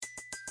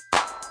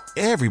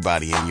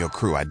Everybody in your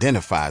crew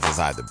identifies as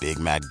either Big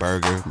Mac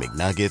Burger,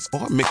 McNuggets,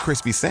 or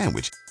McCrispy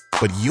Sandwich.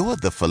 But you're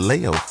the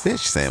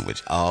Filet-O-Fish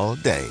Sandwich all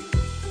day.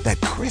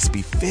 That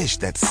crispy fish,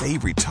 that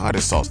savory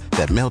tartar sauce,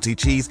 that melty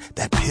cheese,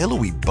 that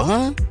pillowy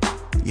bun.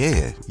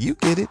 Yeah, you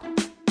get it.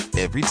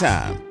 Every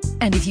time.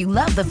 And if you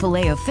love the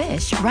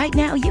Filet-O-Fish, right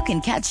now you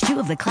can catch two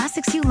of the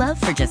classics you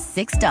love for just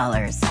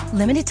 $6.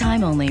 Limited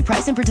time only.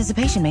 Price and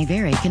participation may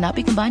vary. Cannot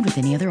be combined with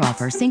any other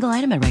offer. Single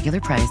item at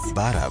regular price.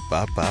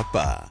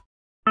 Ba-da-ba-ba-ba.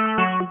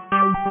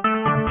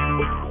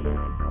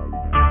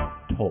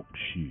 Talk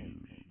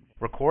shoes.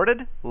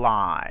 Recorded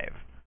live.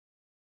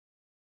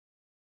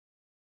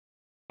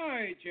 All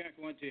right, check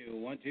 1 2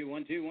 1 2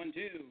 1 2 1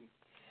 2.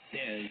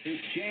 This is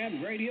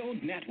Jam Radio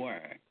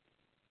Network.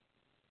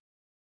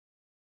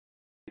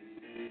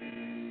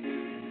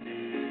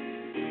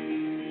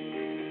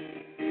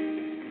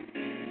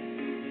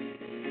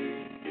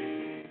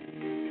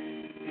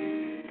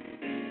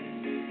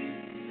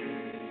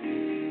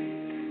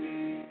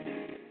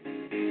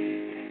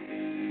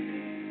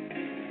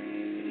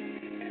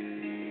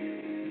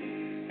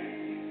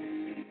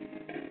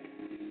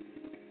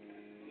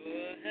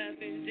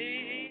 Happy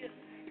day,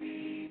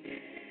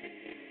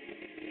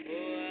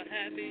 oh, a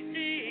happy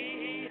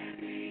day,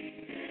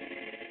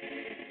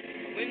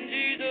 when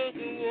Jesus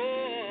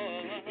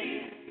was,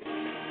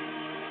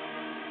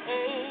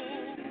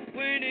 oh,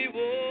 when he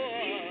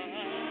was,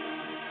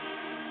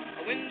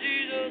 when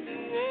Jesus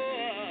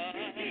was,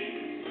 he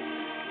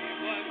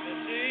wiped the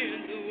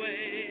sins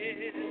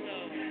away,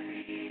 Lord.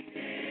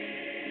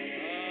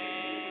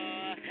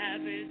 Oh,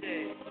 happy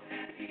day.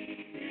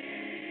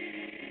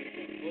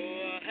 Oh,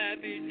 a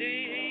happy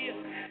day.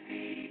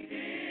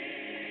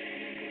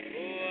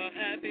 Oh, a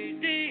happy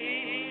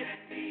day.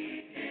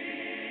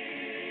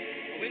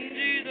 When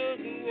Jesus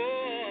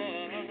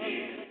was.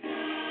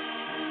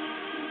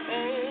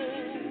 Oh,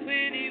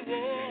 when he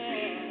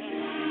was.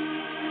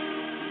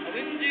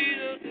 When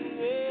Jesus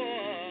was.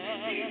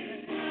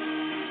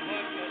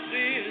 Wiped my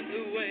sins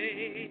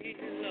away,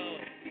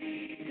 Lord.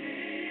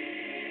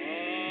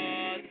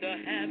 Oh, it's a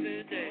happy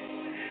day.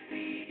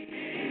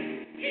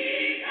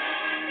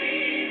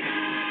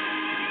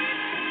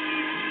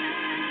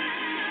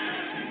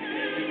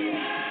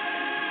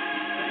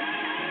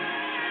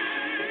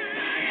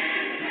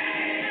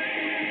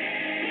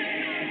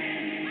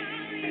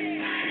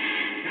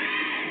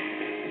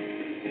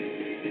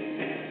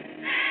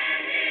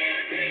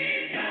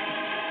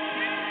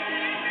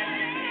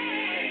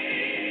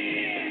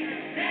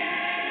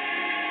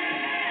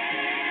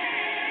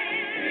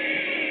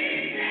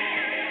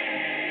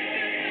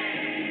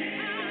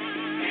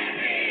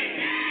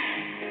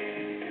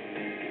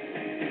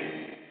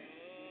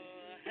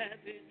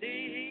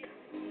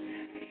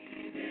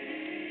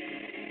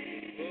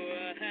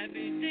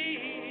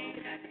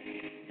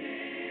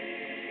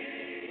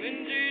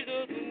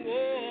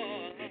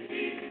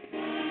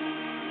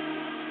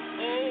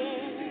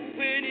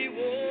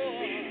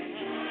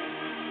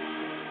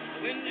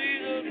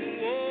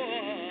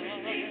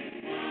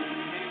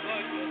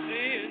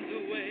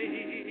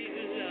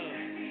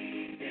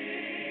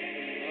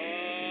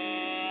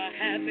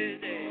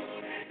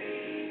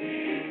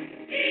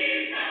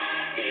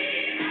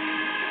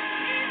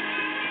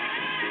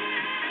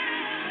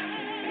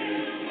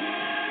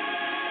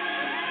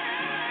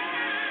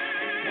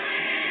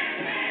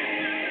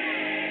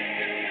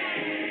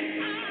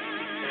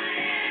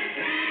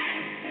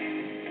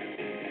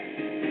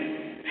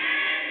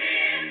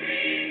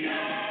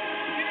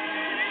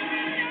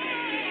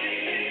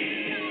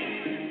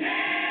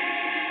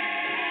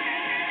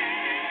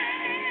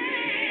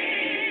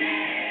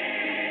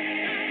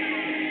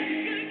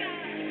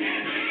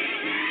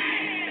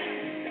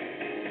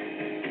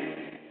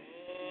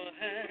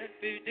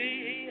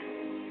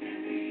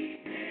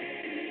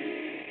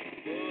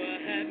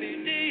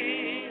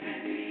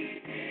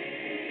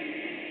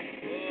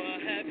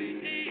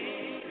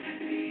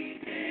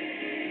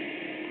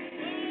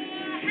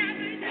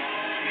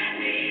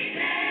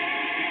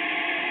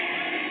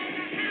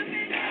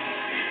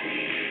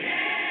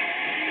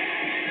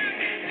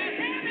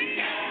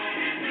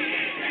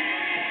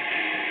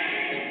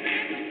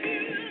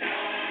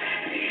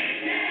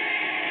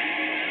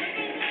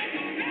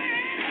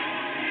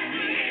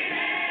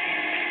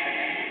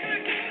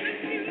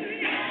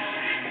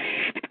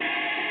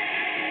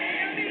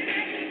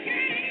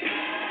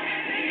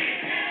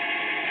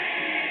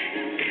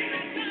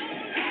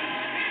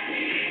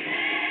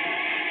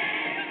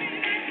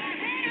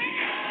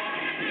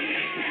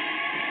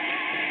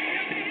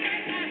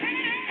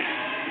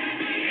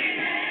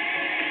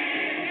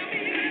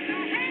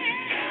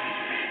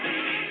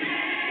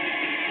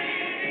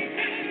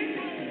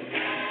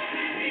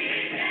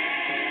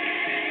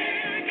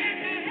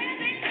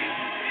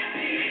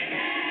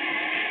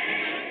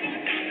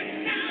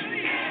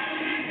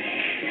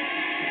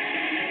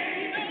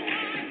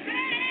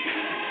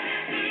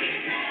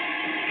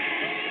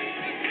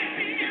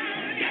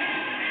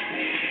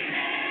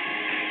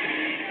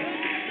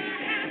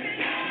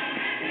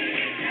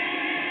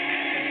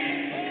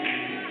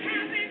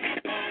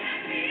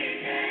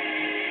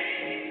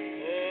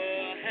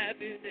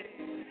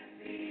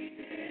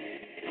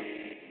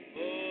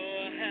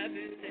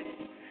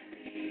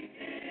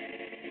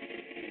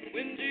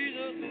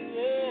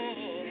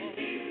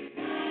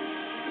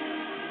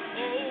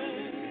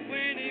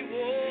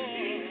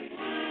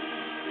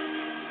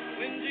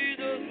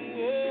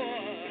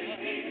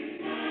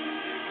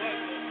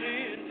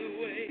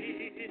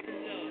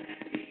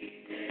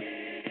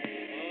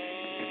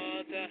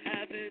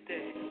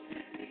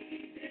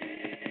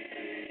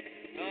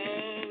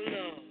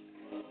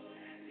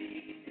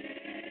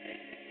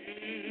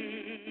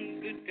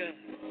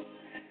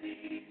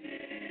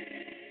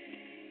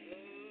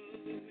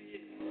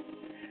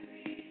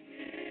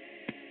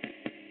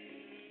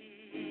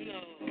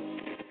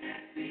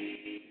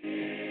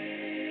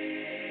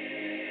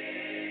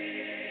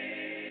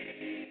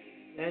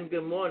 and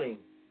good morning.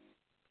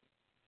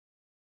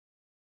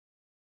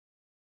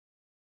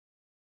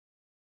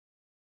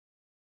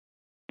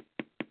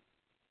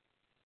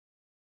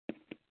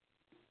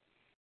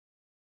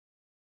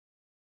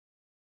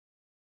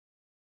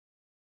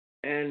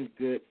 And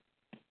good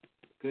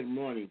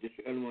morning. This is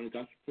your early morning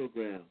gospel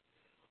program.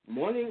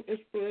 Morning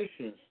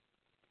inspirations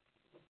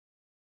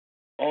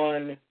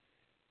on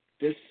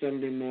this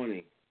Sunday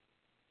morning.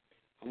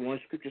 I want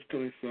scriptures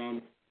coming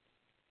from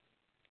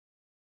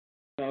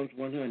Psalms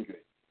 100.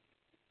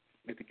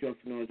 Make a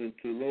joyful noise unto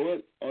the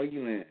Lord, all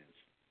you lands.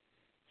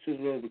 Says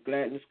the Lord, with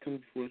gladness come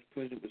before his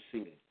presence with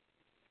singing.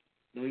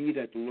 Know ye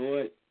that the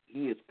Lord,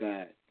 he is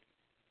God.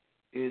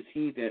 It is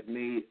he that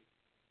made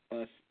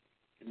us,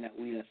 and not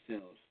we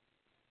ourselves.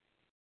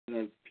 We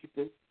are the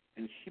people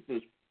and sheep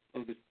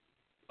of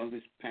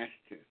his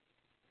pasture.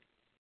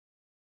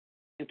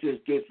 Into his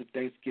gates with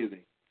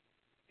thanksgiving,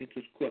 into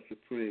his courts with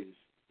praise.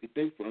 Be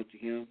thankful unto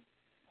him,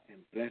 and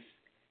bless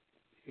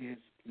his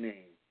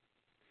name.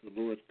 For the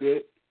Lord is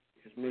good,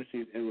 his mercy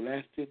is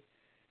everlasting,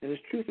 and his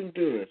truth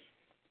endures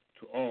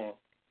to all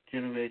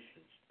generations.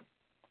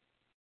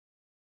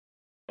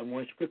 I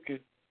want scripture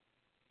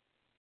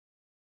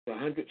for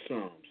 100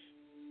 Psalms.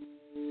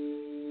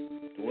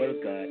 The word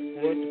of God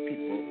for the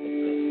people of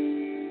God.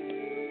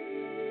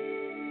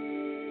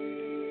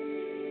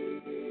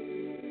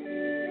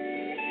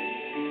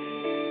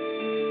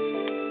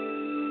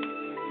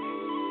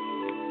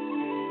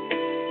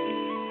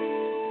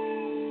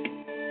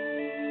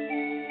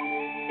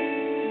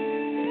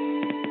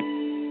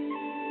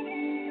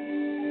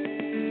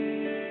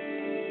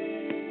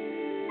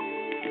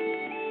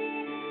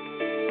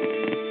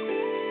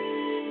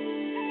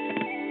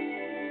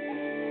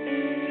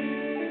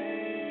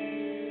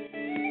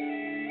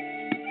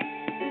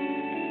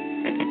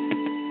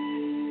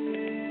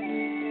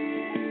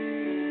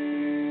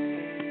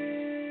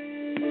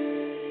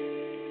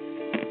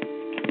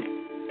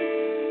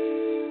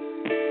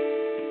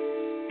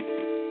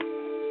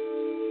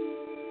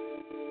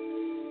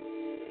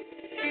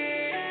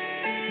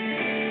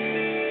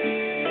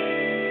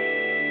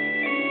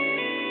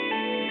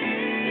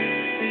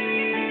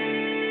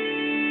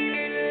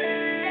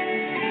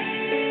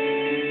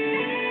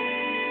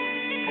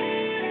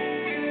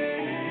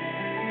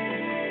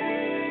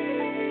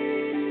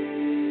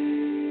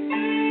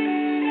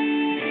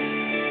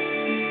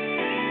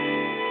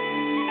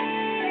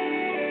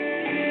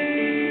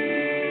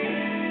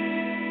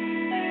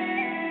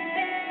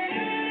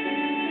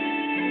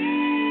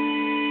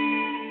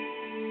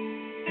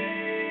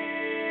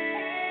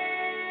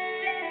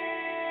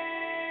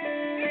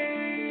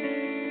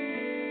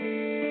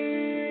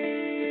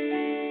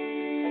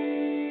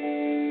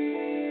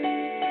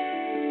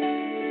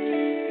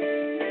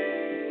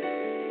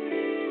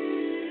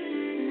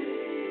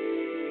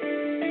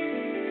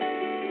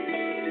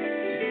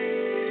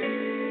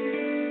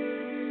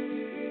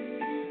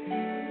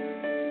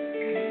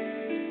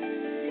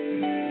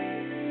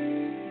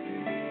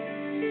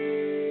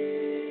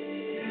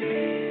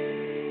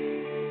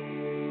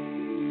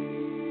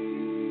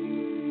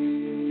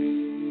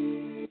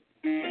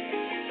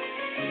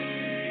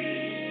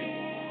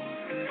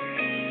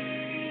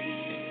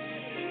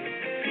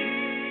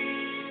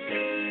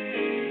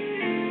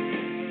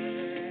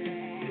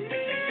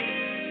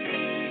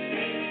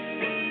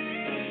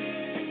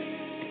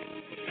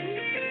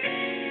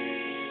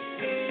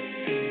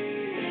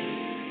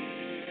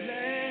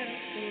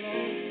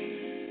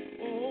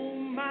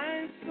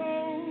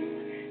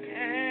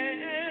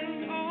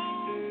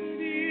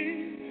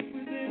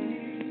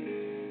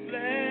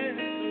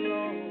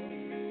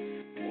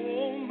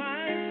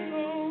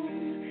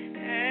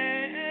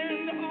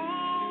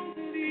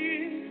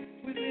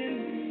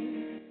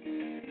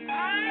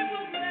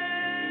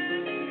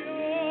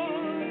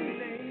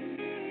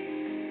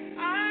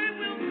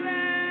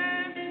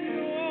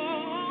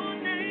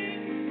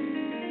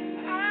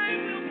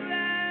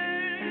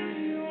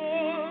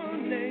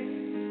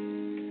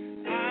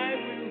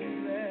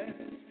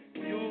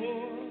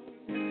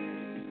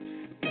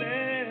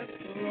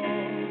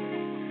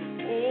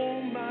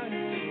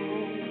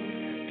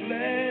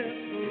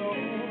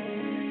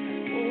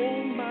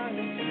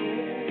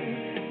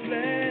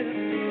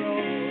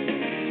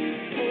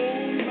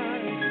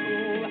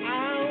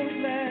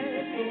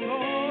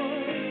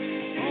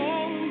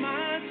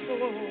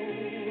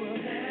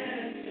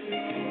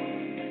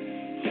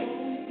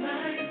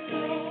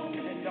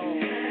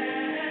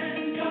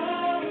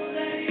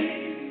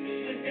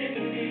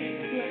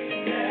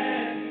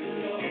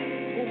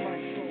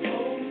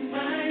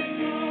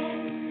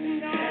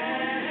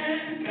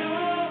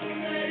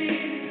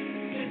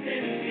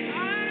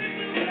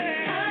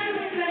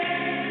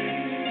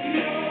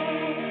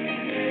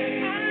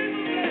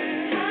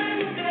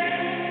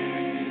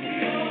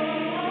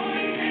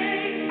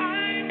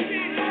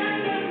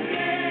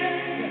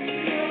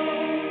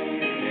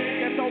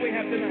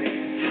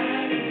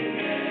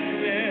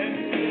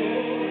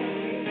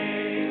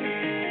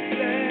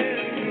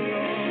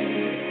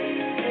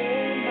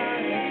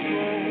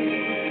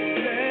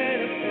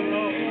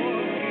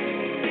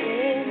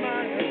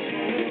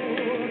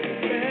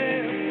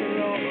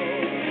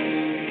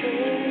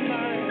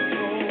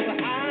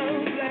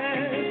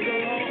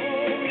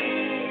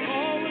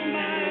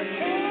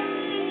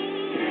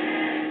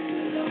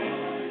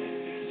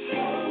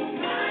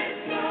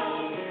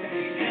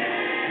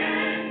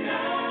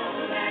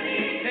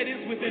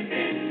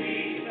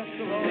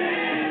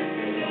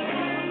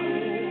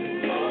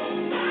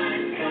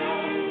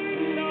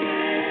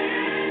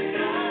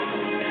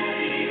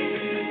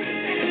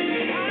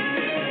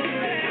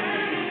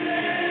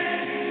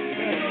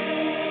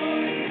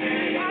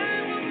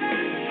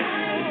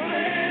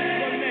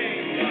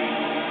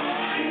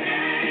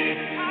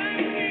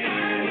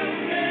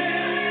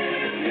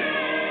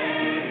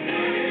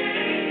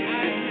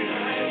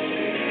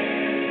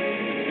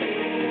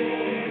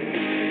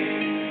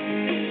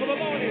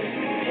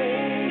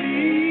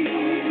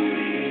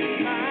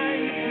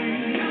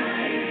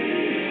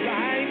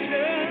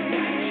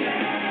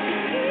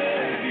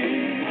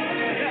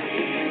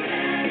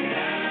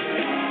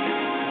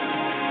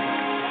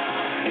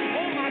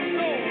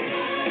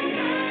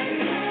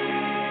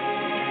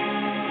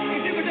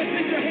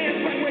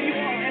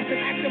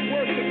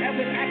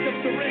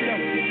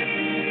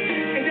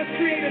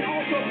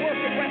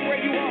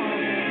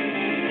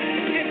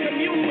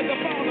 commune with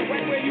the Father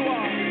right where you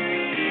are.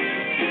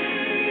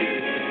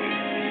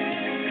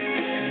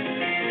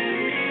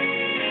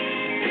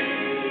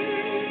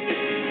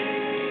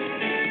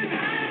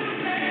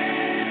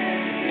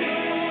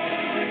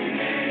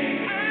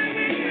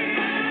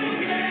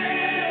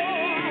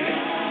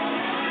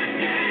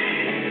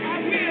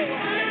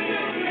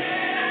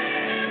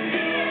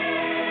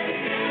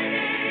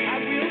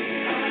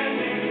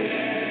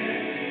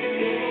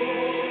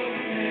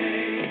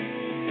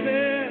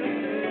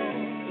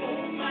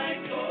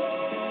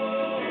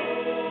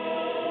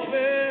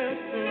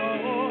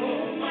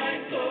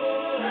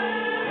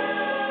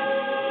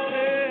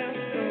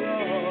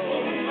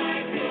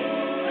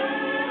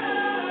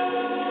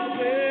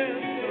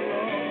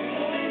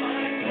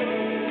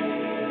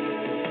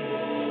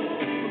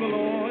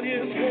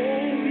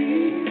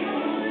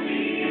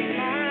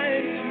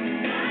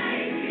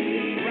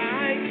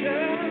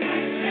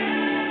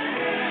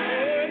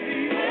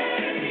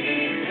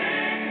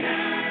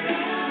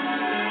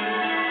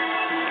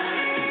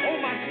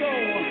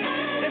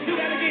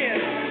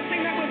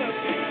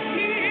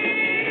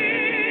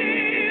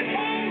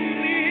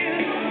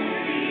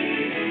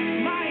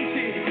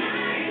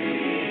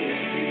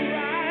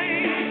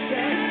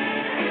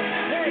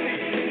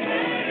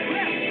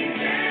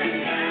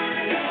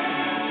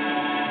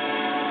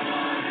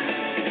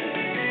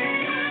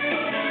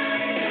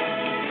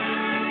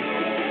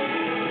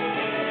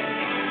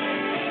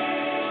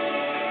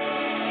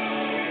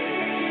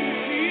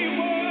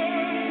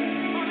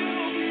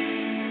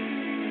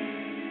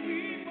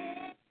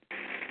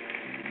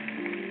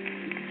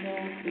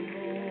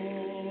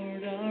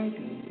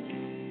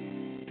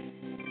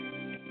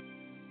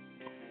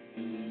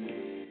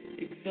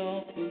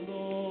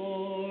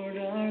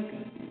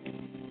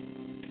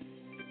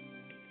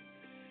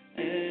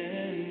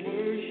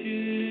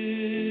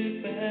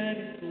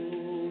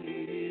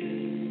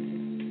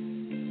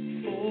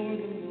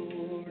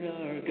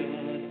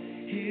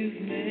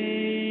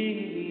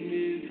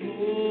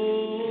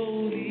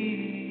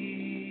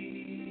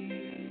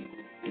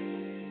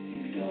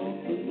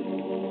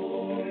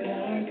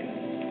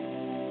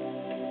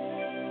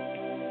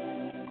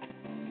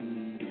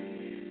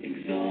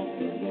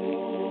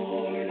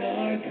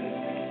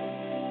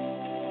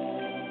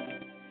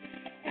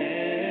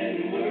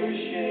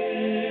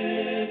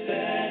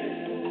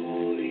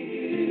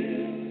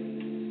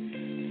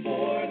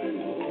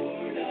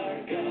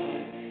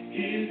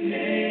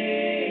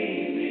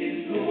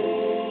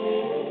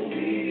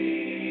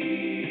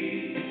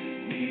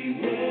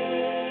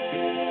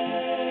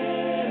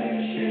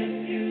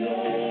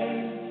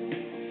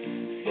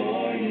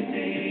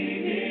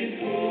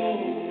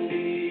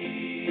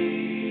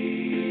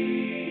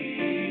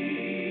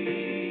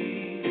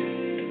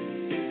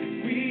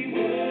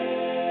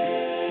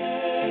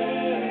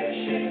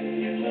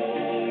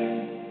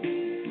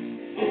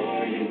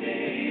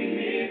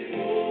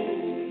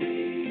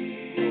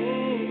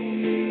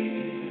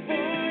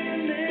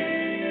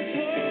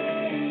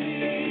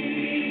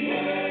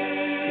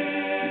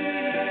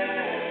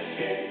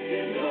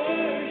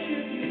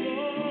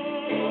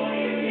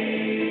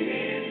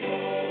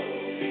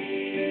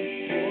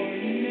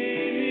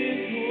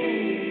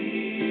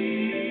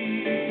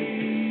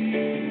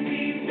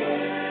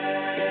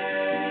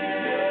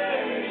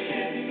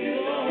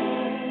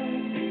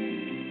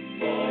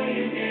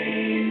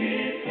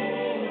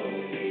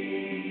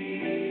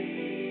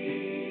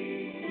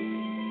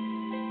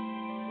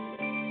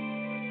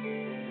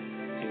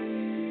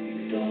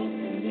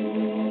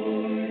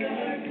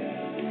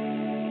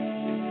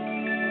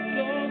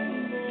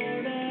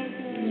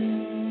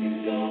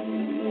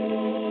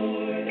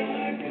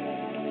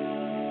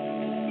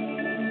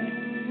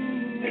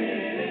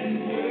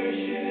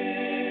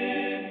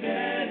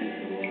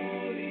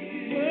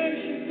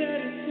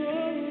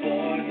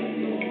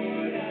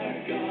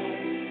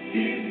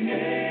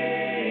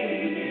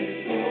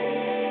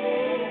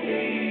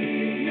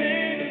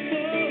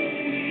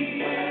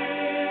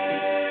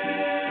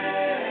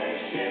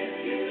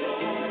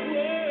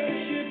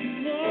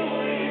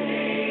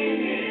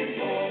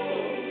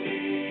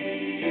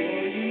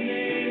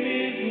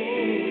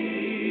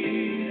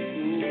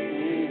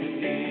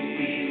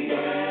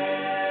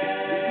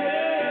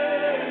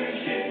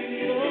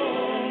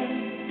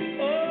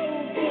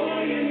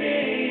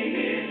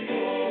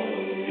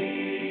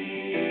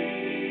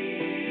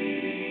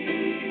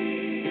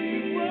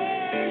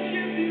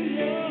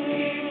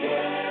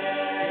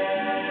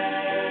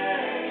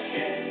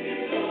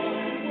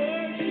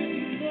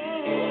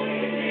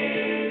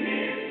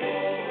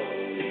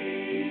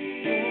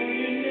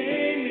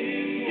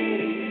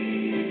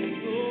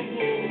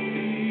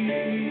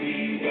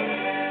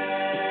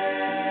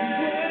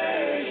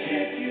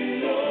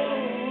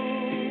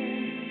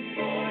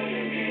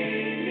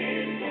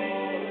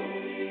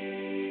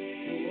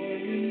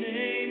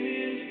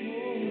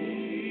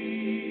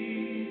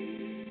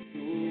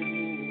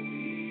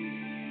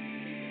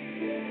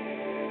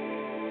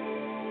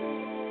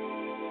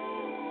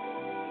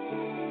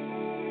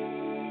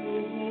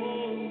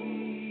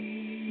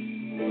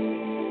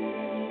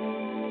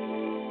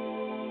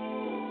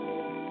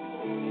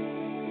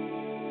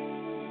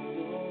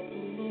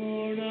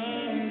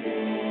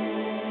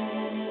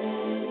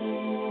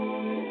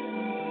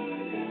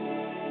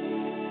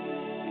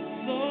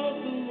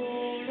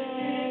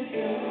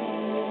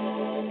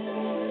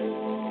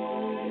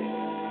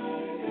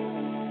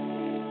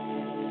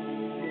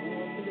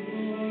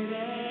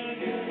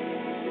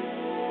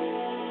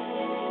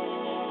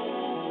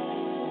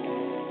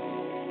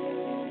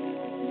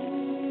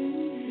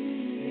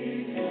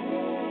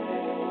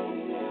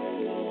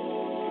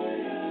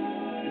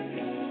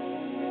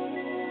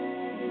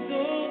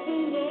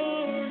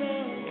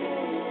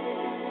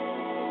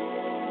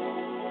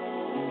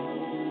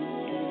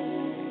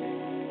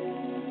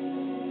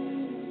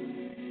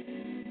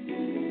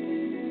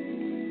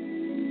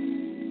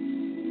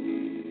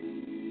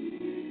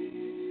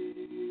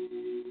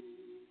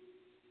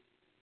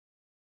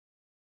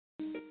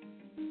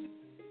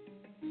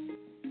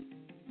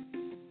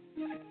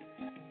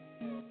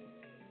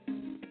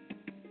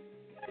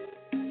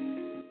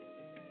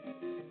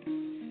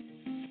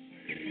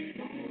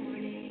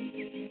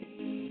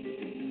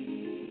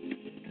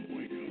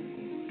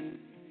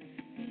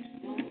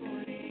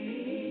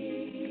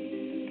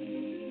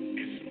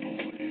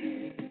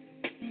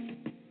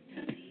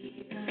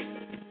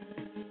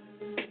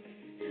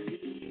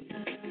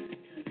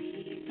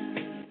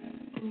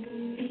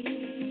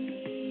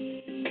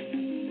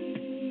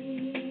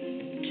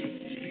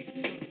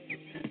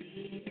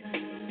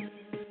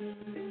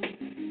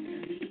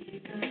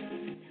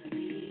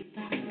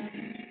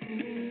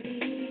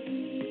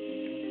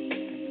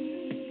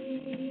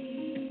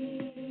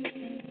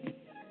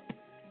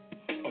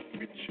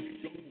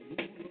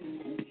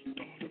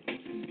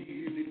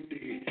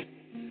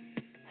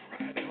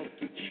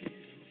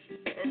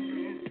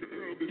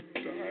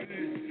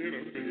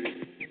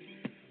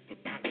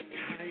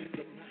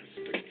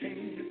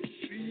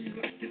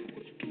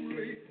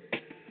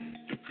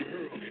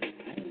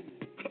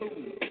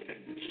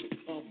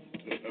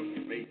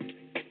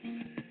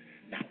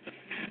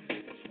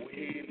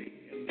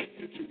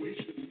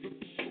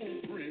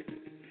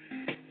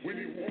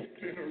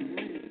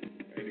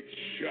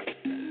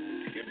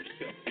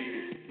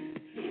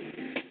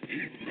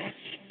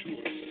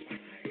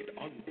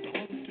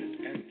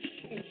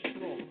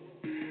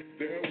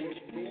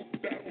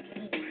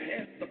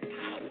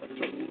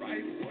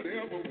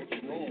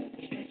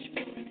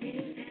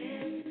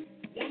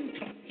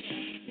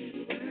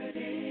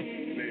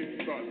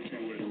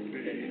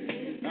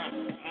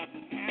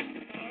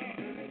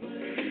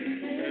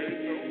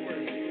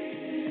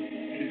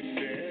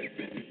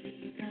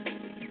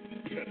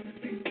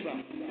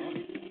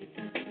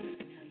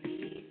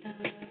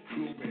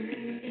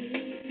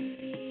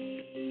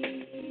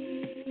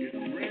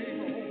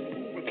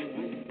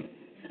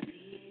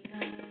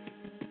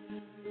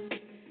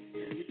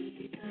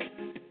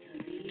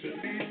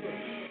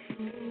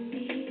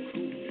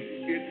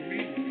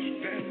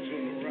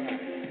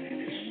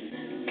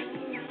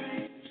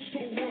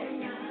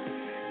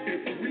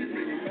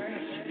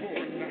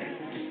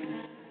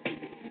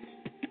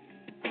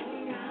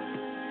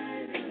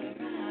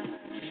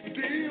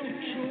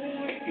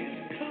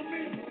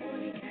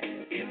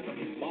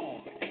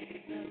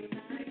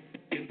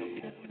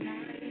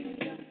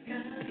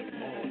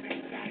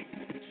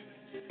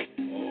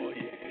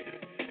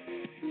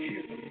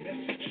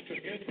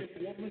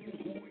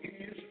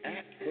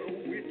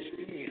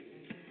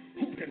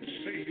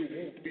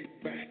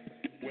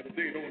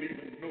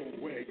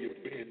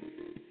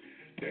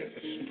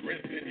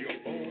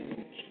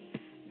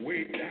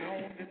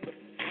 the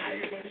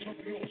fibers of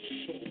your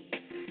soul.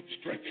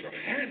 Stretch your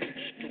hands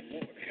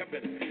toward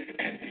heaven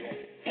and your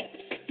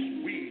forces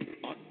will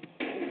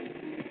unfold.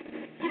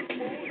 Good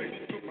morning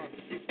to my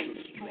sister,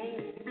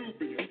 strong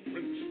Nubian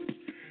princess.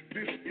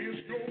 This is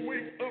your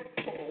wake-up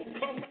call.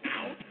 Come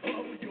out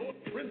of your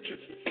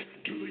trenches.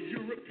 To the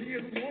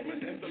European woman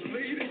and the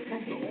lady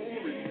from the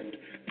Orient,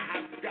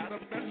 I've got a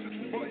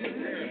message for you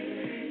here.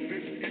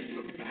 This is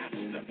the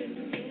master's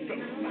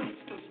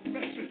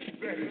message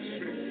that is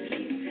sent.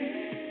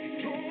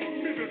 He told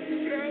me to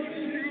tell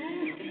you,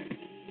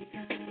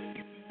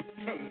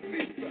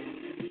 Talitha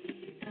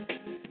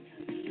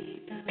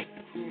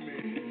Kumi,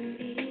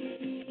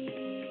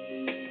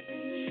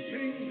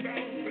 sing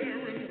thou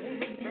barren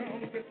woman, thou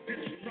that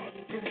didst not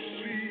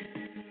conceive.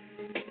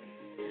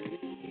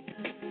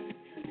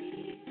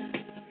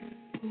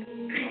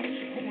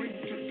 God's going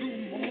to do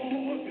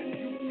more than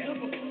you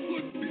ever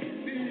could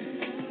believe.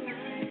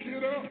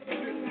 Get up, get up,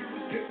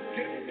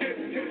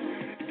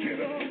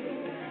 get up.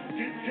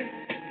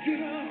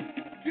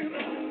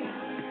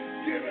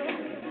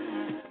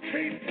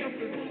 Can't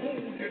nothing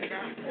hold you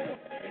now.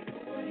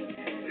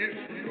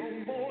 It's your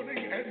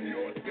morning and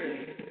your day.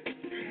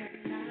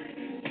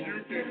 You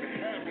can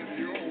have it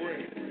your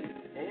way.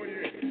 Oh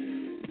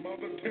yeah.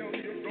 Mother, tell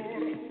your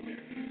daughter,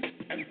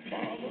 and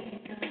father,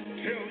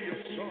 tell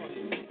your son.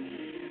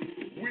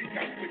 We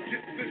got to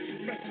get this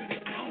message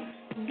out.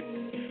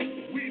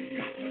 We've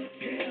got to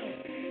tell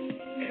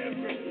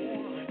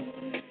everyone.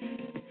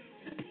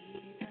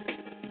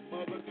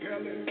 Mother,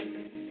 tell it.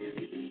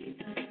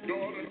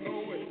 Daughter,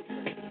 know it.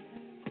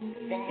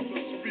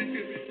 Father, speak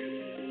it.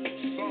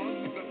 Son,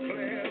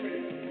 declare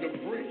it. The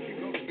breaking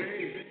of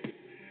day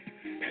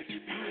has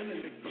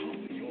finally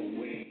come your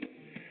way.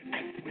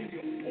 And when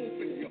you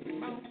open your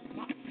mouth,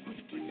 my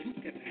sister, you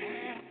can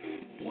have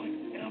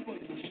whatever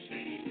to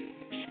say.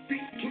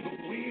 Speak to the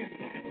wind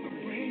and the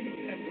rain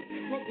and the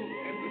trouble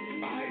and the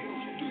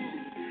trials too.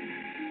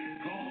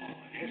 God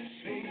has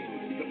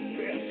saved the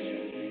best,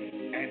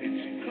 and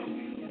it's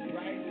coming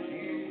right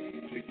here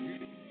to you.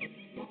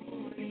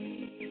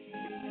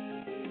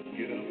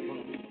 Get up,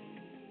 mama.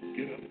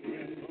 Get up,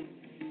 grandma.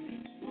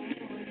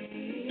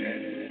 Daddy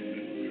and the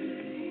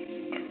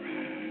girls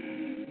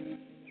arrive.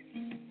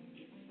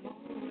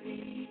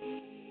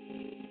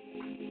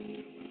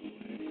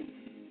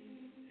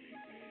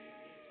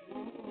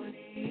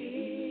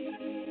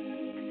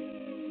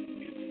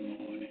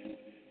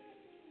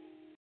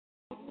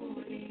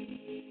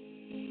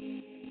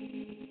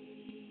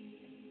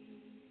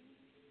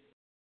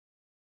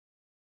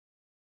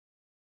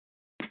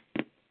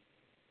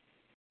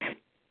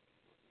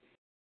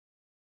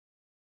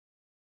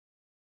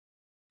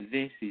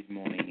 This is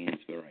Morning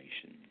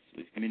Inspirations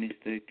with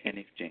Minister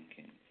Kenneth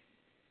Jenkins.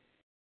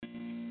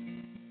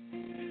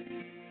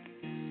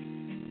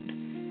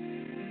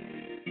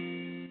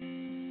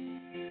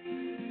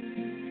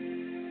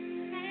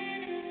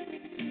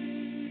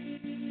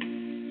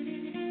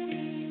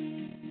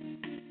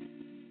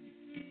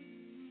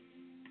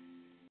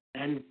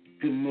 And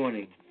good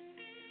morning.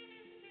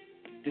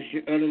 This is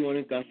your early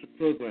morning gospel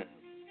program.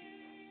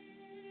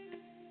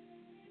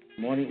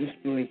 Morning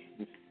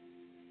Inspirations.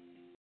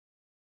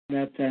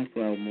 Now time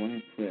for our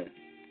morning prayer.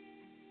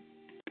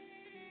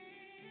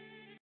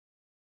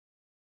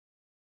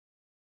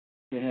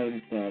 Dear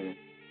Heavenly Father,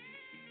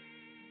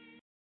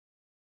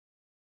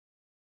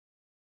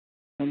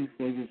 come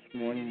before you this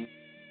morning,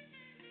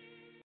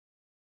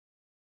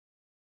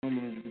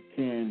 humble as we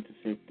can, to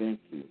say thank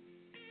you.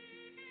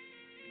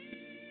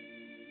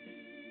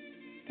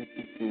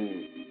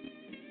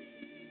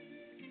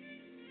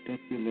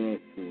 Thank you,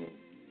 Lord, for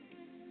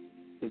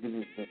giving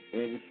us up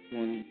air this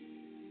morning,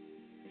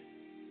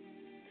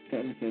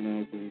 starting us on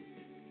our way.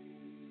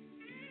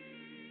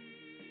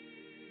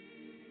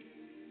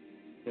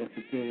 Lord,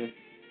 forgive us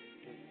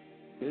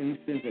for any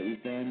sins that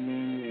we've done,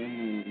 knowingly or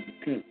unknowingly. We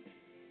repent.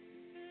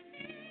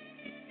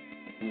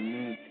 In the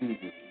name of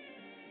Jesus.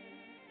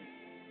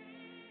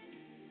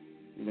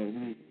 Lord,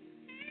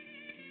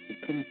 we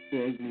come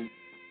before you,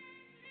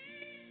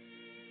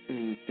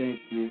 saying we thank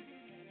you,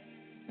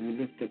 and we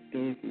lift up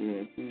those,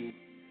 Lord, who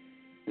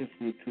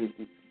listen to us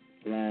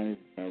live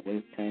by way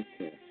of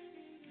podcast.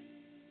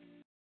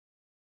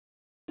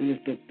 We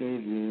lift up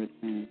those, Lord,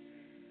 who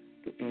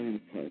don't know the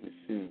part of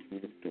sins. We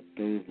lift up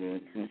those,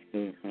 Lord,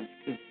 in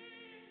hospice,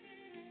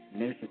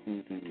 nursing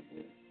homes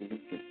everywhere. We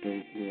lift up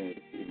those, Lord,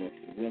 who lost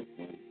a loved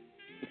one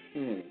this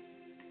morning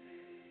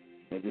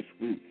or this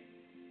week.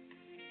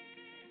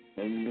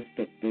 And we lift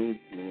up those,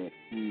 Lord,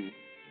 who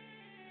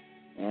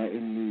are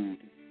in need.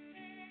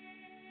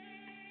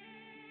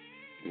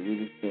 And we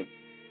lift up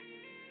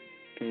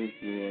those,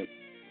 Lord,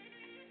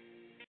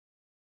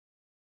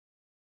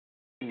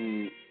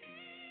 who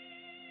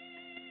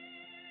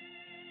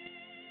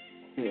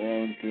are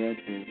on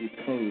drugs and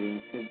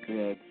recovering from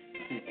drugs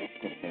and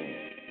alcohol.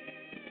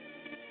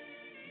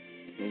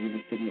 Lord, we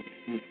lift them up to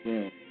you as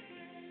well.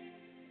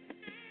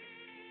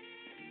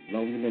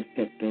 Lord, we lift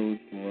up those,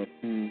 Lord,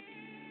 who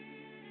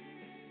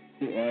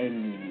are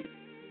in need,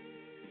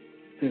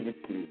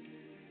 physically,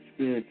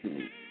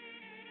 spiritually,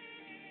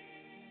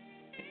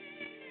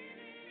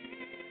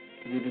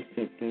 We lift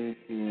up those,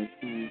 Lord,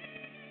 who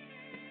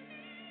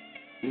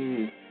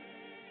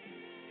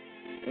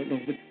don't know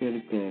which way to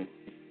go.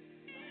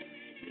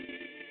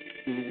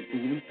 We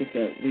lift up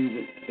that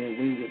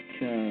wayward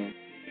child,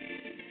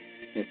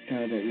 that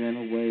ran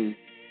away.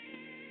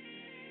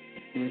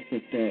 We lift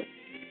up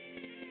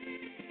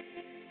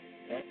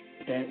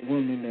that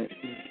woman that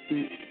was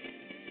sick.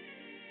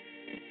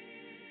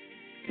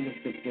 We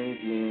lift up those,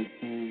 Lord,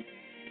 who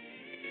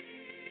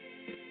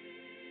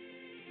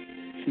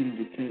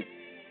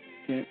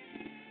can't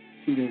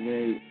see their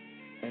way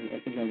out of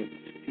economic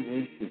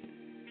situation.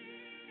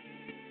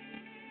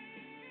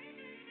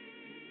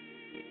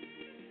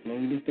 Lord,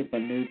 we lift up our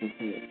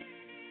neighborhood.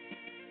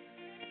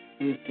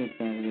 We lift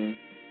up our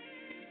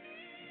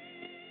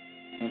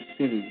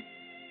city,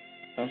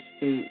 our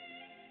state.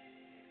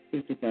 We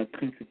lift up our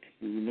country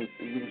to you. We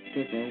lift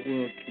up our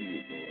world to you,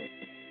 Lord.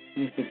 We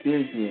lift up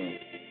Israel.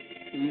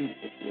 We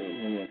lift up,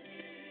 Lord.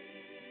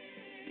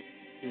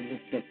 We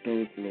lift up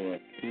those,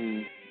 Lord, who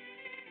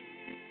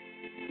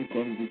are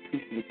going to be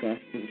preaching the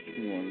gospel this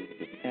morning,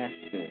 the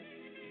pastor,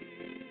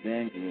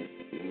 evangelist,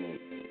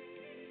 Lord,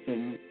 the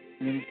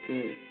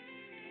minister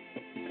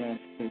of the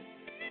gospel,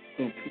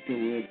 going to preach the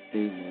word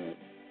today, Lord.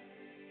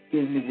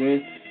 Give them the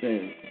words to say.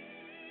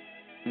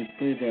 We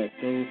pray that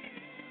those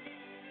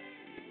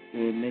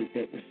will make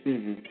that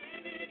decision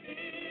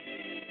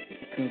to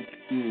come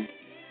to you.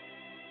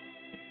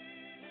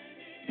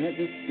 Not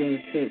just to go to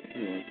church,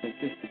 Lord, but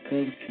just to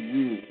come to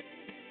you.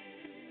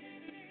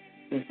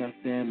 With our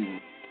family,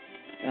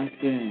 our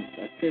friends,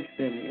 our church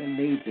family, our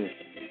neighbors.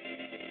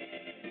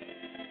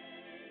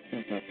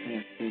 With our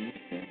pastor and his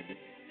family.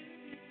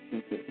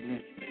 With the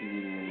message to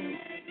you, Lord.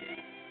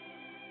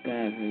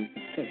 God will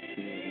protect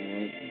you,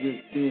 Lord.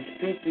 You'll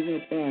strengthen your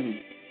body.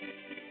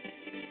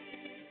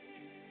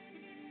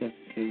 Just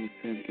so you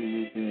can do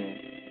your will.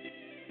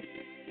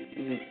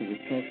 We want to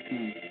talk to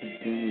you and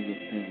bring with your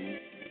family.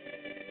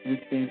 We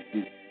thank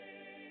you.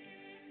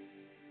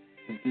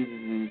 In Jesus'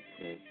 name we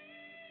pray.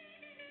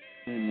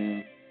 Amen.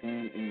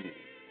 And amen.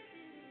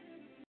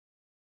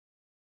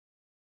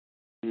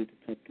 Here to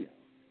talk to you.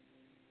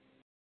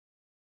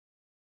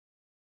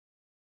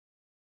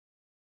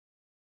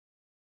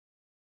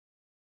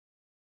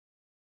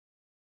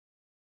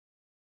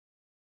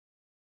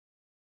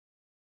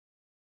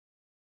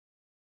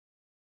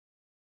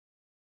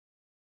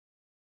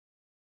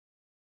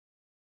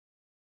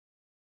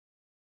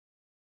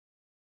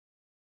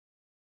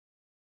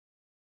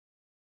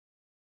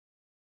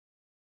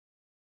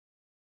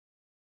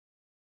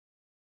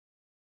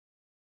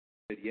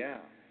 Yeah,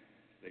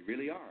 they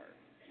really are.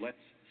 Let's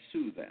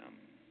sue them.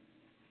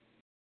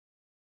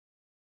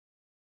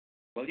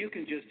 Well, you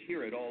can just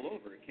hear it all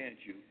over, can't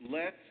you?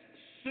 Let's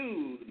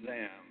sue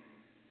them.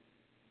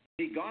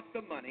 He got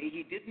the money.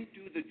 He didn't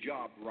do the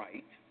job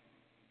right.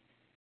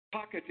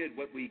 Pocketed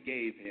what we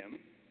gave him.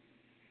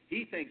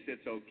 He thinks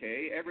it's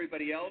okay.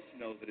 Everybody else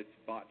knows that it's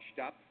botched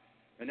up.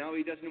 And now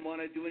he doesn't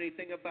want to do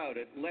anything about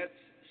it. Let's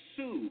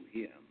sue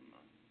him.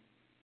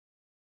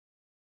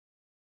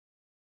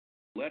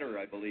 Letter,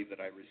 I believe, that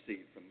I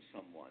received from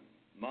someone.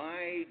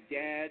 My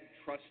dad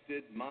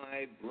trusted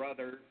my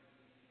brother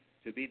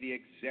to be the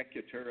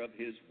executor of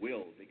his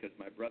will because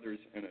my brother's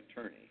an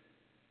attorney.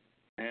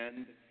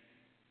 And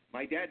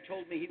my dad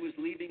told me he was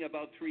leaving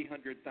about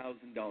 $300,000.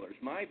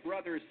 My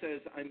brother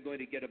says I'm going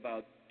to get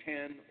about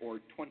 $10,000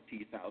 or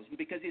 $20,000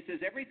 because he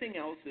says everything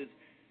else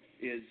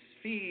is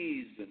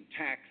fees and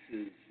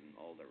taxes and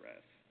all the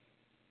rest.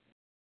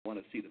 Want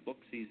to see the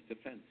books? He's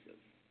defensive.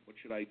 What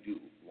should I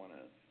do? Want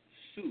to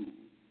sue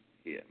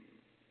him?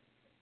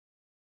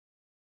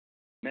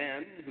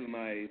 Man whom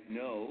I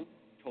know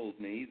told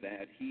me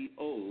that he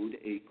owed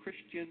a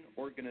Christian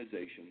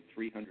organization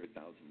 $300,000.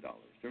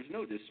 There's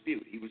no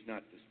dispute. He was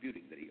not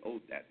disputing that he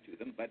owed that to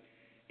them, but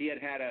he had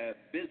had a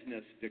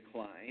business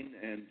decline,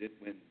 and it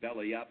went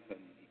belly up, and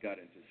he got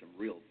into some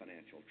real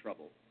financial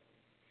trouble,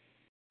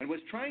 and was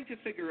trying to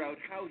figure out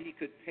how he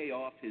could pay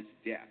off his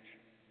debt,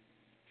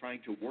 trying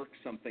to work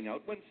something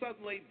out, when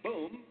suddenly,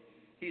 boom,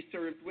 he's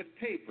served with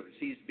papers.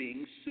 He's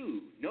being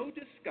sued. No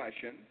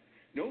discussion.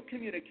 No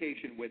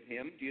communication with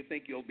him. Do you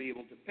think you'll be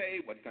able to pay?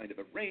 What kind of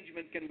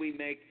arrangement can we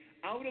make?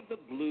 Out of the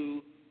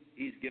blue,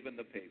 he's given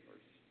the papers.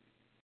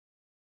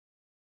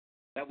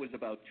 That was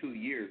about 2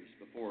 years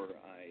before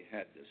I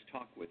had this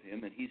talk with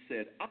him, and he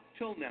said, up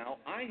till now,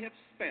 I have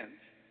spent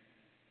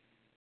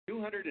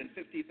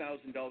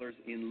 $250,000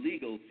 in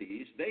legal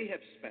fees. They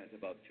have spent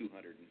about $250,000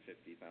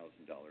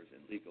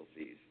 in legal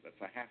fees. That's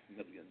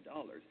 $500,000.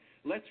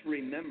 Let's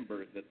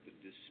remember that the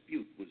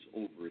dispute was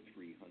over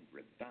 $300,000.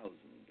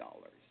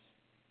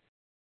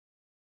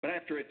 But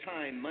after a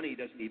time, money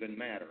doesn't even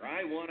matter.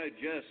 I want to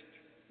just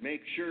make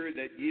sure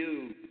that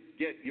you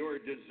get your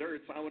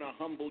desserts. I want to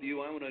humble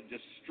you. I want to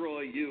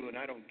destroy you, and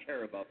I don't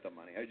care about the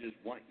money. I just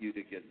want you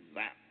to get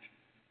zapped.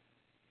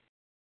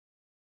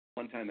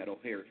 One time at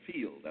O'Hare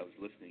Field, I was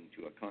listening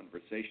to a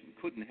conversation.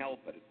 Couldn't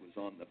help it. It was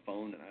on the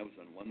phone, and I was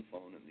on one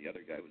phone, and the other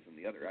guy was on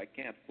the other. I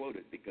can't quote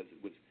it because it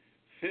was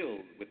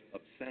filled with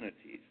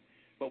obscenities.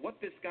 But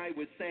what this guy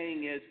was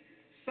saying is,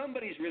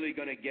 somebody's really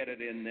going to get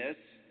it in this.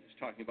 He's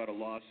talking about a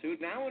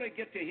lawsuit. Now I want to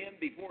get to him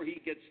before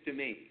he gets to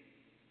me.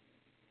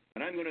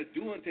 And I'm going to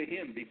do unto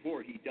him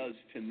before he does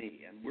to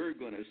me. And we're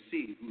going to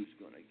see who's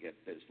going to get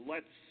this.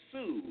 Let's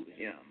sue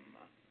him.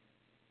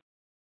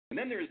 And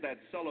then there's that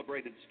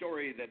celebrated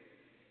story that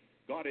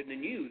got in the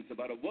news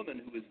about a woman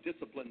who was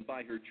disciplined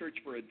by her church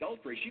for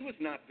adultery. She was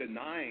not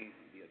denying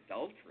the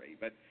adultery,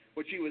 but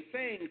what she was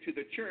saying to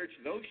the church,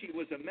 though she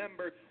was a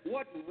member,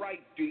 what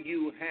right do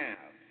you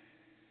have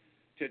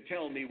to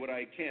tell me what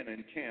I can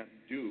and can't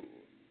do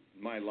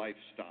in my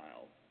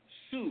lifestyle?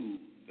 Sue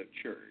the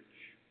church.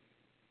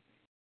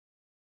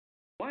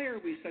 Why are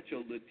we such a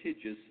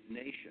litigious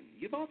nation?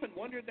 You've often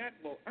wondered that.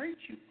 Well, aren't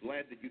you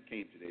glad that you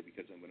came today?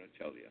 Because I'm going to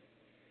tell you.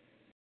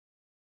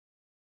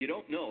 You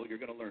don't know, you're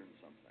going to learn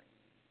something.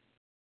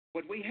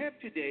 What we have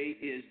today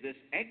is this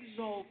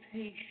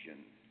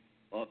exaltation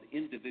of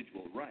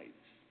individual rights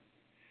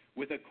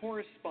with a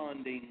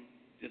corresponding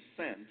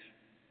descent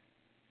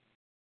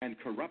and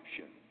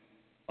corruption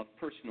of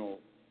personal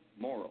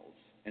morals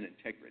and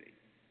integrity.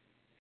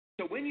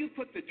 So when you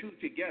put the two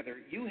together,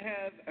 you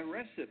have a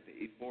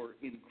recipe for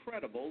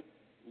incredible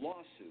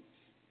lawsuits.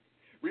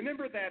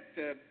 Remember that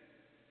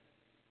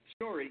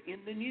story in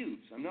the news,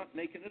 I'm not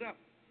making it up,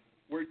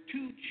 where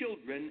two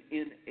children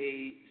in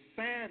a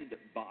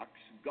sandbox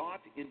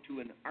got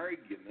into an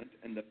argument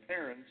and the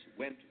parents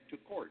went to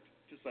court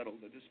to settle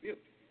the dispute.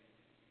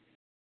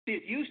 See,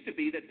 it used to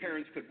be that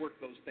parents could work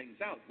those things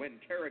out when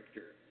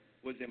character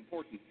was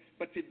important.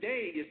 But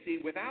today, you see,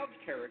 without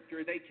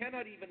character, they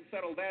cannot even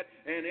settle that,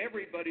 and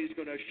everybody's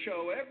going to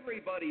show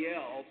everybody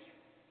else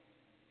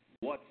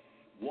what's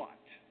what.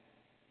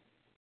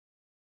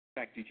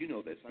 In fact, did you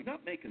know this? I'm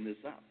not making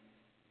this up.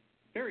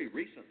 Very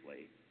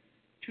recently,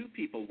 two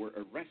people were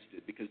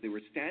arrested because they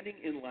were standing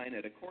in line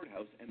at a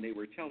courthouse and they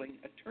were telling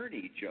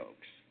attorney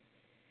jokes.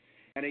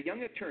 And a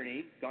young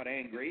attorney got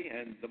angry,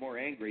 and the more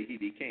angry he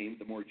became,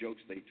 the more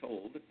jokes they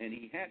told, and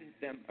he had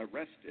them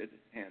arrested,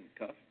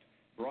 handcuffed,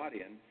 brought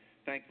in.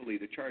 Thankfully,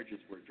 the charges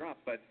were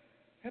dropped, but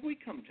have we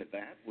come to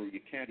that where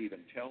you can't even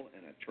tell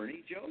an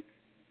attorney joke?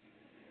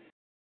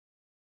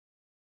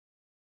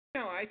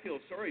 Now, I feel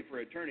sorry for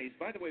attorneys.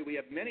 By the way, we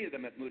have many of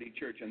them at Moody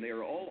Church, and they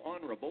are all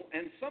honorable,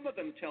 and some of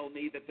them tell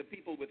me that the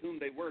people with whom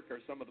they work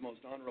are some of the most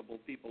honorable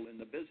people in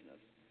the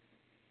business.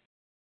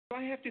 So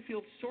I have to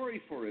feel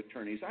sorry for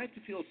attorneys. I have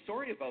to feel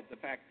sorry about the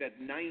fact that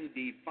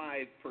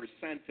 95%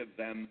 of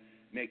them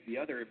make the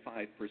other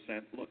 5%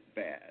 look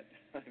bad.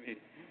 I mean,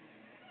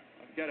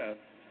 I've got to...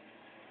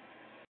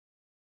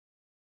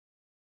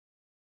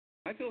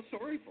 I feel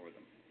sorry for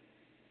them.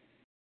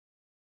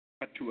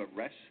 But to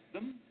arrest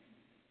them?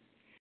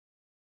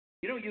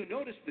 You know, you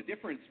notice the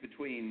difference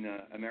between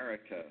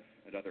America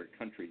and other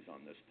countries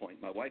on this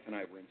point. My wife and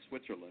I were in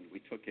Switzerland.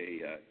 We took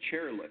a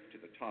chairlift to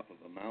the top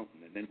of a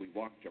mountain, and then we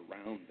walked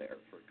around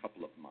there for a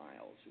couple of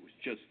miles. It was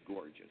just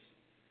gorgeous.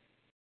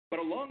 But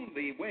along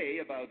the way,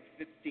 about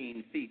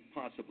 15 feet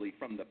possibly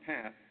from the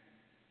path,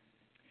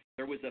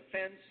 there was a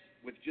fence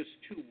with just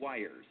two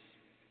wires.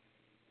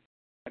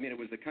 I mean, it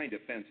was the kind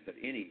of fence that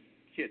any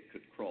kid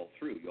could crawl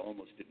through. You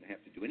almost didn't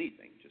have to do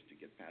anything just to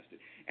get past it.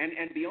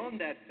 And beyond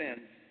that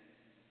fence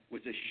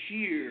was a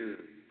sheer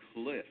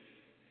cliff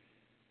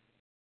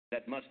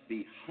that must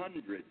be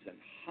hundreds and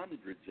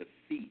hundreds of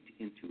feet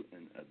into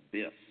an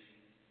abyss.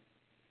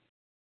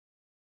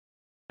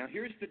 Now,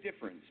 here's the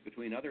difference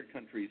between other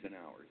countries and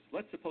ours.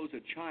 Let's suppose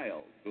a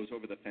child goes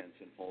over the fence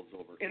and falls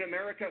over. In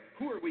America,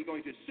 who are we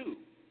going to sue?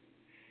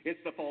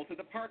 It's the fault of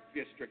the park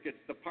district. It's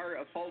the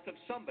fault of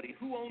somebody.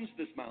 Who owns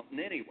this mountain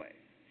anyway?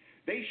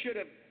 They should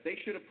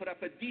have put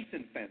up a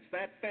decent fence.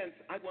 That fence,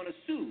 I want to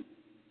sue.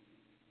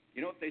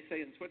 You know what they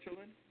say in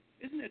Switzerland?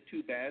 Isn't it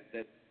too bad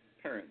that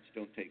parents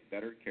don't take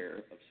better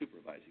care of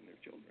supervising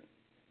their children?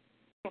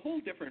 It's a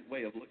whole different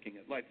way of looking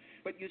at life.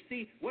 But you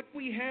see, what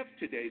we have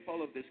today,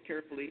 follow this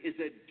carefully, is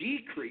a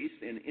decrease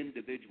in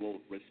individual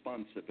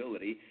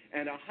responsibility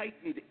and a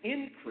heightened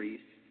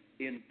increase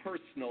in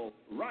personal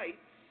rights.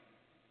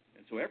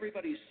 And so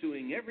everybody's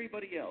suing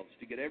everybody else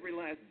to get every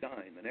last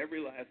dime and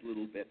every last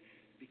little bit,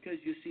 because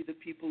you see, the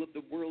people of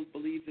the world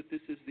believe that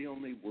this is the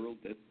only world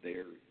that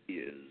there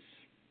is.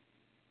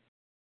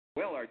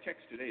 Well, our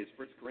text today is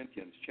 1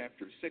 Corinthians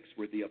chapter 6,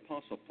 where the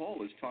Apostle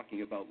Paul is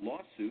talking about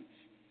lawsuits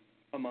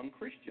among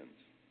Christians.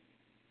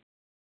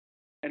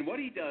 And what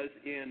he does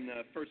in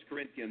 1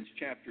 Corinthians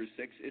chapter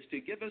 6 is to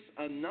give us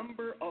a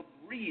number of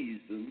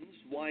reasons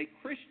why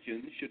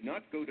Christians should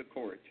not go to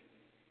court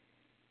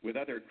with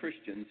other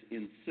Christians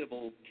in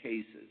civil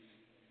cases.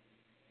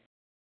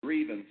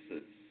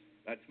 Grievances.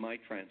 That's my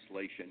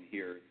translation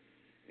here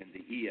in the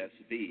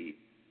ESV.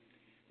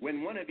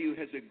 When one of you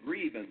has a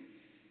grievance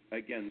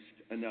against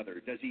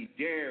another, does he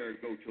dare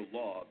go to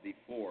law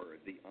before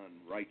the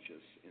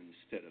unrighteous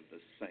instead of the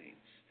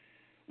saints?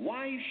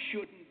 Why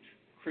shouldn't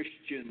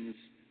Christians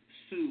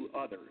sue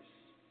others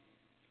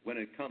when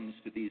it comes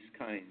to these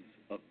kinds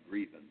of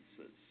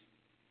grievances?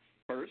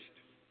 First,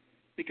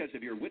 because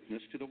of your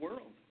witness to the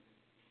world.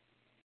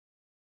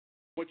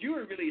 What you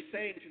are really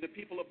saying to the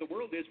people of the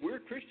world is, we're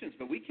Christians,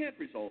 but we can't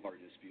resolve our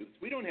disputes.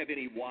 We don't have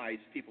any wise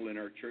people in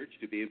our church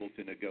to be able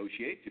to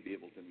negotiate, to be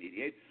able to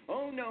mediate.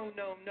 Oh, no,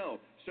 no, no.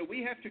 So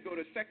we have to go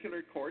to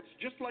secular courts,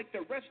 just like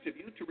the rest of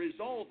you, to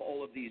resolve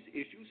all of these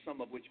issues, some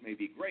of which may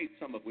be great,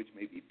 some of which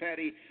may be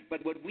petty.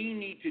 But what we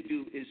need to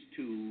do is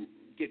to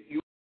get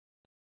you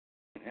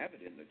to have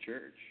it in the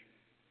church.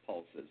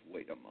 Paul says,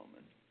 wait a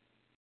moment.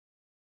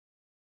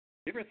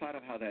 You ever thought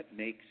of how that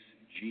makes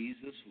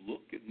Jesus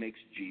look? It makes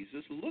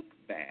Jesus look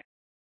bad.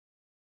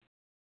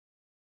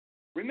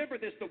 Remember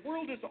this, the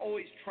world is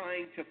always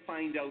trying to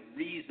find out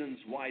reasons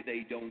why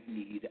they don't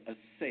need a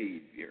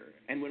Savior.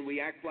 And when we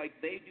act like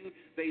they do,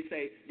 they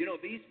say, you know,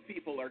 these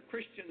people are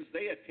Christians,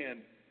 they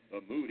attend a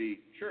Moody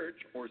church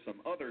or some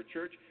other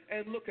church,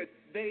 and look at,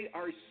 they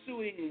are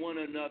suing one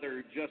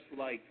another just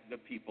like the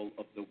people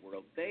of the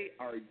world. They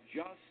are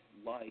just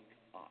like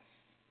us.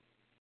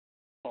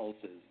 Paul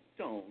says,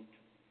 don't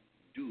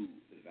do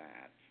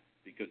that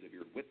because of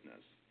your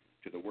witness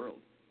to the world.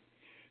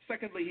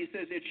 Secondly, he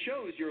says, it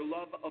shows your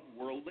love of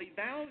worldly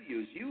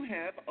values. You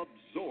have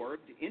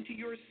absorbed into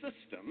your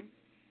system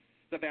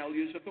the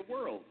values of the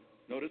world.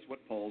 Notice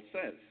what Paul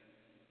says.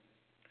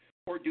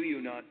 Or do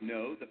you not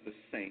know that the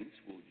saints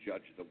will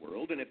judge the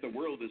world? And if the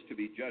world is to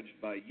be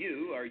judged by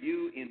you, are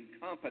you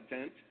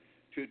incompetent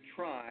to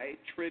try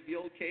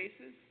trivial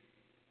cases?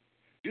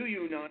 Do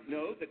you not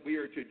know that we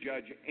are to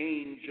judge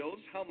angels?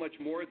 How much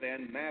more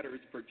then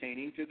matters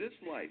pertaining to this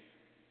life?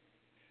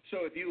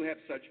 So if you have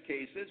such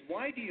cases,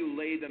 why do you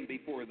lay them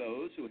before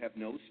those who have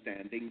no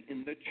standing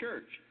in the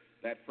church?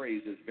 That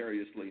phrase is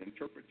variously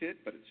interpreted,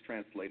 but it's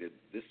translated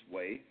this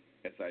way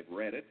as I've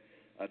read it.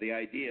 The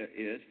idea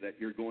is that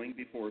you're going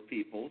before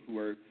people who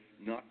are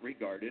not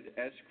regarded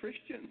as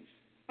Christians.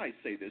 I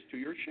say this to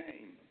your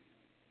shame.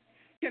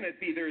 Can it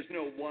be there's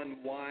no one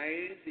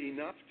wise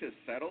enough to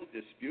settle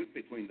dispute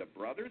between the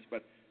brothers,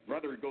 but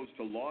brother goes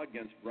to law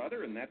against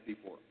brother, and that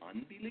before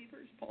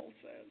unbelievers, Paul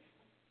says?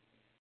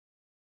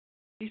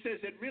 He says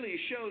it really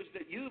shows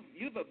that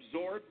you've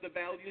absorbed the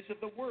values of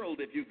the world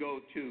if you go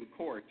to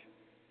court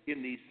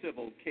in these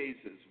civil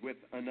cases with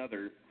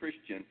another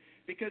Christian.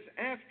 Because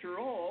after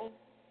all,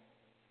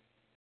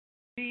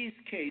 these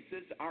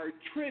cases are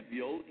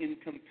trivial in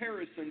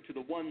comparison to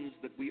the ones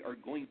that we are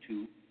going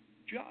to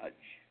judge.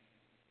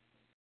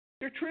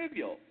 They're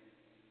trivial.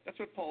 That's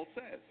what Paul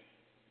says.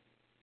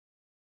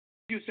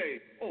 You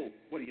say, oh,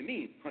 what do you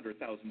mean, $100,000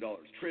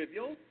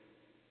 trivial?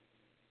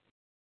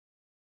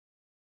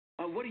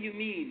 What do you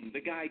mean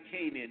the guy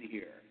came in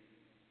here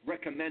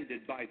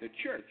recommended by the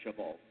church of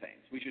all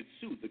things? We should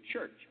sue the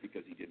church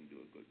because he didn't do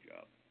a good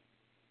job.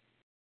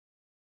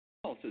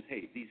 Paul says,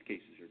 hey, these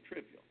cases are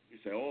trivial. You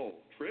say, oh,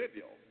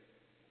 trivial.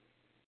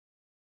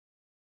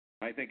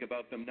 I think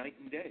about them night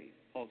and day.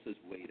 Paul says,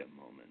 wait a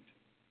moment.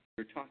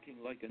 You're talking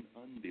like an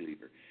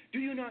unbeliever. Do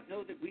you not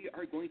know that we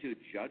are going to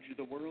judge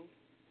the world?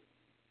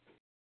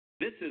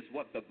 This is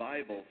what the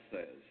Bible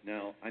says.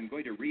 Now, I'm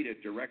going to read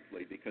it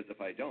directly because if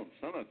I don't,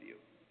 some of you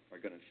are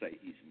going to say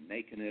he's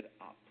making it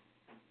up.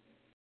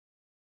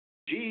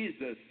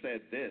 Jesus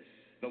said this,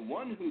 the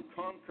one who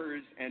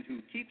conquers and who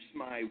keeps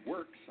my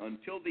works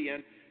until the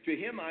end, to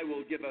him I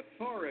will give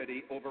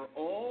authority over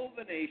all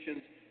the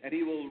nations, and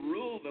he will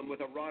rule them with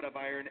a rod of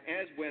iron,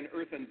 as when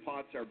earthen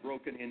pots are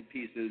broken in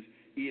pieces,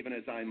 even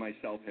as I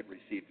myself have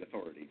received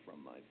authority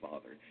from my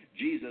Father.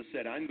 Jesus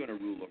said, I'm going to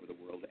rule over the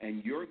world,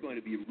 and you're going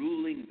to be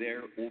ruling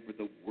there over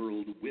the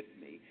world with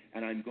me.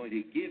 And I'm going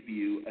to give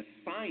you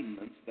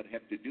assignments that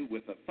have to do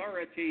with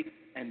authority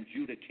and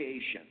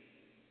judication.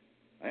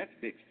 That's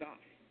big stuff.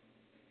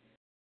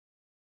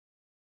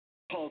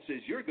 Paul says,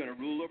 you're going to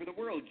rule over the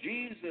world.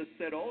 Jesus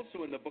said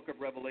also in the book of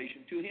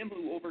Revelation, to him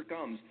who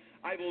overcomes,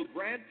 I will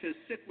grant to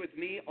sit with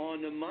me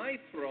on my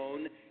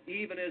throne,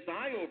 even as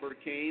I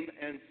overcame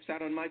and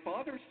sat on my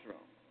Father's throne.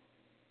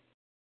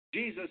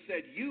 Jesus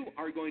said, you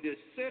are going to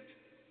sit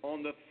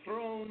on the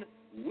throne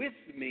with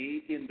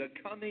me in the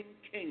coming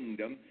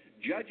kingdom,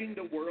 judging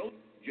the world,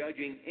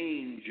 judging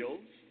angels,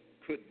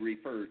 could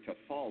refer to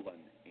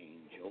fallen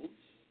angels.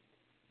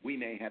 We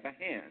may have a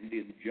hand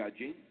in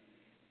judging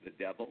the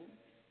devil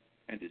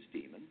and his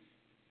demons.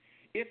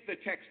 If the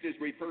text is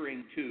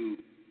referring to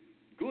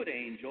good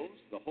angels,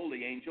 the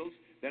holy angels,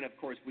 then of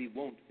course we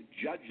won't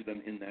judge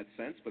them in that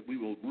sense, but we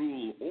will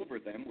rule over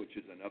them, which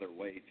is another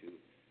way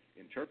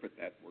to interpret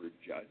that word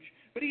judge.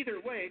 But either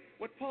way,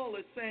 what Paul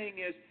is saying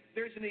is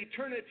there's an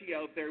eternity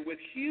out there with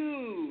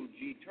huge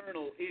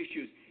eternal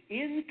issues.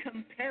 In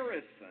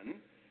comparison,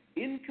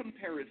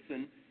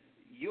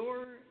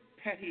 your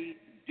petty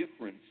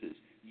differences,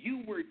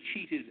 you were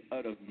cheated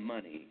out of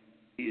money,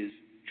 is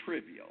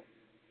trivial.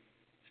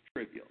 It's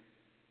trivial.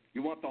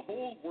 You want the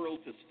whole world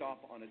to stop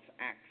on its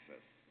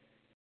axis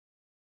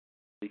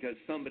because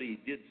somebody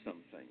did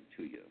something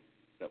to you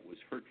that was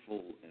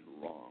hurtful and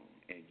wrong,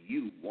 and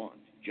you want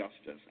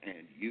justice,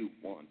 and you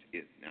want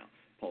it now.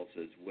 Paul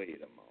says,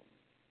 wait a moment.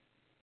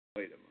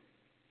 Wait a moment.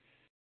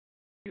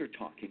 You're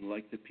talking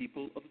like the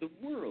people of the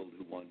world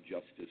who want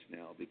justice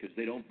now because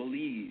they don't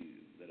believe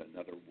that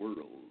another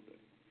world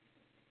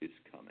is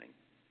coming.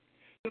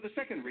 So the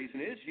second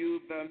reason is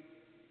you've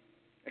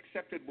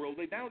accepted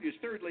worldly values.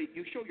 Thirdly,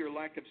 you show your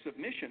lack of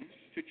submission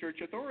to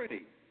church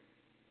authority.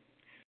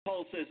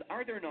 Paul says,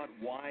 are there not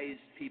wise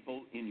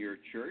people in your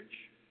church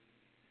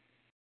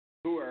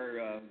who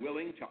are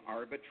willing to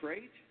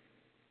arbitrate?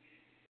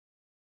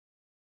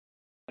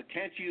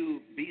 Can't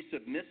you be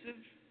submissive?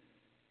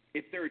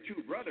 If there are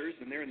two brothers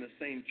and they're in the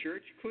same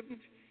church, couldn't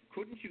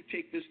you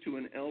take this to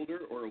an elder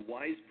or a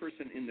wise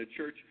person in the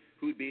church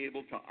who would be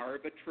able to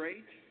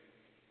arbitrate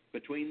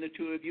between the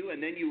two of you,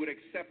 and then you would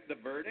accept the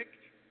verdict?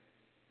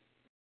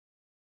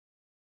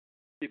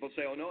 People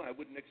say, oh, no, I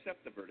wouldn't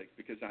accept the verdict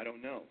because I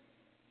don't know.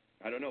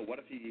 I don't know. What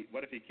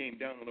if he came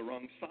down on the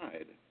wrong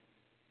side?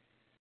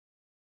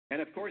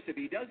 And, of course, if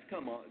he does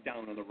come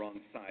down on the wrong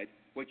side,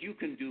 what you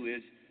can do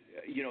is,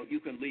 you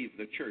can leave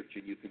the church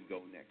and you can go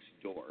next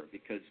door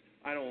because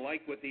I don't like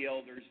what the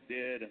elders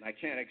did and I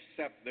can't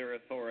accept their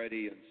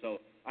authority, and so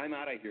I'm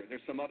out of here.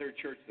 There's some other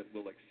church that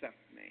will accept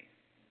me.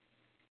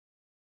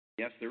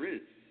 Yes, there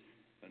is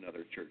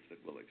another church that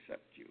will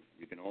accept you.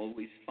 You can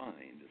always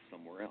find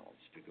somewhere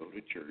else to go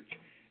to church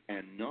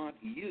and not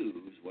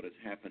use what has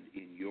happened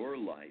in your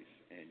life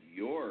and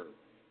your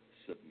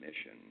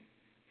submission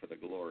for the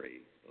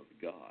glory of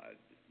God.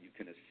 You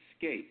can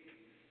escape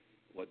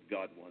what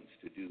God wants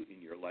to do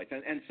in your life.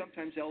 And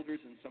sometimes elders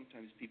and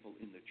sometimes people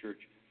in the church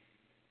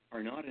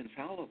are not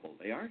infallible.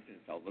 They aren't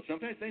infallible.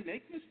 Sometimes they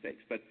make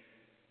mistakes, but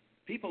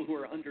people who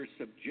are under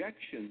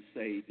subjection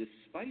say,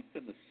 despite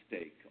the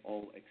mistake,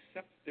 I'll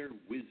accept their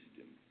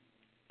wisdom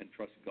and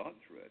trust God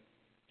through it.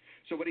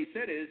 So what he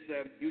said is,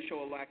 you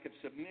show a lack of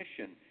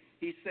submission.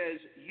 He says,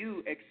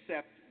 you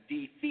accept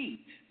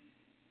defeat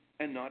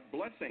and not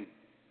blessing.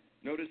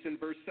 Notice in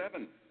verse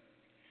 7,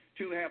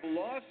 to have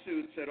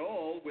lawsuits at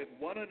all with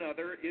one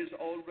another is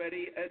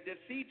already a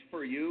defeat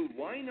for you.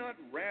 Why not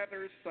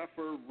rather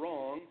suffer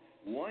wrong?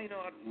 Why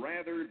not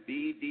rather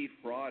be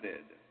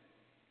defrauded?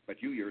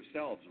 But you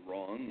yourselves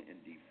wrong and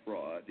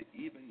defraud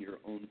even your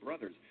own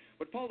brothers.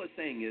 What Paul is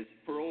saying is,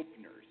 for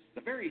openers,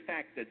 the very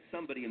fact that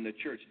somebody in the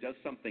church does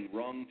something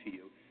wrong to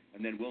you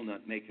and then will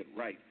not make it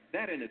right,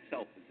 that in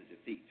itself is a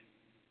defeat.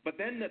 But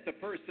then that the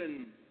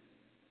person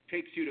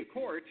takes you to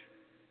court,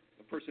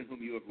 the person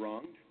whom you have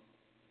wronged,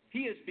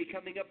 he is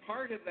becoming a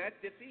part of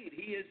that defeat.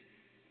 He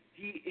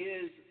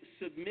is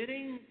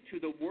submitting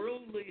to the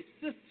worldly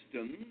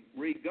system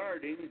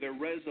regarding the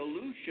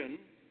resolution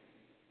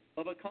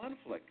of a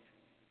conflict.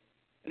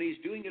 And he's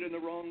doing it in the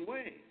wrong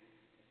way.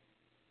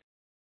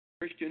 A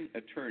Christian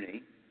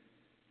attorney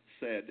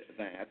said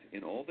that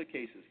in all the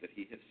cases that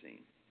he has seen,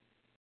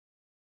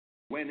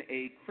 when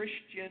a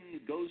Christian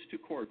goes to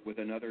court with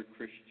another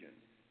Christian,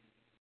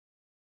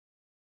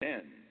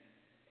 then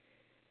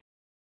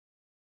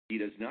he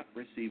does not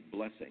receive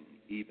blessing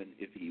even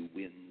if he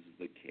wins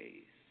the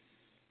case.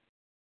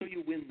 So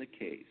you win the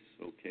case,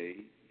 okay?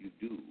 You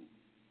do.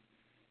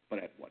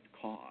 But at what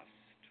cost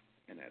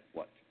and at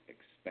what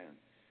expense?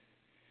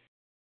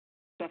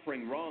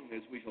 Suffering wrong,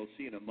 as we shall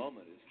see in a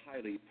moment, is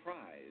highly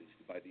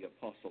prized by the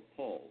Apostle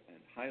Paul and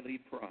highly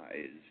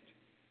prized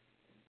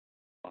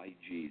by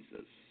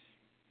Jesus.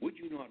 Would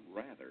you not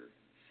rather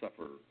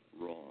suffer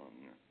wrong?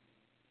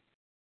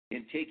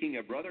 In taking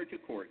a brother to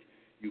court,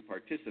 you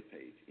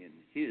participate in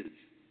his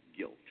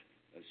guilt,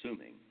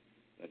 assuming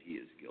that he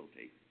is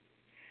guilty.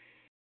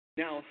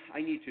 Now,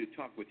 I need to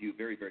talk with you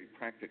very, very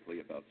practically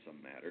about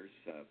some matters.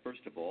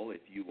 First of all,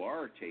 if you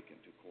are taken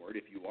to court,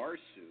 if you are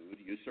sued,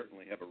 you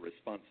certainly have a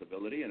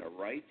responsibility and a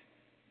right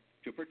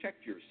to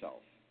protect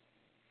yourself.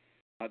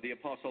 The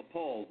Apostle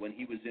Paul, when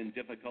he was in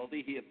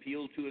difficulty, he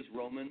appealed to his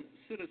Roman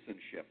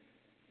citizenship.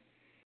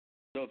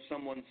 So if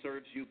someone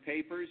serves you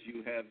papers,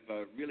 you have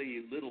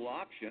really little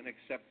option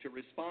except to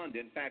respond.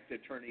 In fact,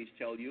 attorneys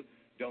tell you,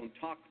 don't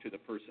talk to the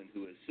person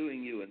who is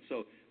suing you. And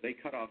so they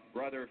cut off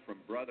brother from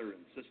brother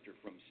and sister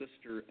from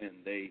sister, and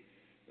they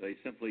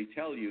simply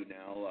tell you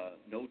now,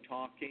 no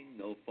talking,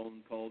 no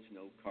phone calls,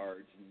 no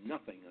cards,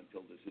 nothing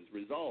until this is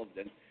resolved.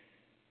 And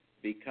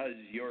because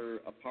you're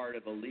a part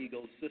of a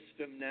legal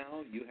system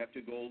now, you have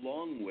to go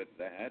along with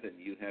that, and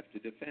you have to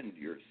defend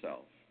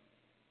yourself.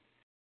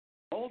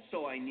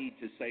 Also, I need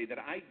to say that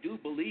I do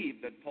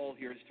believe that Paul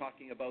here is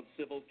talking about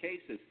civil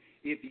cases.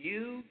 If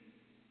you,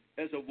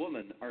 as a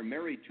woman, are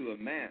married to a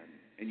man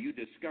and you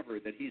discover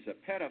that he's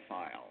a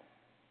pedophile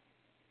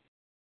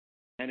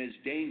and is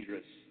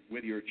dangerous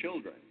with your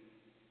children,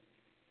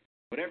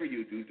 whatever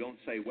you do, don't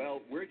say, well,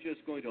 we're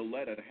just going to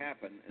let it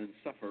happen and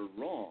suffer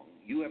wrong.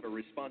 You have a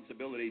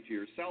responsibility to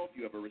yourself.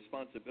 You have a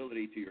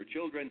responsibility to your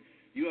children.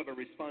 You have a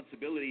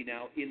responsibility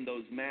now in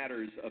those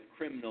matters of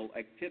criminal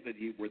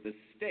activity where the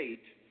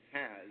state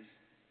has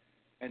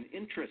an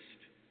interest.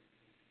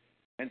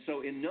 And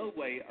so in no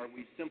way are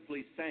we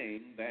simply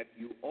saying that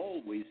you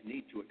always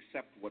need to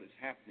accept what is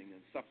happening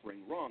and suffering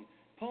wrong.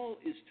 Paul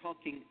is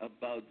talking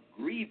about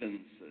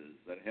grievances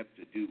that have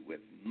to do with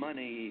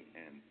money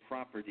and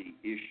property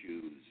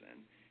issues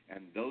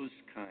and those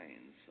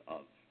kinds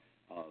of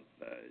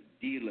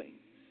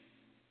dealings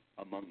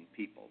among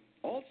people.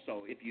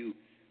 Also, if you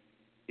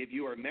if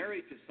you are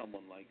married to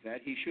someone like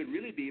that, he should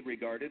really be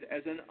regarded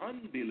as an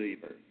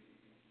unbeliever.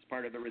 It's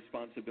part of the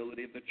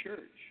responsibility of the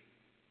church.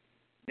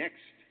 Next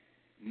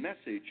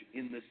message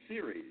in the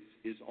series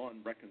is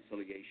on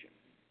reconciliation.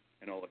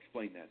 And I'll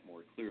explain that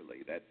more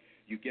clearly, that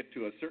you get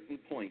to a certain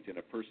point in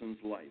a person's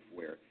life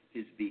where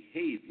his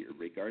behavior,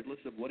 regardless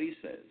of what he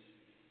says,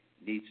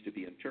 needs to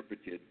be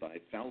interpreted by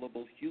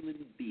fallible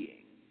human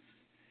beings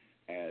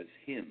as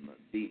him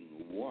being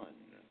one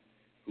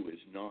who is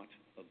not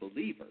a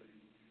believer,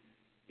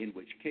 in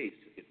which case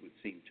it would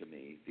seem to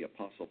me the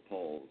Apostle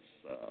Paul's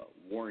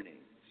warnings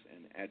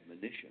and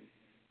admonition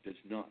does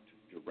not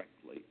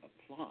directly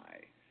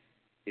apply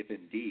if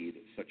indeed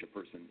such a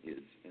person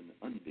is an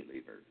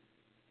unbeliever.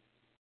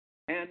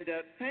 And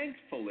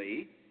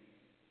thankfully,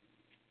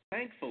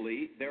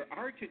 there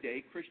are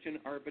today Christian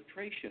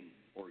arbitration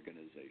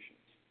organizations.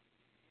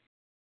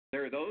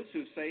 There are those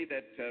who say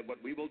that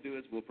what we will do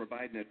is we'll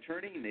provide an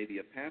attorney, maybe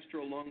a pastor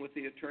along with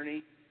the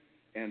attorney,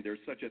 and there's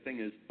such a thing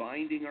as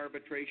binding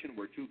arbitration,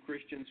 where two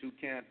Christians who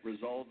can't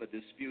resolve a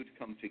dispute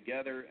come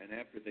together, and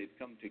after they've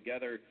come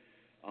together,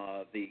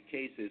 the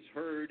case is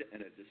heard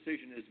and a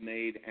decision is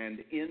made, and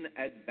in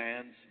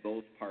advance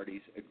both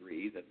parties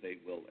agree that they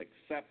will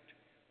accept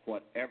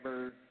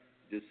whatever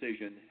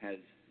decision has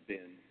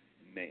been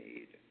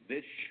made.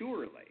 This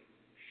surely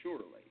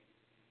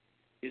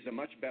is a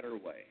much better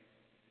way.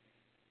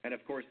 And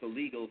of course, the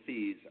legal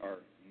fees are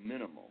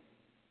minimal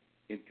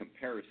in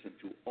comparison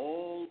to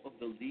all of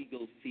the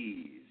legal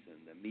fees and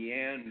the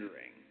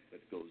meandering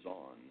that goes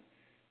on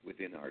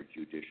within our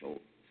judicial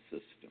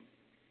system.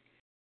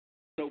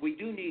 So we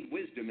do need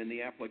wisdom in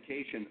the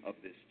application of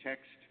this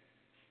text,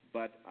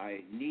 but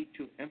I need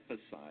to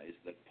emphasize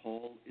that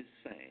Paul is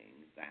saying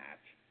that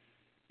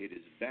it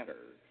is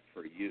better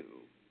for you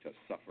to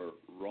suffer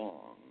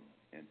wrong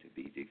and to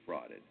be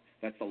defrauded.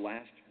 That's the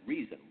last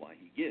reason why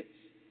he gives,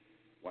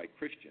 why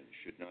Christians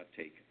should not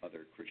take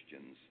other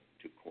Christians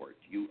to court.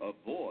 You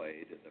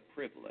avoid the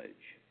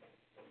privilege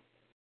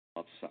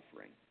of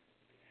suffering.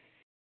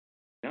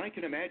 Now I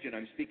can imagine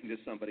I'm speaking to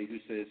somebody who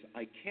says,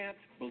 I can't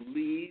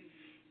believe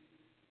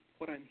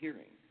what I'm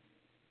hearing.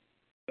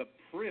 The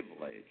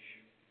privilege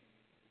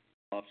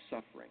of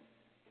suffering.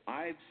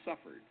 I've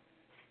suffered,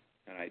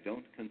 and I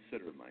don't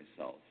consider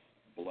myself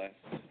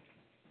blessed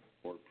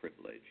or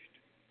privileged.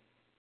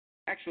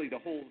 Actually, the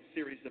whole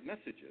series of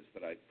messages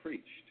that I've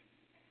preached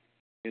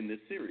in this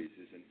series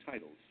is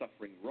entitled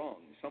Suffering Wrong.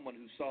 Someone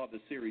who saw the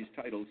series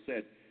title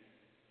said,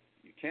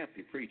 you can't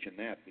be preaching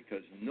that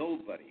because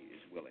nobody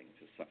is willing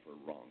to suffer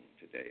wrong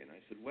today. And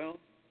I said, well,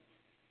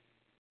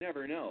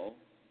 never know.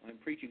 I'm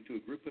preaching to a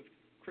group of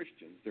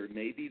Christians. There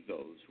may be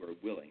those who are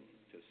willing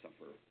to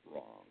suffer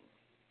wrong.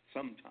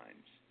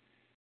 Sometimes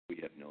we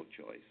have no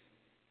choice.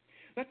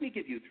 Let me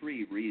give you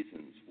 3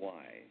 reasons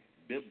why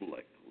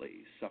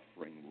biblically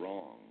suffering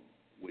wrong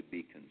would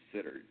be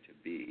considered to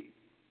be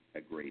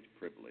a great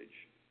privilege.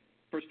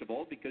 First of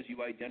all, because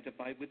you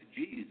identify with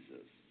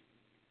Jesus.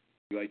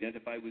 You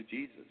identify with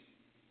Jesus,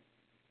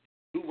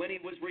 who when he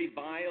was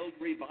reviled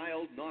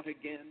not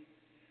again.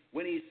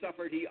 When he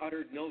suffered, he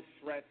uttered no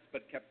threats,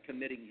 but kept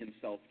committing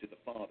himself to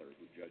the Father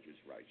who judges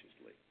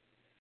righteously.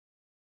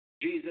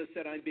 Jesus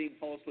said, I'm being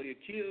falsely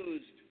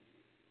accused.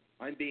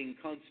 I'm being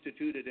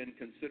constituted and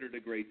considered a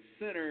great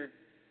sinner.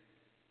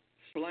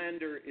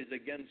 Slander is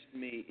against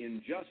me.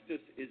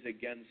 Injustice is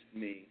against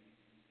me.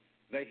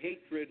 The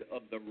hatred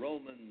of the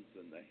Romans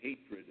and the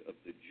hatred of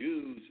the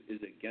Jews is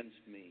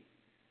against me.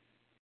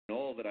 And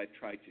all that I've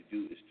tried to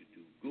do is to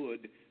do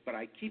good, but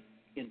I keep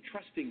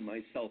entrusting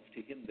myself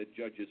to him that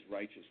judges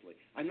righteously.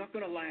 I'm not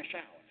going to lash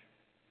out.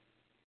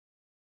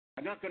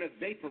 I'm not going to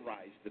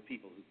vaporize the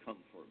people who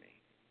come for me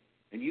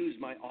and use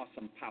my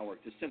awesome power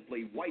to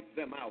simply wipe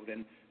them out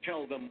and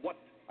tell them what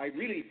I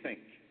really think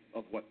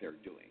of what they're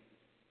doing.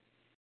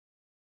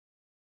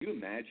 Can you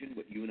imagine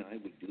what you and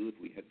I would do if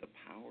we had the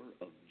power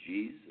of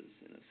Jesus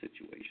in a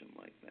situation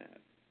like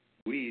that?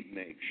 We'd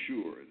make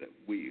sure that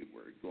we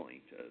were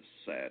going to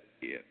set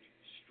it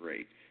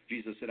straight.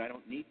 Jesus said, I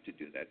don't need to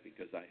do that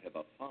because I have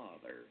a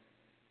Father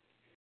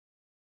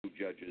who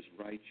judges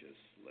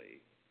righteously.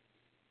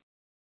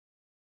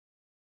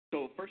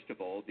 So, first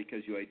of all,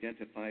 because you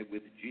identify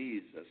with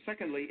Jesus.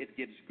 Secondly, it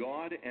gives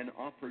God an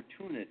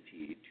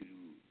opportunity to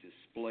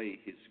display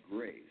his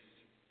grace.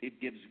 It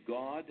gives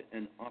God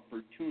an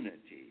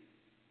opportunity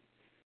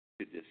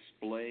to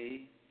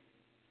display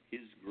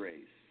his grace.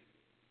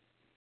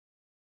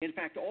 In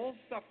fact, all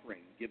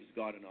suffering gives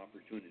God an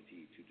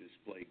opportunity to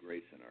display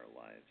grace in our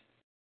lives.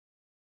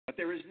 But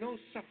there is no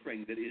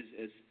suffering that is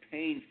as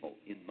painful,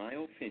 in my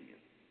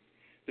opinion.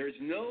 There's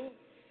no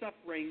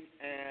suffering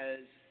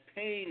as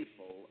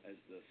painful as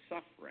the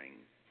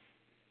suffering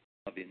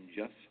of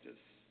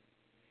injustice.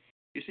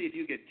 You see, if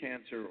you get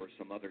cancer or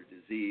some other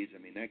disease,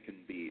 that can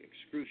be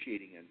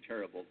excruciating and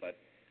terrible, but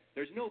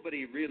there's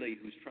nobody really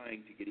who's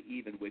trying to get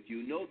even with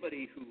you,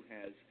 nobody who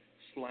has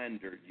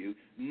slandered you,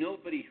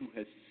 nobody who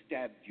has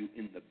stabbed you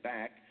in the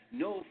back,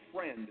 no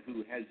friend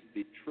who has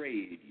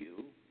betrayed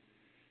you.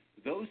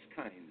 Those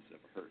kinds of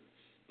hurts,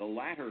 the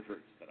latter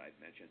hurts that I've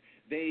mentioned,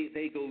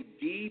 they go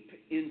deep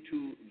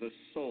into the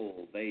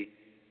soul.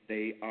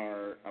 They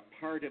are a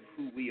part of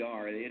who we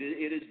are. It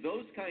is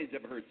those kinds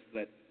of hurts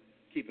that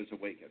keep us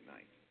awake at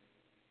night.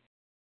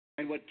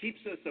 And what keeps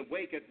us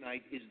awake at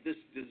night is this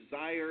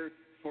desire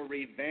for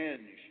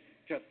revenge,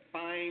 to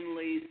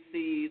finally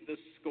see the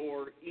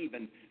score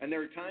even. And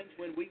there are times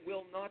when we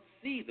will not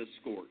see the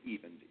score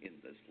evened in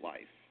this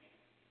life.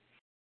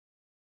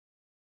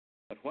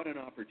 But what an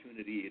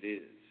opportunity it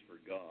is for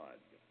God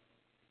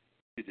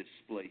to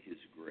display his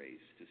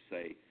grace, to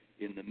say,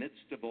 in the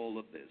midst of all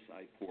of this,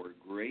 I pour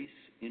grace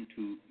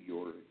into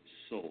your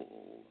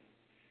soul.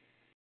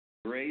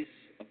 Grace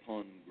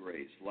upon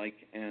grace, like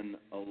an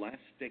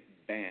elastic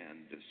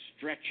band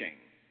stretching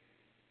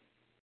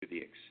to the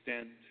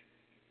extent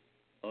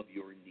of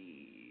your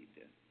need.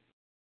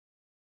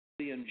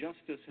 The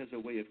injustice has a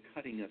way of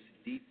cutting us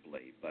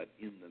deeply, but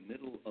in the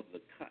middle of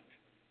the cut,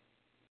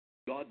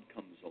 God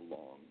comes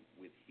along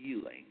with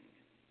healing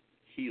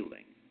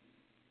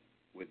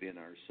within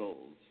our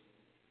souls.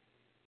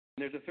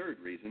 And there's a third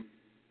reason.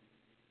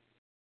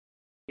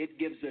 It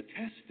gives a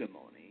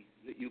testimony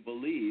that you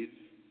believe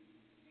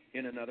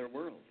in another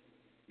world.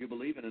 You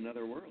believe in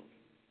another world.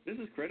 This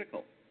is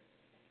critical.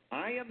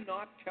 I am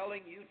not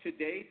telling you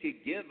today to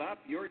give up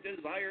your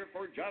desire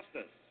for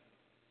justice.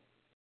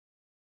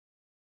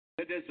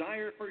 The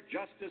desire for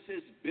justice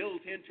is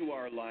built into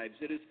our lives.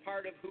 It is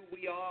part of who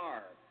we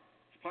are.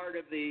 It's part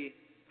of the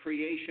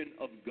creation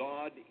of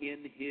God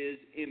in his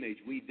image.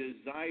 We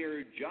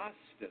desire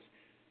justice.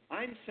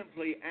 I'm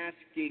simply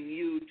asking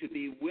you to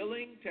be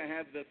willing to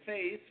have the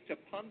faith to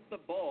punt the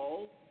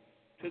ball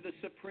to the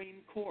Supreme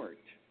Court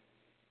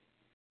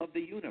of the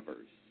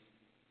universe.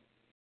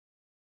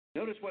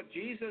 Notice what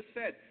Jesus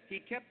said. He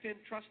kept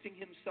entrusting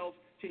himself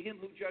to him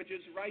who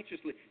judges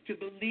righteously, to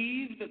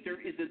believe that there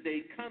is a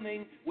day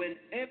coming when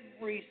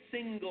every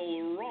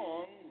single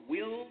wrong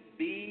will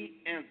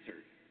be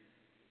answered.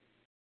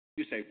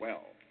 You say,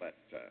 well,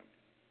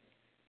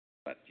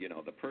 but you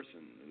know, the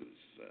person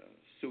who's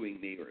suing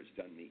me or has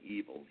done me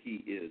evil,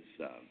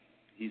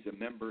 he's a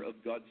member of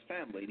God's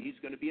family, and he's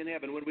going to be in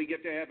heaven. When we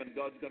get to heaven,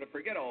 God's going to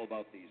forget all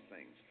about these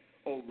things.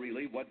 Oh,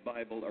 really? What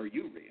Bible are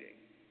you reading?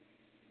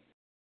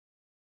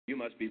 You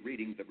must be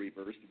reading the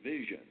reversed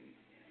vision.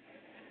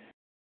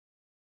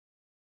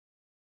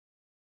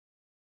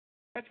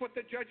 That's what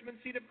the judgment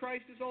seat of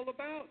Christ is all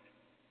about.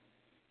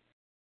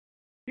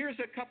 Here's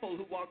a couple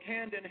who walk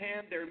hand in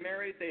hand. They're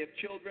married. They have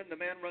children. The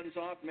man runs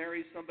off,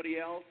 marries somebody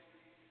else,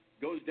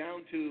 goes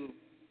down to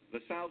the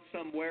south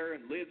somewhere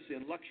and lives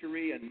in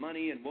luxury and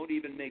money and won't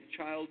even make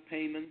child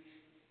payments.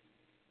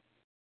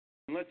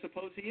 And let's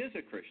suppose he is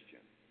a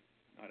Christian.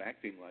 Not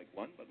acting like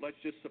one, but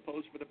let's just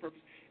suppose for the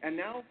purpose. And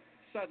now,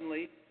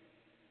 suddenly,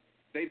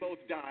 they both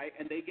die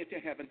and they get to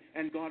heaven,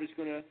 and God is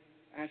going to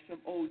ask them,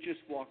 oh,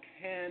 just walk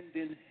hand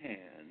in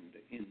hand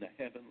in the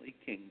heavenly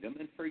kingdom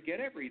and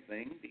forget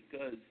everything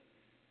because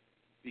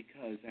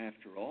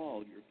after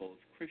all, you're both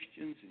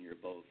Christians and you're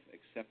both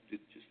accepted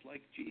just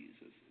like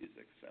Jesus is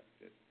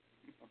accepted.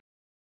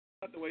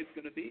 Not the way it's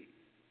going to be.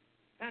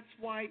 That's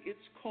why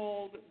it's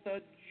called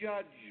the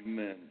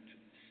judgment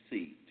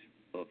seat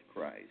of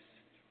Christ.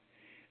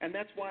 And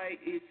that's why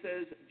it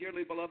says,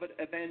 dearly beloved,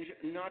 avenge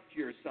not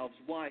yourselves.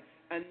 Why?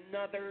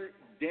 Another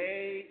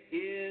day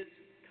is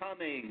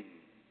coming,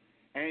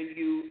 and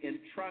you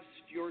entrust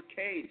your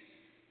case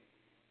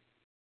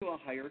to a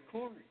higher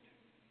court.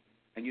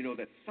 And you know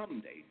that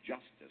someday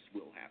justice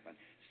will happen.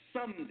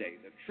 Someday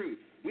the truth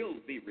will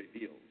be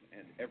revealed,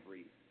 and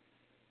every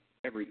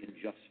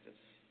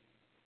injustice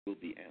will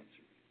be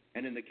answered.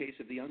 And in the case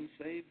of the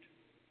unsaved,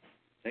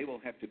 they will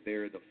have to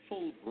bear the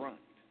full brunt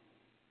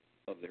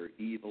of their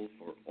evil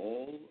for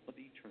all of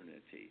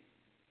eternity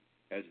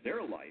as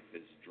their life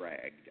is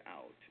dragged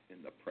out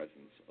in the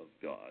presence of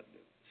God,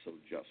 so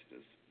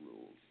justice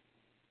rules.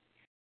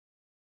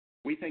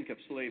 We think of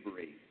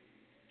slavery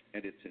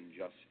and its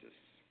injustice.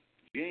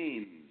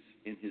 James,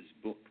 in his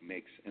book,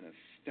 makes an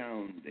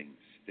astounding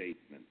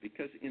statement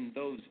because in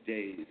those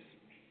days,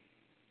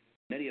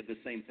 many of the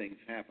same things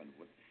happened.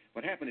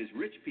 What happened is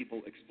rich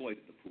people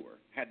exploited the poor,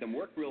 had them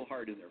work real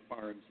hard in their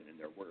farms and in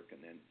their work,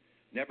 and then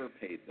never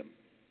paid them.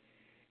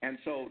 And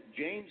so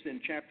James in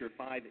chapter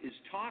 5 is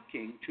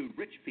talking to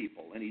rich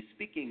people, and he's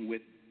speaking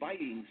with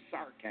biting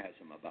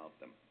sarcasm about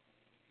them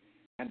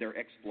and their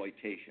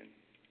exploitation.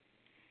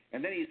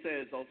 And then he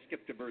says, I'll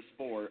skip to verse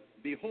 4,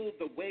 behold,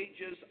 the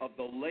wages of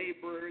the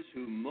laborers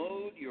who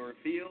mowed your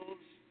fields,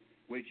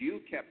 which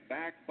you kept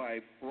back by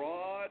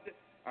fraud,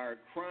 are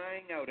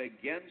crying out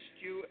against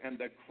you, and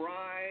the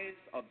cries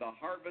of the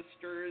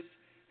harvesters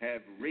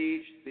have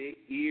reached the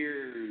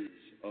ears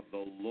of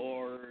the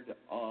Lord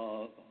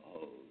of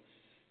hosts.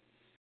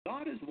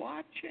 God is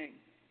watching.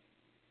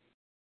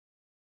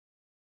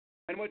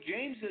 And what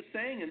James is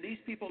saying, and these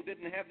people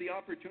didn't have the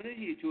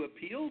opportunity to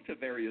appeal to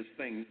various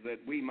things that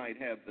we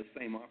might have the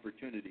same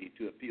opportunity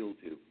to appeal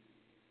to.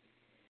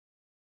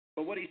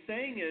 But what he's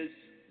saying is,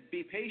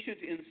 be patient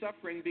in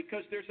suffering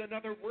because there's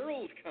another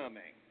world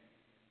coming.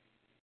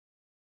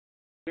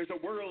 There's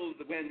a world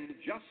when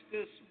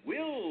justice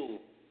will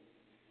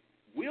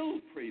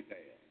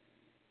prevail,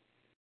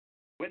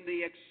 when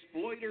the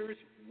exploiters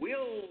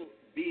will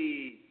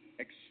be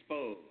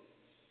exposed,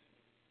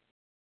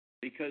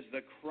 because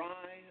the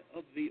cry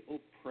of the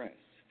oppressed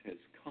has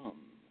come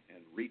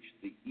and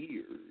reached the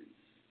ears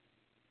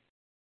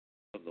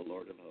of the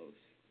Lord of hosts.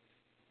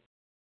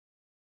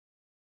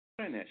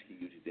 What I'm asking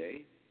you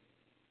today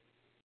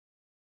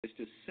is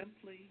to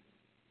simply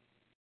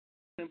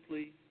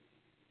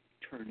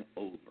turn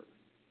over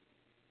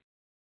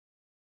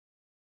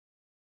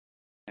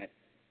that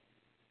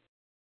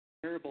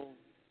terrible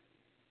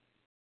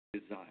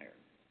desire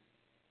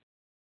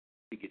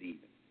to get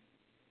even.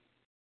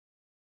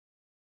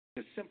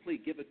 To simply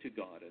give it to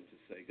God and to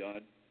say,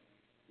 God,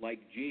 like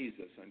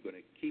Jesus, I'm going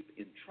to keep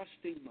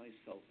entrusting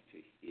myself to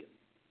Him.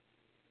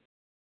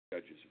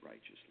 Judges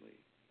righteously.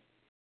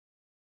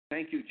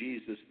 Thank you,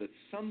 Jesus, that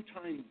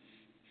sometime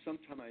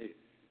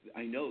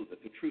I know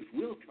that the truth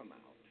will come out.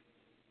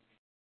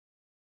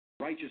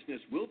 Righteousness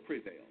will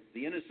prevail.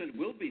 The innocent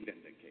will be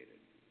vindicated.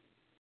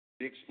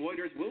 The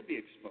exploiters will be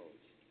exposed.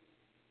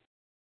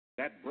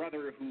 That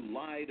brother who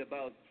lied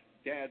about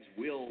Dad's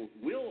will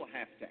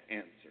have to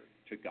answer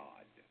to God.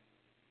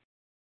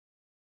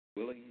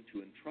 Willing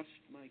to entrust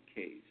my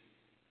case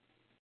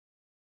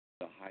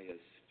to the highest.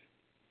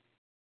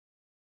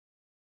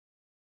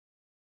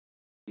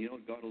 You know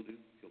what God will do?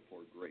 He'll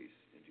pour grace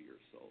into your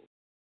soul.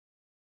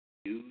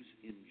 Use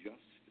injustice.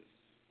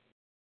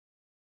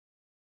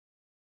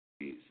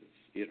 Jesus.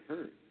 It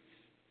hurts,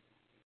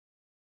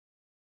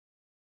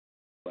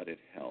 but it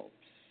helps.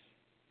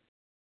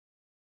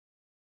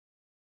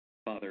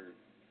 Father,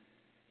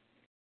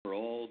 for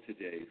all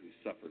today who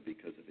suffer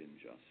because of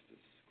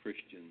injustice,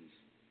 Christians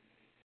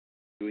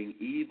doing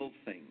evil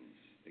things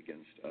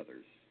against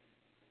others,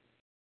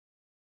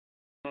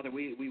 Father,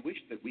 we wish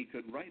that we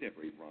could right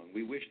every wrong.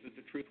 We wish that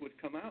the truth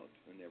would come out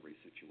in every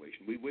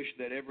situation. We wish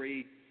that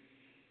every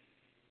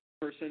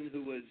person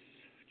who was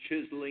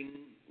chiseling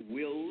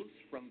wills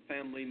from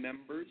family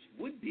members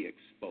would be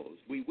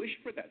exposed. We wish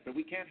for that, but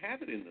we can't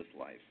have it in this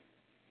life.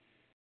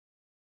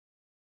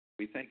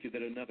 We thank you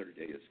that another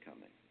day is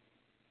coming.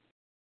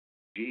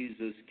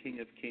 Jesus, King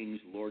of kings,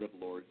 Lord of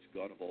lords,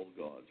 God of all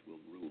gods,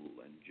 will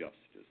rule and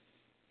justice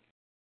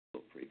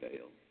will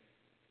prevail.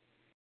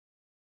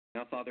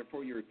 Now, Father,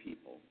 for your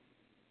people,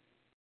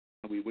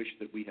 we wish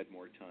that we had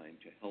more time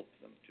to help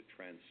them to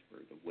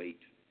transfer the weight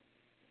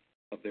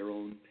of their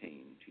own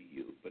pain to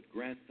you. But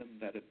grant them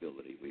that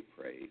ability, we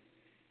pray.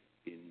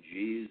 In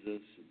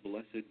Jesus'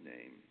 blessed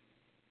name,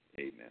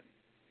 amen.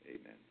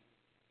 Amen.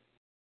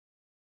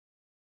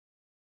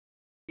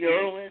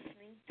 You're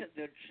listening to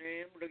the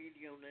Jam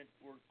Radio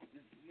Network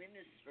with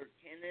Minister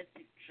Kenneth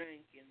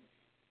Jenkins.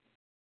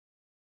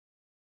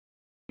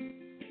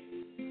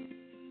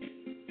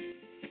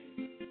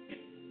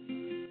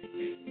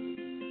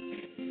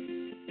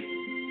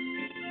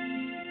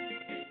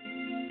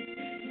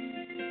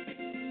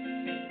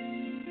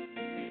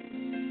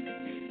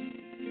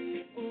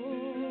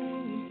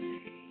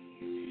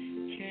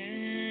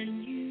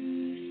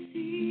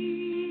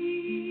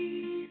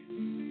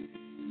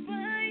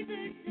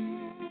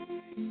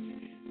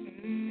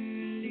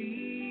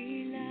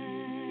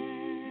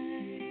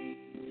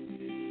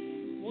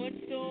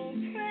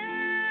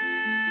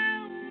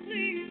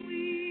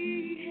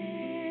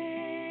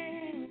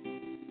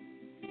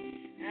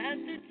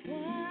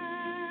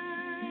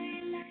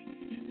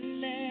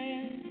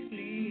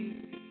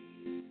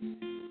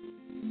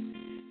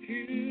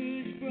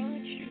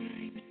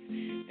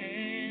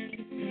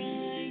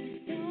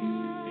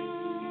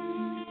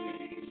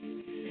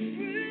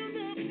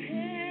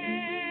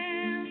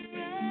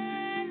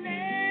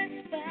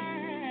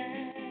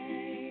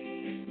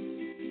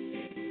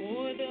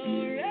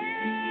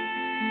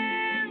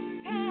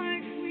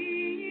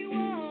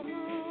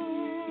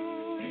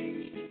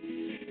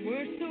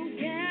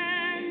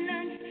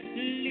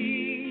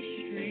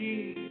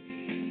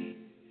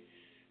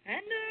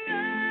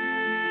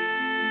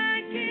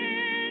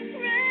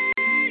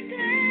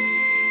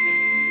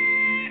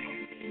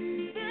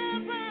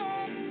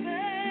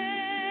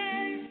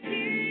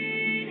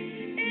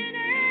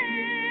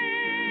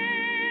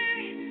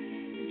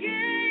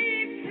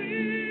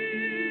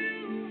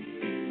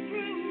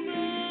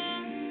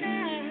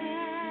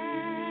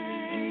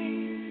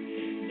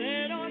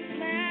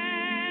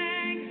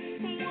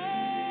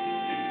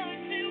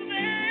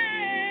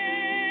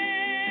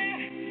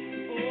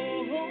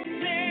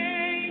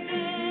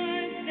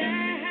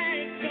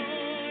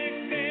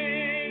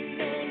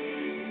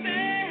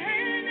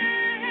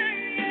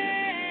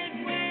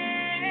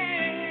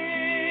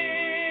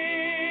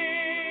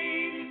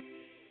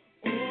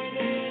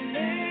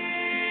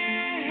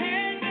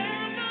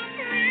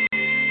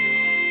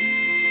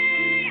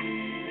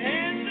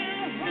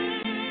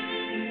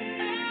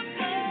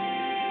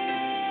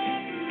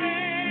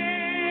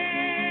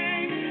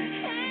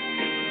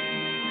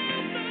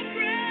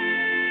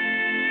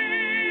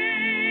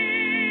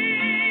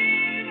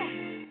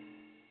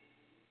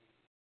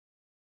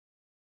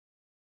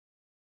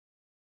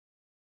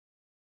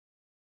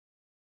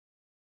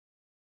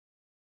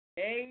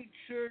 Hey,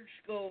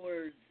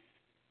 churchgoers,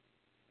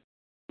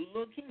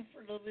 looking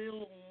for the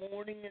little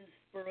morning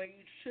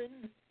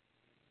inspiration?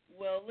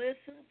 Well,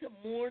 listen to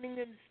Morning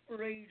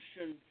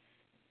Inspirations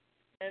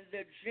and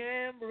the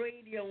Jam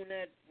Radio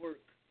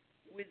Network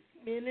with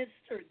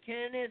Minister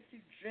Kenneth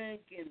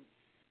Jenkins.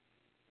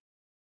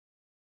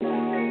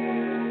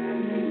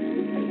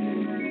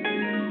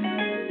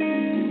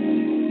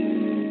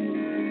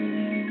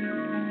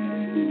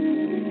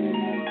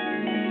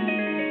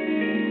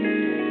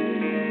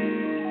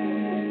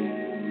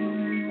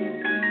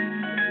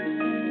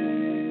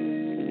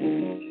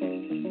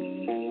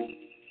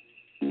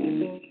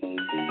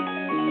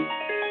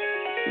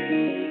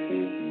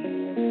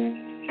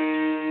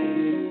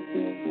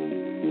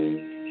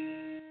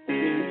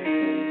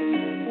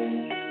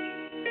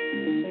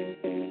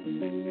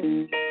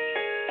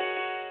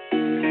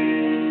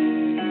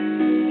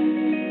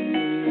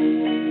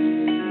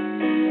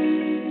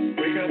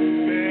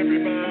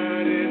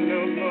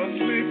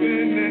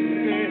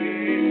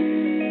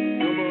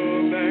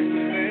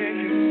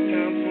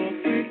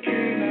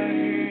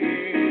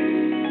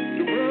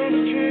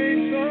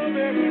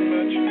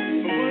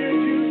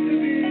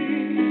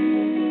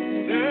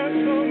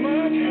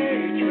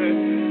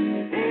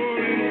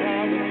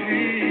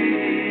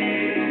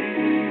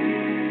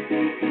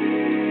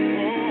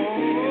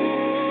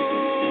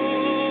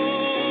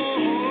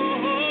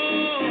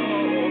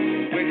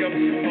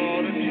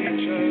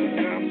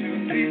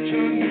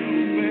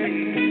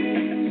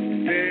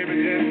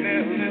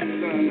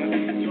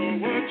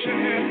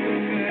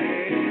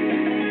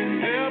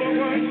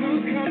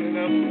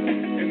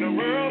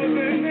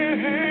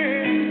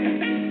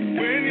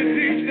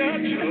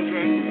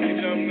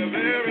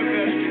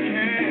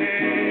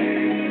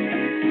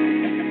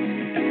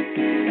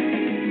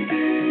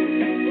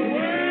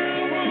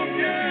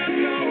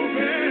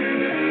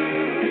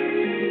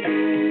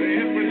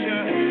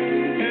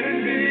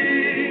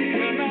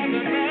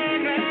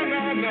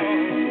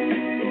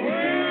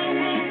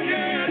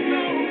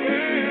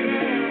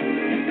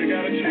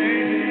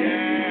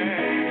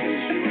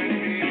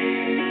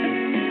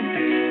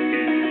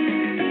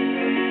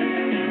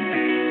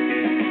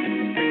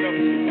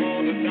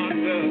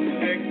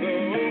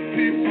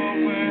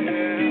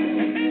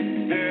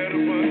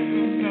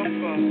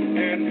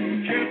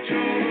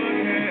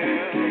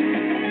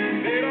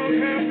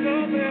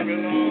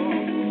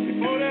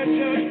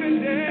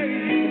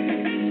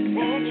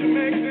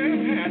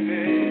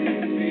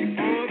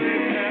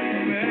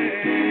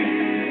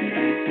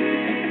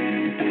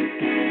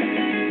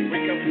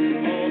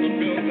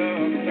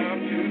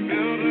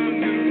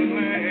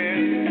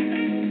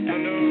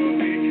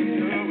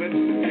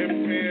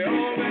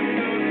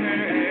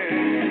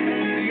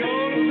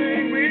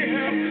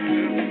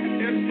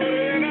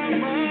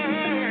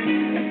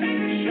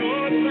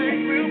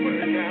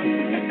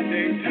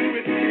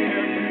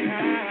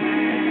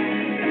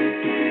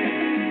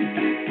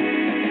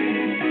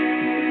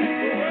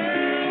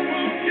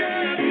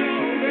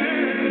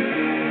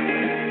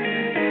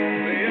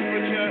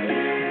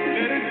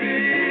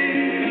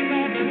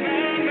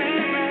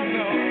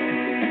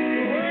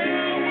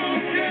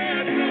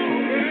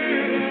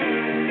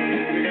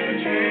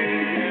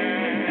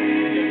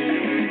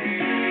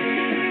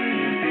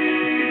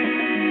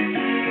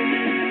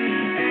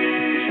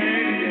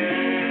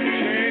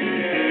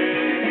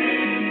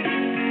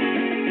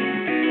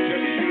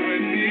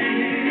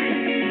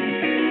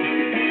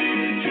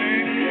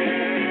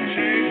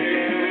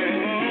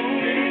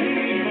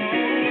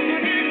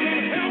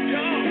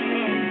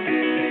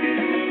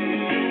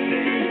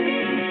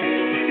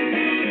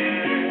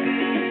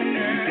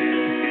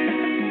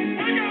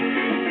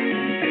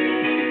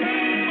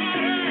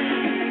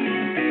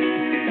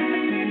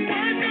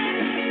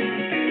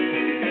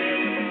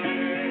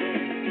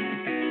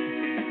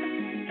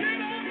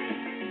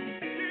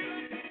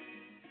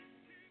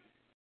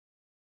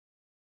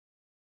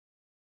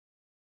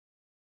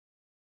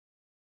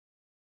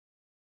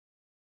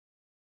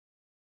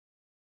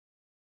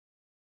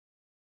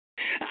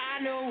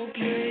 I know a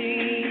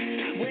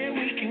place where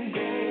we can go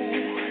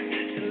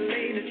to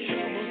lay the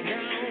troubles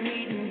down,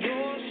 eating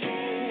your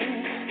soul.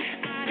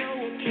 I know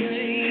a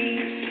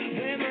place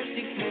where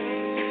mercy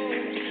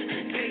flows.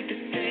 Take the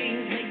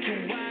stains, make you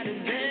whiter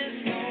than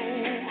snow.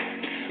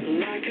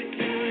 Like a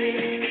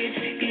tide,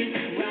 it's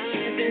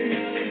rising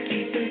up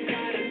deep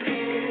inside a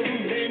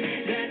current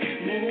that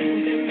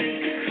moves and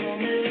makes it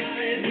come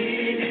alive.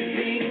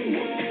 Living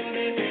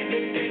water that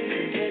brings the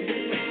dead to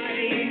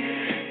life.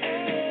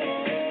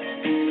 Oh,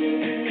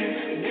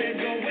 we're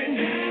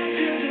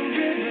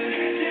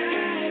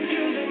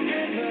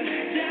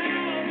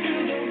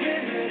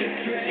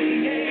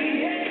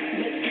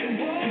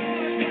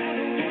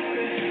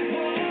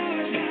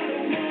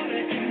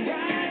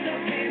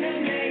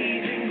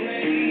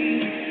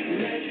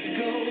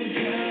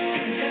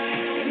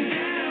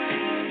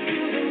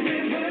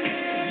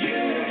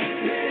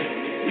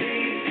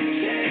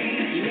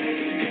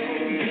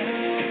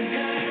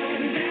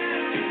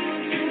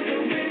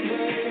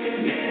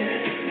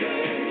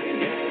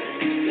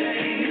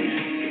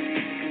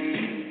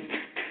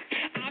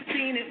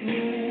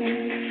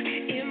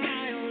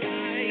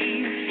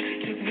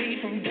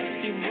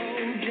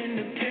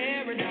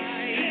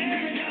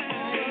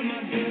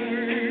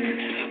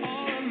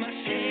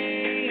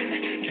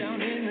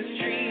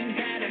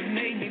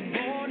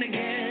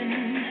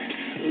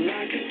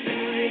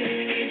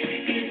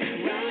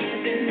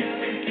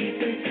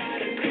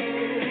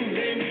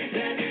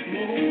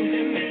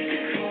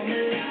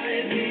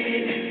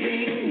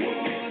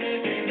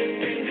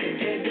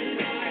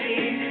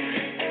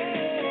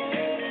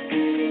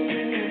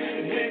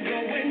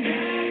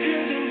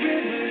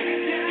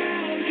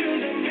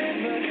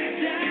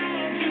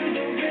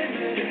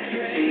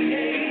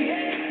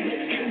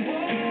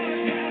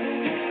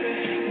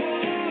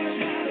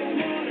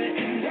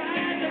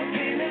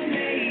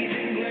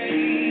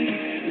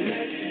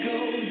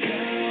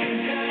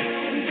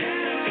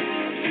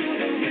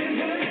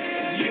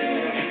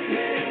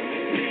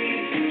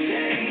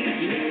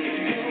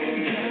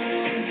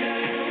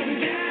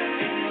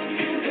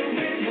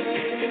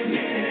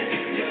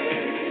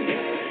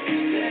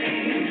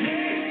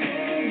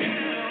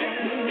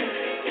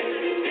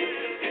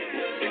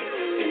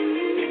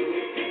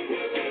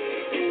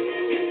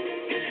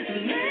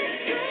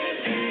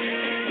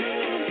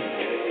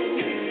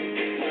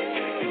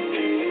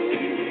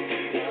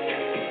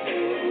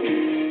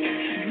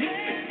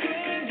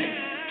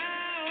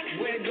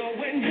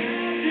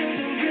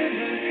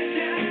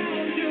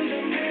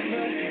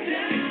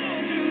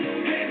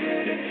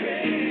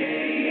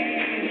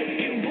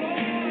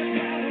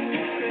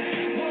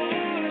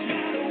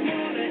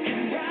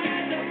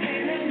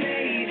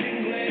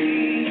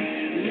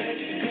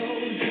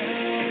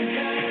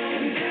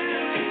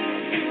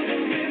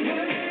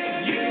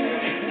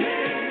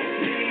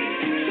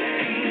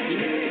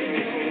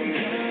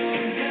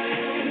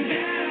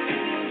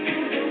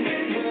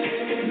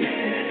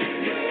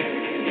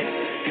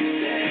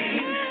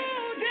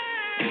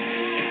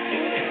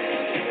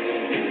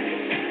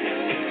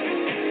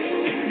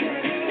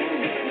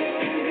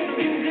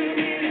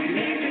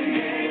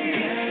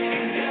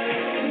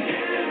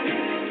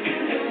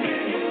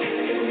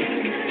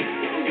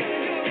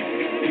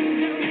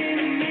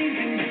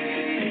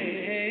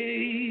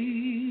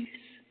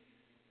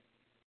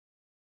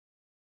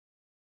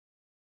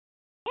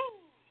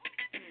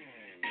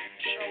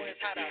it's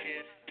hot out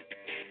here.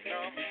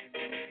 No,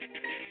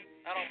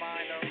 I don't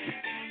mind though.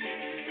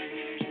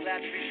 Just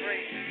glad to be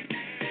free.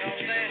 You know what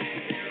I'm saying?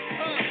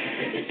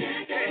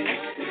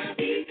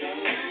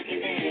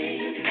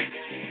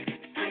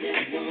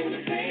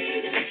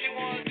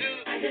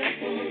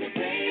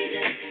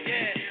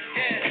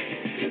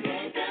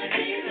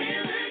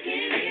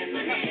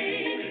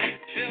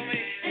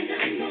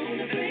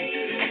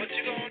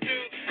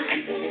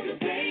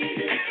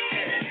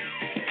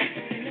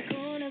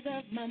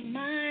 My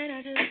mind,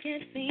 I just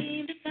can't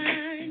seem to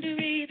find a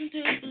reason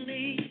to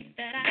believe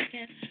that I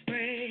can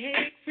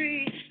break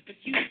free. But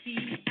you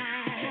see, I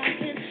have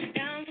been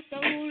down for so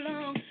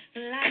long,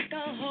 feel like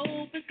all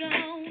hope is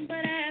gone.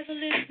 But as I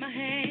lift my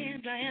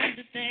hands, I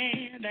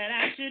understand that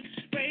I should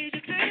praise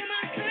you through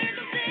my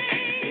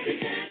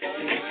circumstance.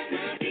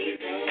 My feet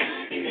so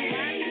I can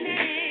dance.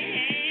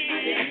 I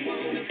just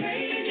wanna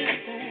praise you,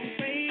 just wanna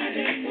praise you, I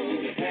just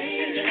wanna praise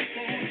you, just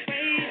wanna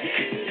praise you.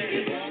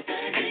 You brought the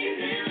things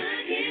now I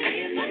can't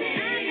live my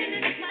hand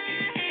in my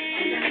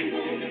hand. I'm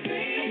gonna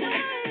praise you.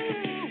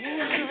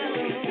 I'm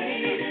gonna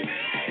praise you.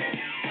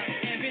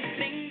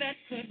 Everything that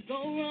could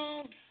go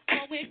wrong,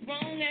 all went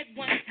wrong at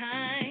one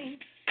time.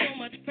 So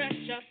much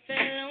pressure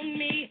fell on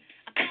me.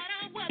 I thought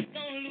I was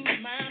gonna lose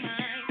my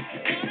mind.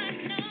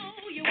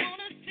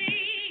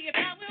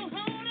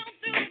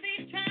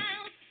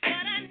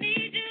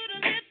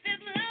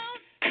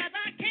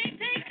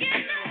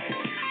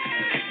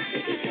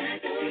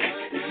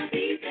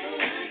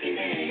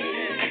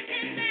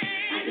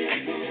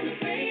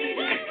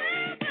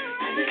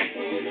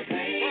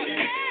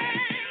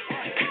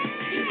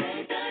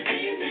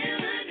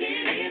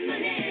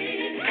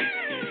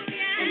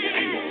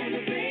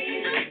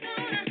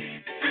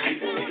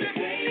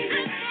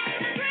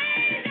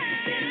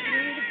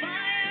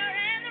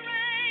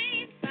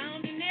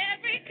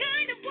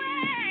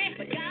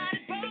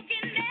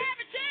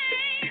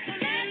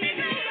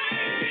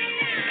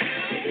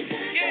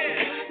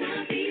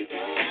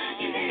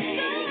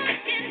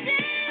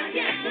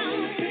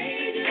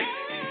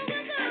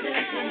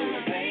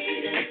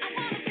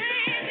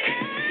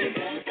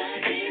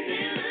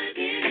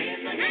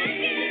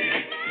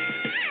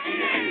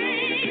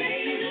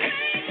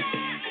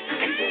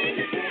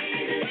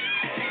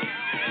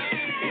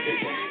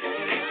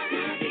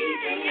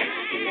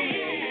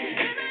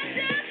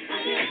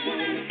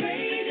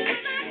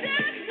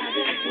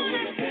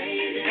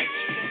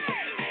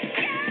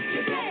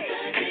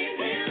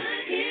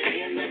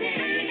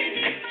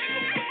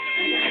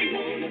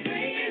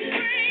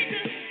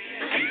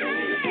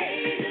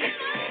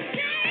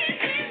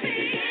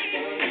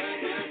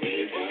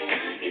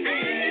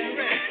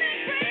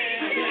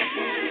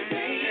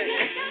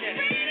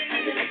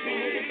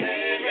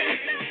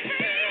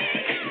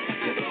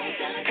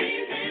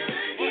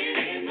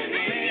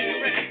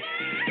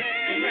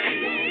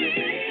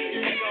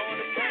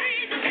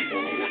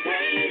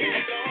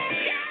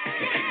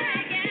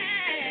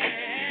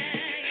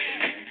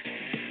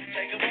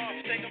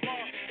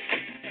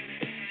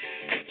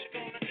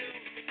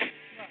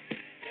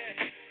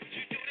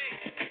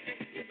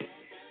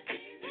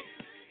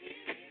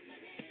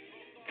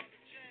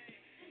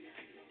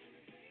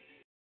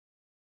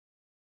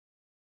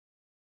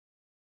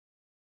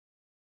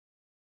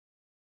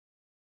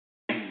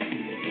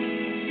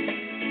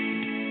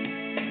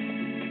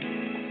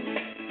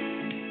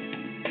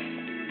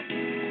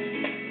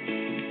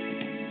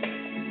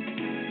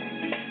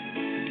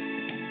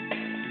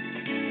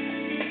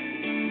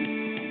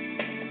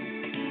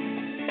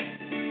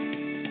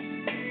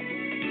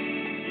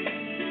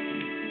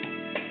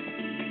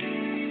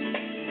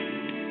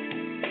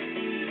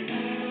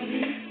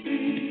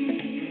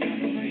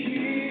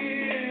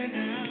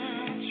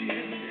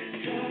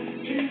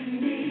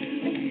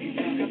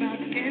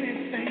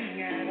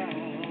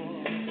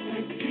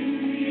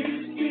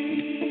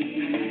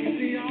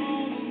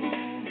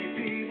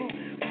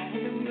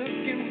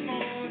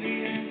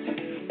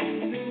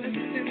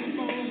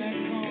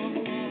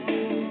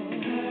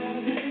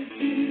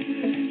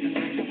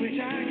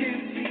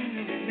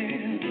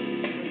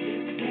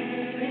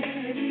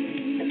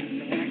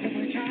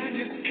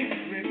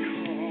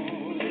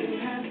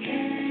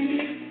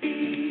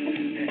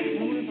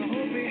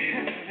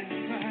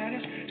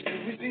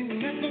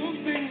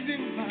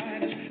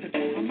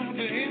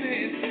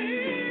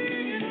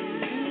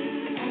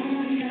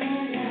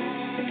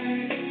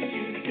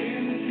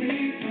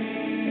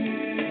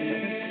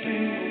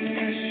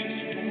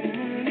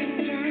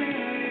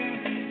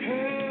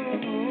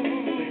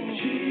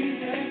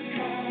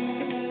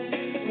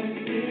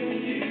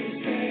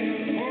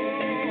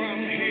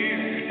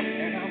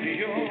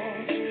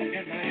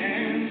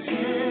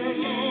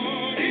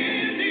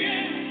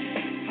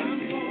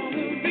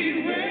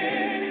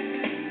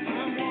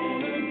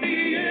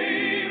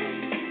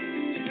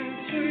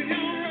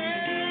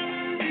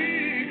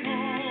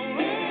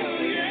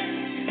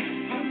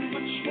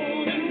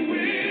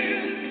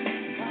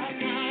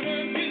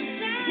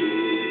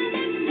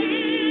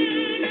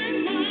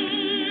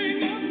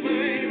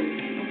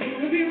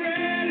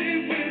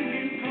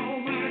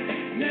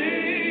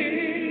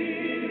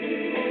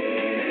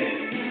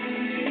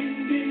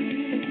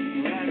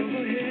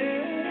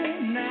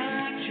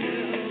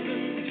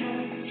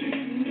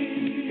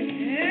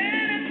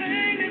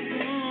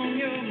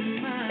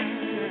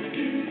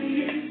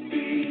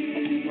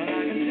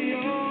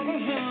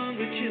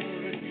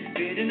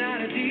 dishing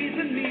out a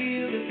decent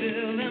meal to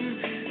fill them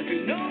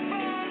through no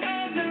fault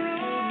of their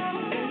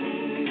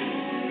own.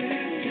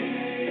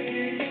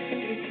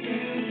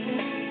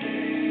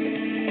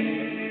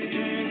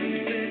 Turn the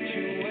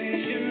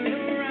situation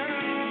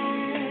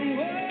around.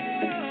 Whoa.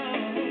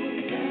 Love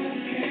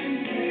can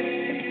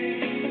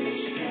break the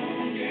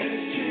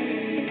strongest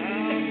chain.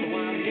 So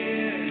I'm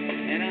here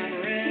and I'm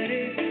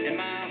ready, and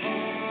my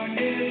heart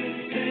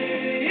is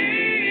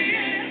saying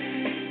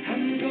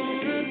I'm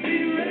gonna be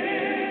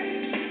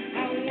ready. I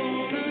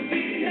wanna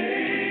be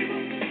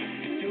able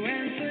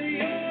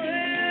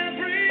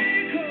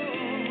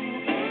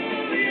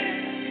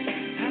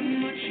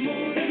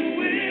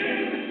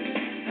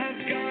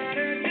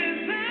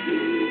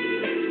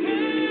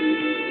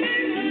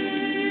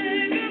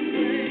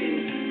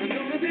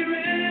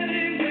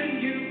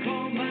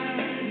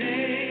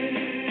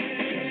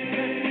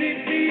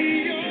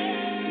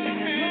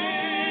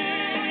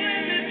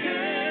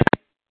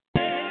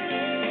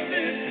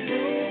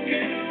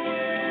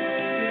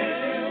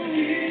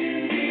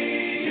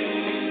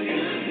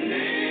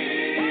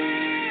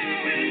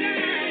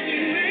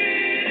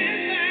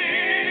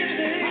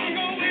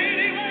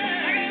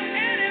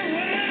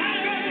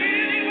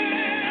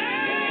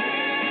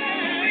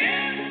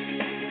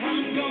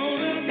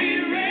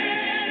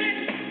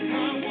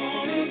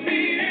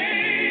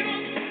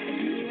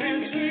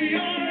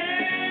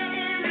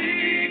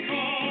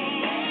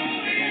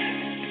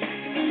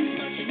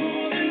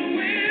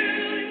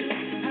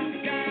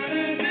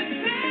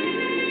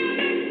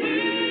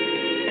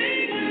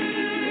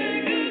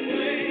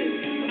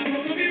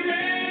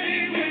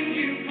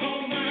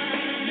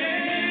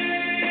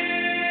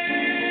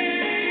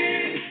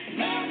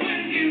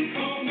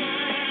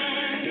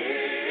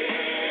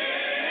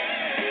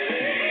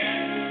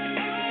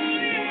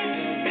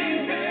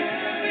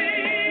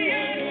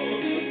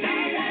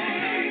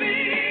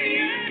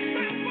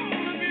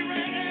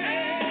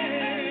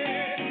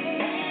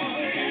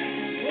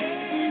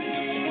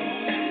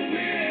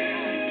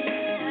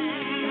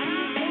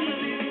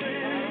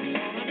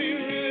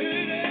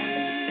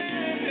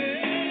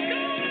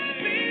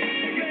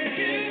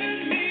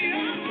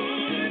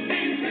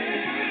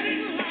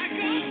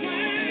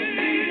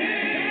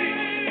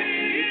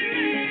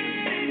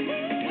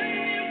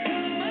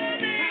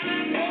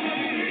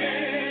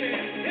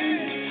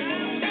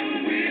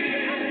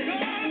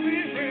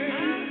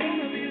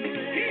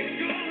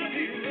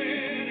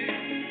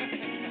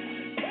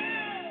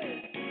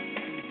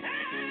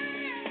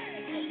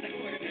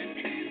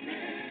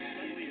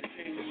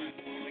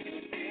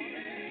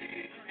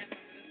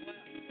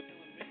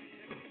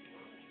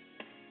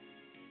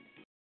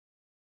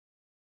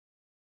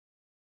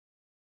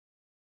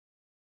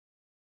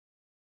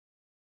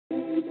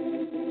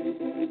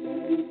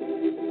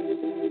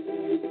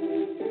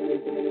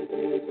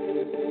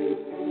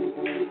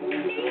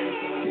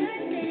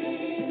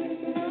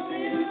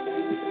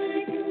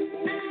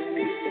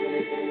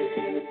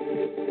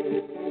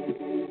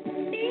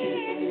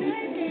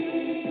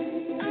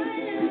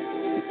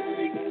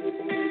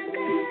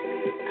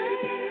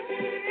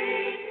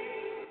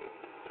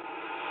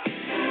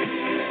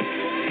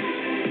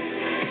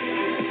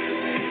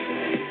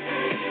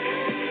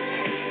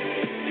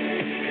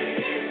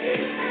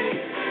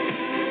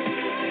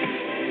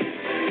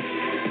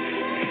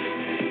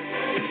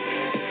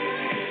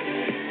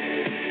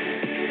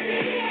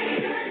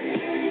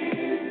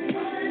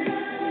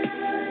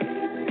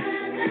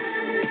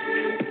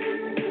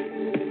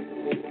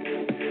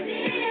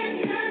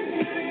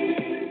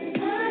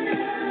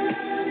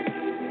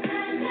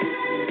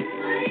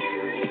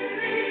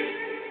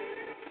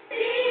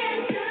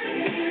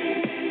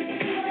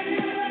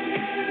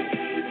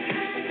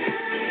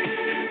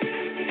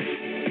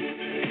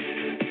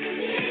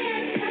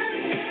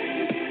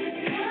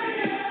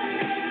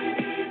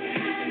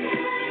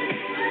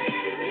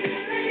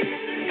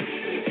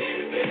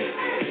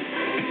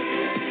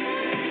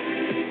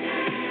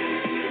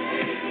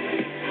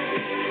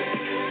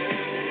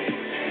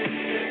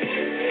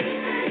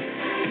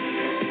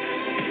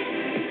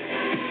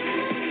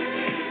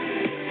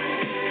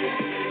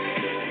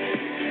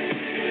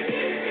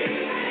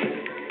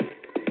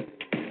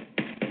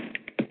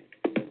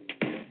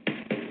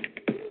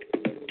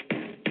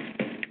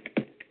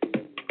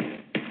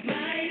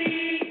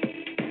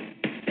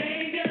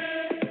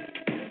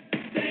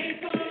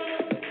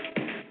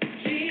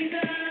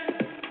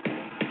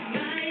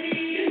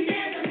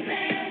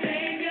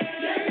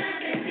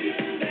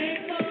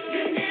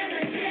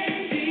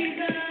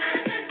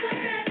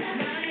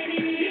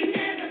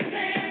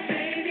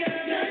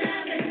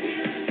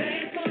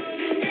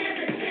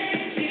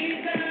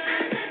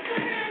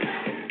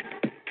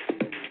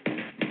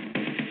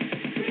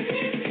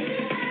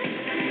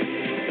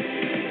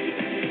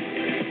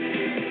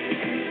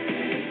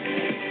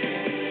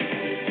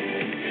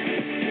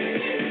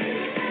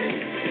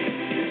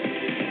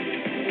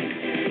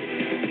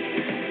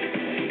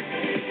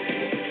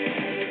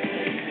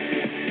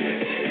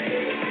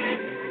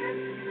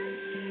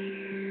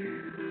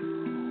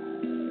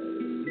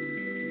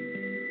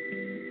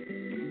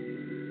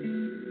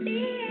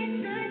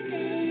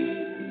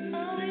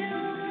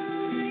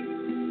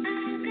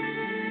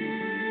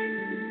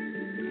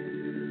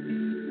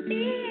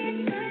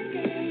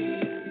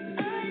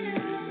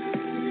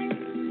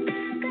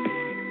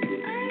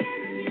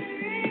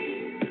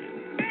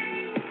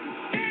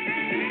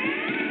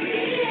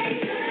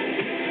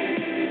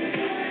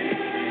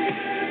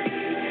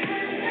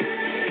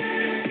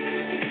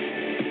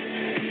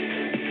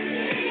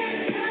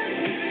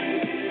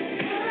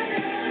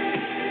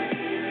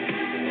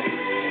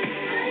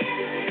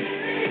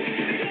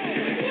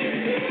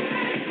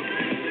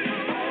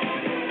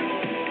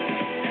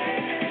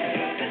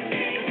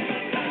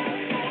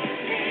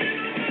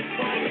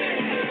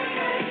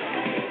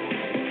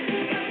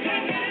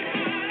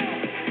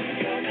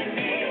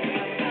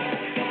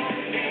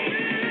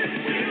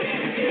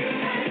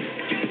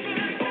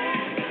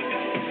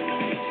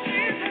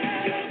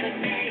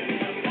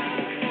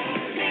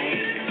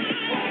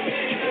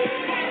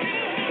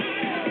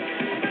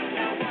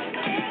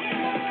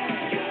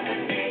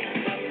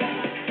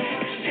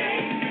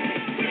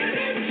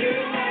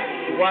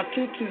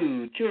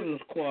Watutu Children's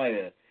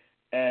Choir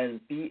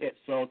and Be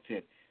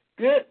Exalted.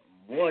 Good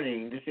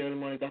morning. This is the early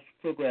morning gospel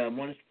program,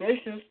 Morning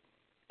Inspirations,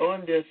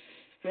 on this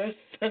first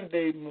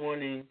Sunday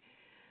morning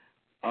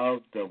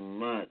of the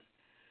month.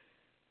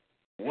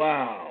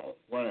 Wow.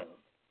 Wow.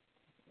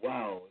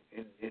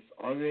 It's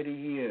already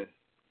here.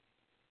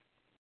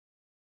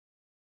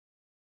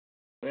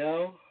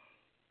 Well,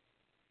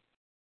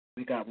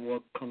 we got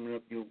more coming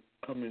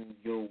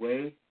your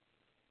way.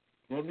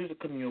 More music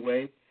coming your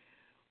way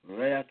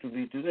right after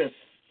we do this.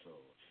 So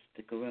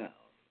stick around.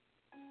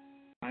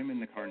 I'm in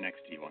the car next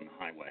to you on the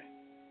highway.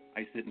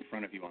 I sit in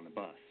front of you on the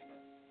bus.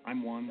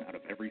 I'm one out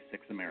of every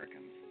 6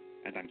 Americans,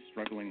 and I'm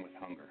struggling with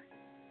hunger.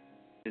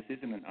 This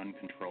isn't an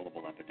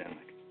uncontrollable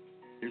epidemic.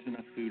 There's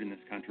enough food in this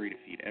country to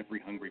feed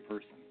every hungry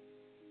person.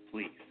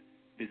 Please,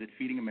 visit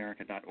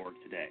feedingamerica.org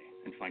today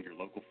and find your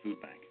local food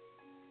bank.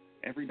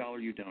 Every dollar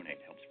you donate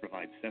helps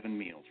provide 7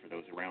 meals for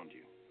those around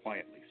you,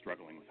 quietly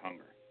struggling with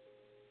hunger.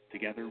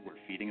 Together, we're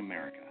Feeding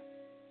America.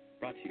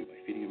 Brought to you by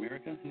Feeding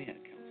America and the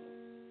Ad Council.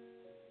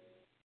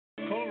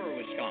 Kohler,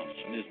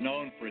 Wisconsin is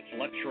known for its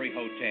luxury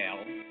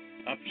hotel,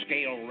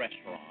 upscale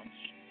restaurants,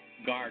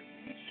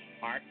 gardens,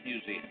 art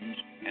museums,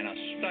 and a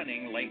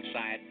stunning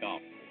lakeside golf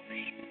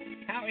course.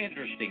 How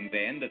interesting,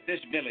 then, that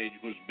this village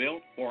was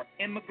built for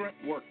immigrant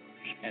workers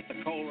at the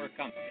Kohler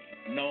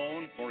Company,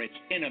 known for its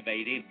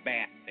innovative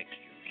bath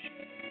fixtures.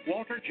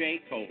 Walter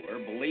J.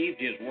 Kohler believed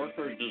his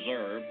workers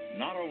deserved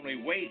not only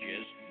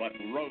wages, but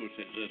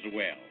roses as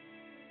well.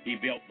 He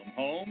built them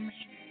homes,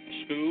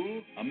 a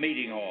school, a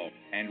meeting hall,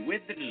 and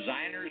with the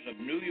designers of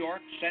New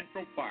York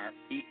Central Park,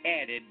 he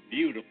added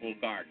beautiful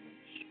gardens.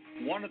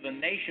 One of the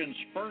nation's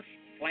first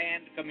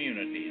planned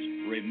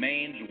communities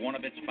remains one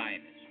of its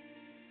finest.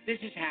 This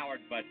is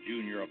Howard Butt,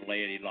 Jr. of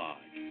Laity Lodge.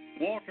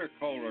 Walter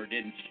Kohler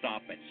didn't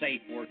stop at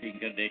safe working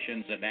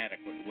conditions and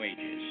adequate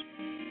wages.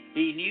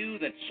 He knew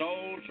that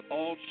souls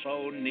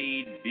also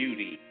need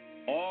beauty.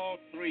 All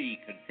three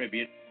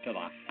contribute to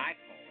the high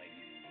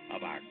calling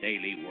of our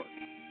daily work.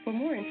 For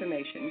more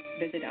information,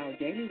 visit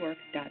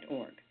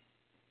ourdailywork.org.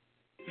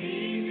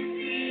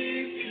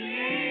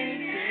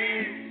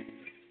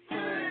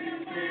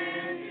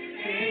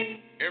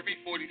 Every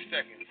 40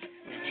 seconds,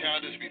 a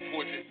child is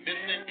reported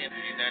missing in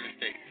the United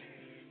States.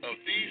 Of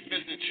these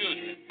missing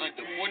children,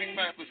 under 45%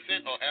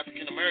 are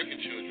African American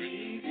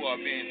children who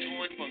are being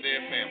torn from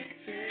their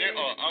families. There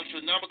are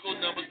astronomical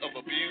numbers of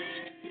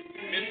abused,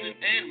 missing,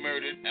 and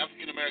murdered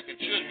African American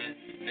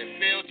children that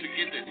fail to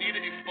get the needed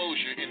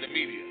exposure in the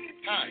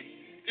media. Hi,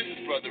 this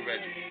is Brother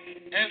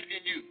Reggie,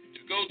 asking you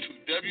to go to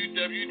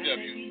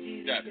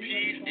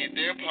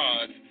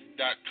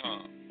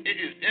www.peaceintheirpods.com. It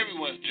is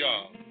everyone's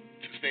job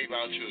to save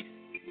our children.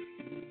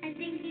 I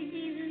thank you,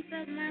 Jesus,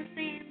 for my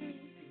family.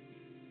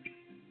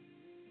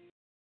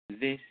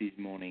 This is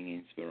Morning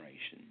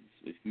Inspirations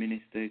with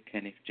Minister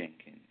Kenneth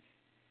Jenkins.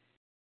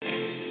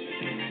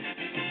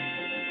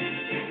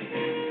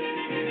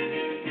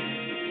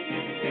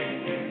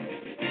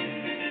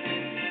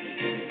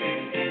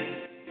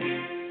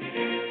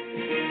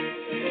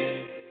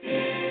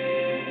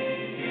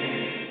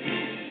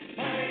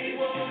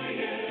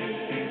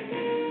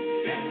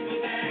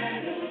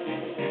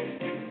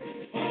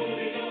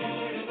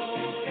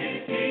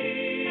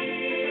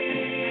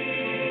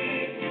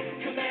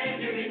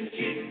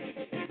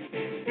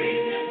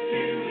 Freedom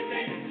to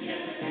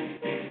attention,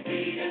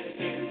 freedom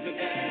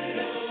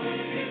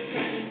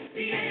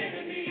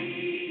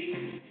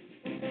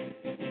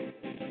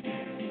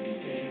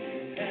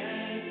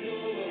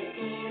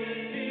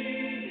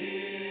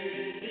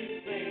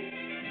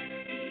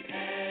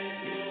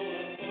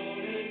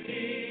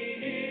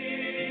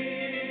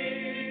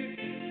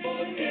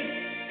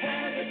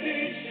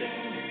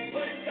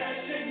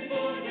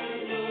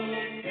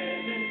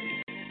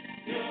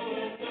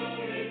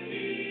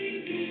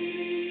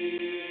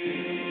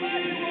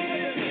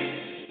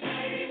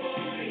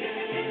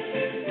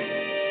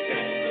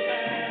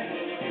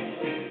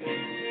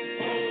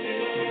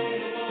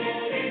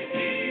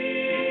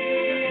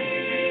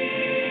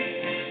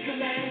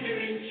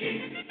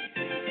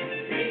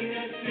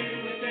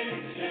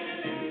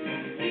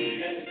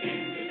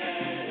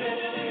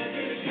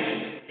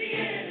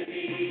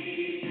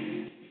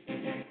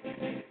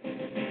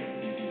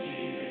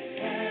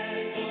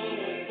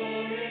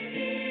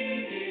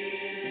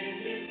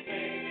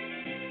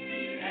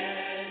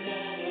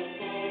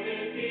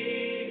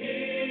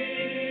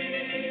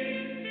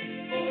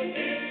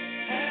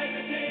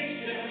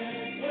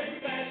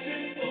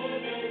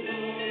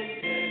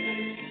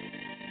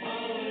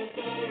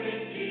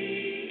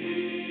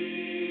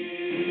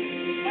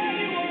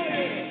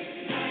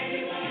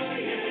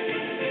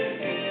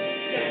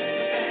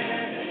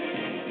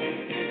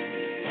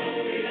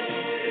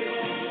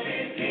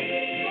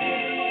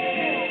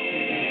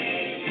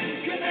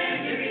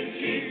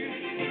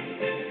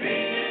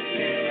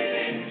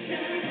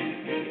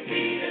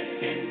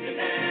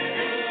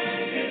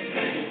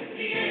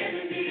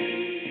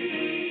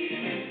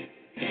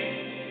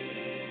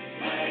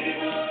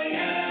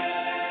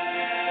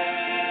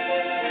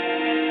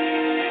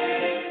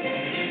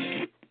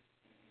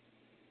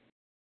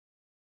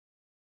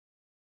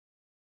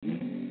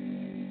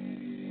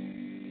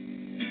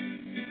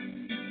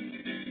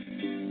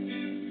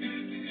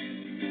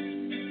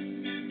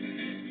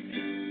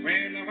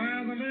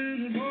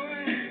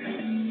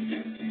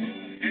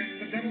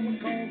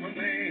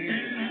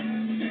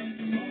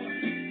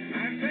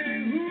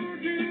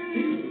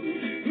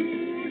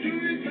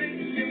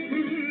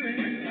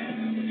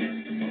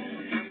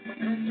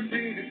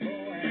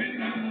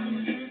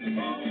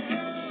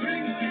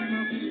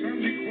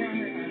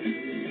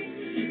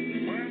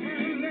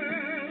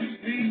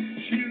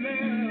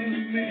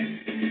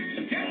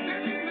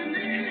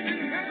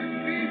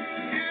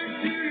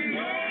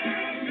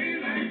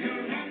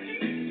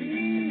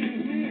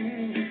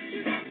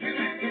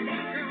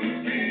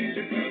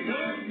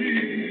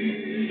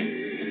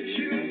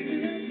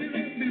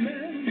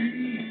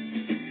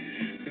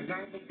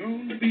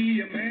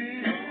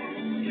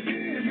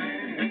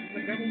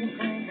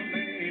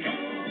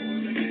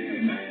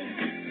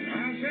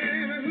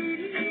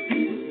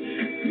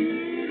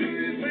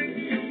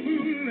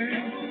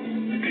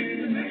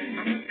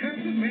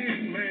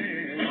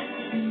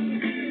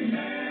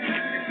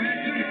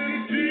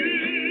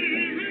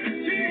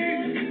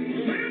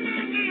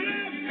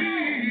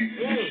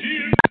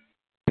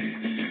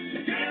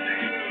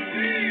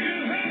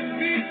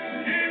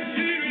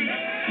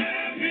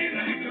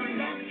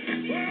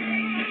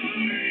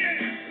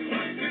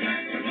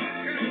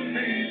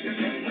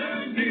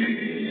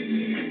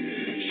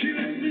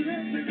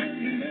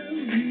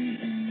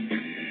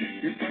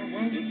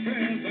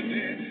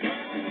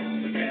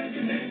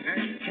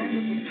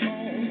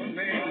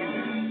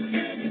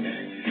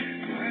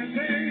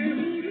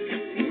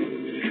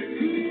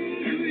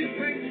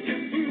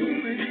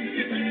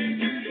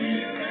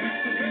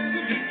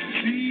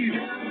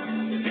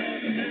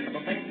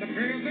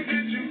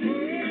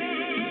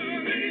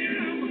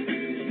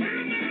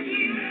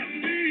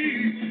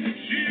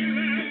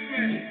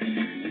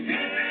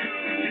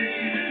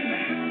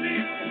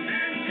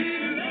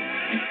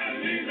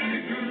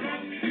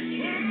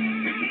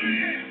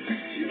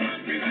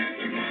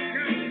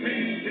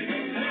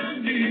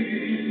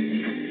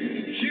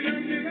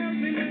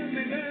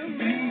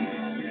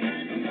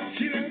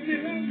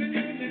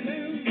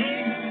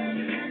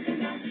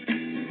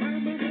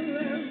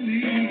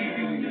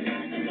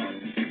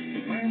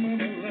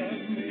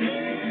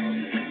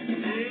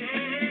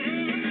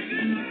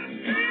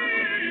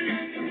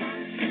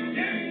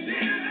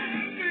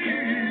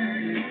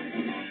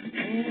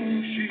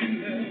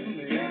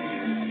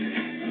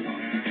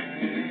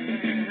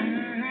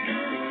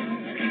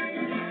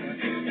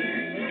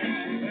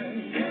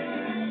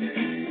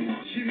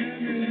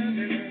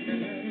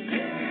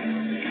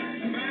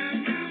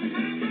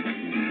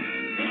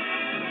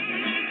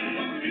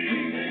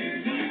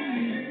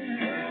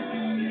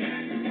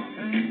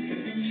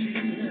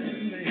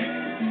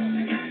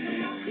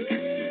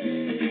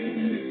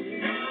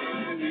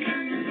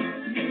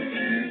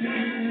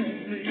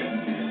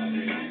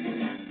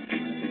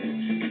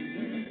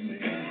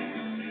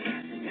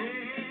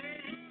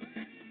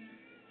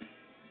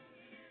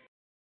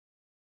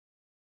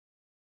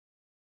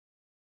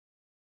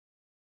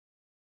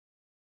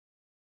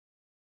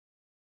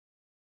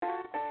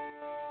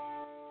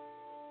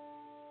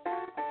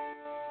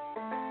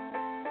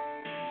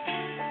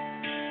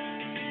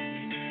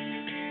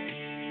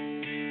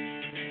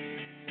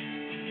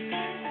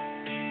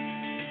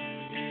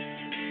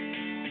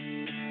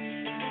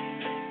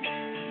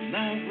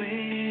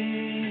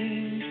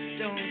wings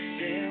don't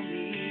sail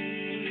me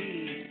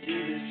to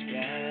the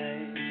sky.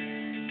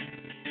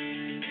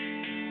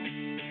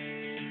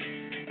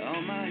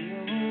 On my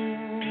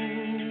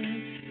own,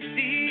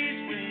 these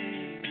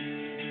wings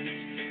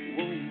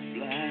won't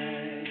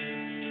fly.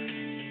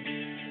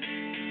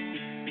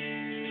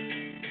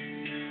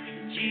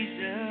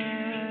 Jesus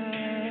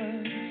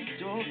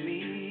told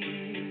me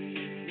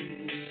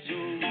so.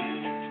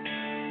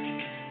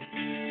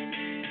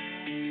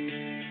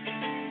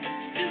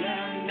 Still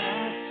I'm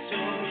not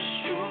so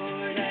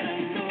sure that I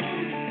know.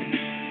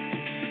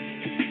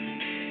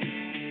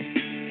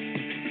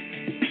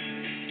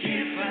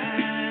 Can't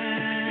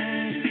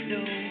find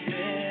no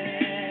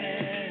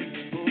rest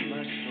for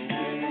my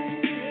soul.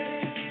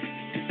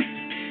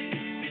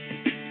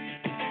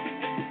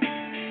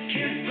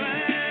 Can't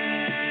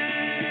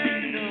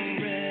find no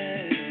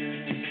rest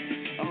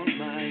on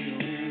my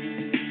own.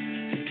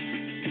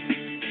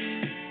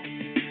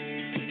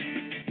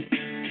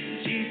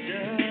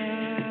 Jesus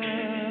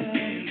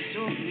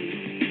told me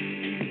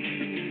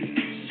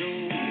so.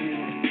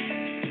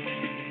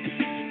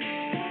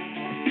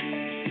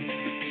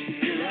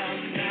 Still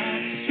I'm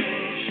not so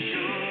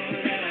sure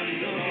that I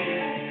know.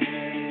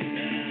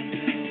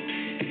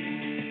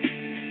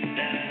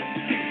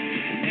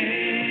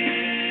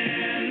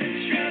 And the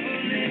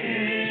trouble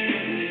is,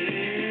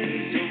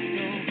 don't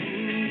know who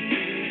we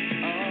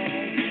are.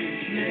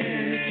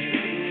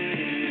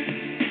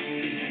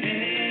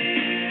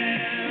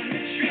 And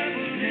the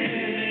trouble is,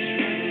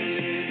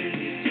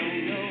 don't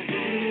know who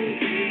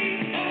we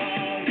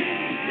are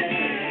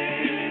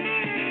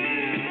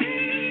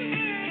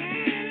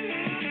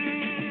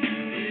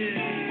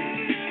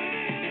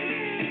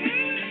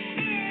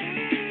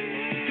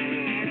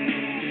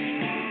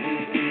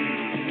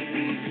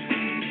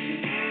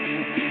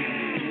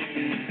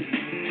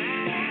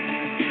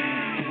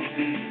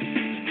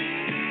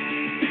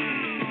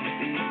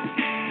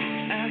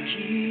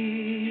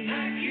I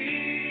keep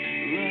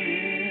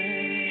running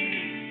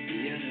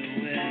the other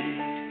way.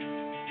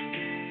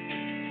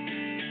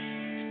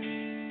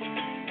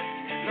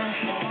 My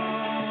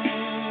heart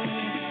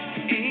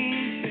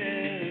ain't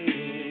built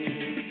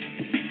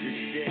to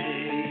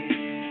stay.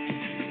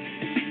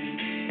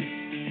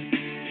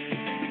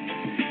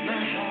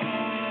 My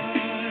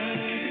heart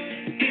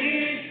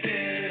ain't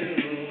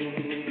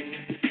built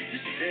to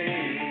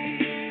stay.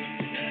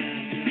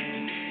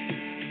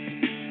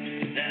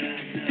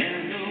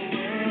 And the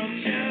world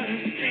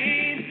just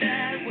ain't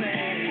that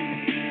way.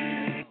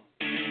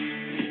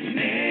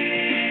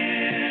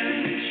 Man,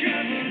 the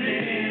trouble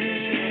is,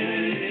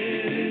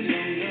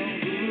 don't know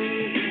who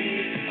we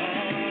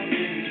are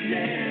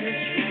instead.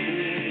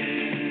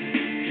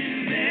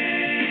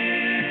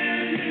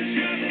 Man, the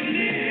trouble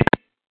is,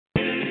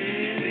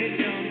 we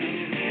don't know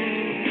who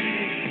we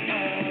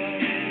are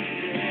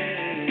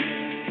instead.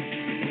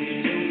 We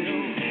don't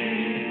know who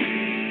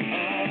we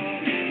are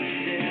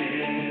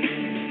instead.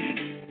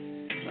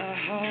 My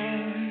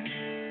heart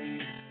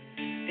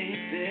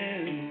ain't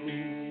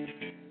built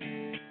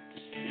to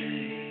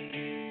stay.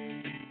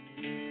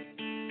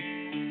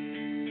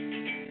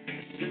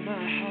 It's in my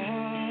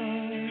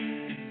heart,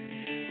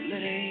 well,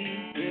 it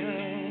ain't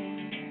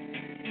built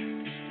to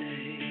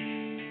stay.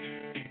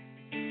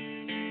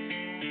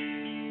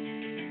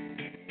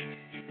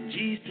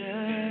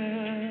 Jesus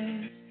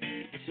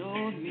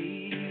told me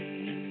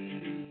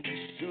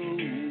so.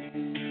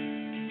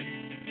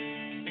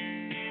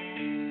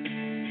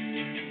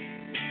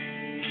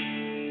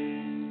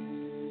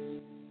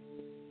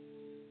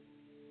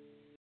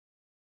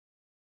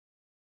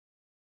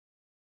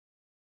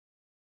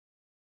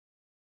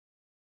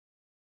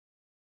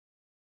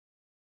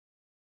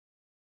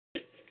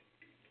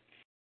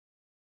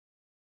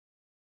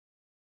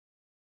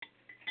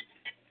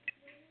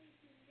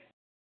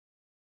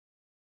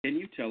 Can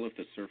you tell if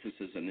the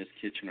surfaces in this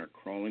kitchen are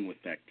crawling with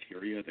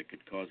bacteria that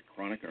could cause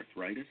chronic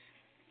arthritis?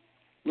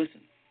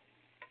 Listen.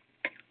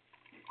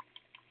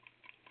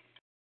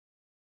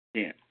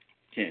 Can't,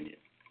 can you?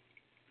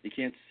 You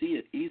can't see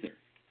it either.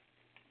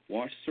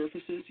 Wash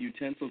surfaces,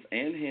 utensils,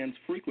 and hands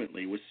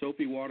frequently with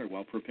soapy water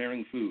while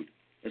preparing food,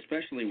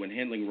 especially when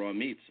handling raw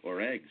meats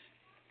or eggs.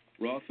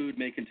 Raw food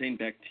may contain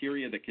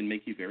bacteria that can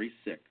make you very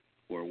sick,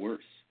 or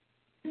worse.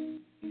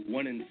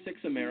 1 in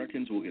 6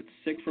 Americans will get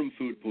sick from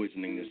food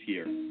poisoning this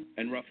year,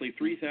 and roughly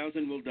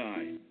 3,000 will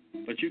die.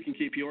 But you can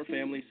keep your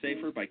family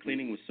safer by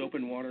cleaning with soap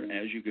and water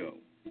as you go.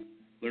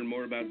 Learn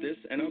more about this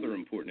and other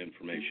important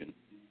information.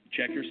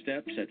 Check your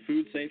steps at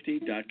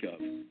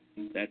foodsafety.gov.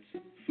 That's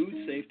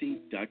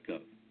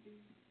foodsafety.gov.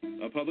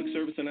 A public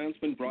service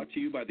announcement brought to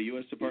you by the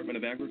U.S. Department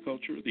of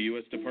Agriculture, the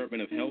U.S.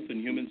 Department of Health and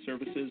Human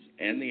Services,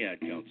 and the Ad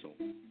Council.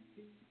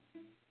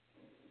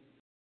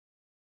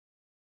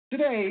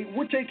 Today,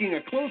 we're taking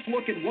a close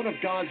look at one of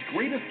God's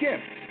greatest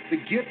gifts, the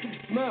gift of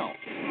smell.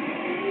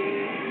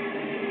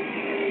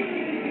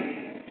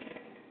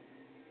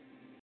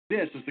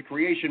 This is the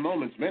Creation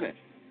Moments Minute.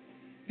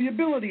 The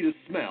ability to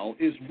smell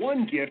is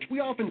one gift we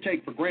often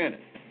take for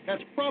granted.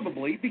 That's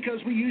probably because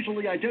we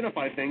usually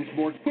identify things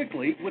more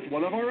quickly with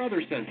one of our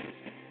other senses.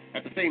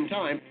 At the same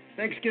time,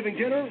 Thanksgiving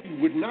dinner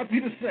would not be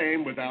the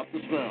same without the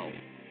smell.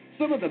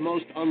 Some of the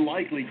most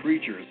unlikely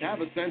creatures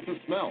have a sense of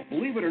smell.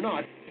 Believe it or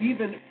not,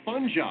 even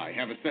fungi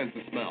have a sense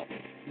of smell.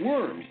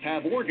 Worms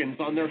have organs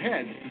on their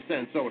heads to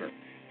sense odor.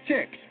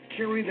 Ticks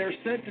carry their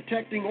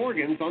scent-detecting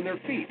organs on their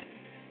feet.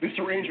 This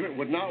arrangement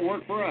would not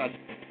work for us.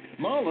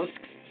 Mollusks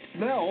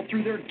smell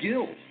through their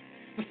gills.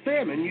 The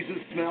salmon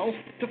uses smells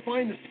to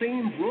find the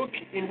same brook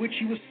in which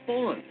he was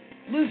spawned.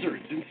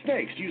 Lizards and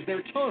snakes use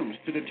their tongues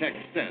to detect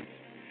scents.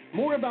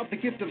 More about the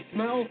gift of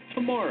smell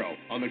tomorrow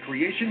on the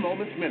Creation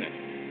Moments Minute.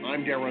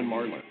 I'm Darren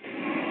Marlar.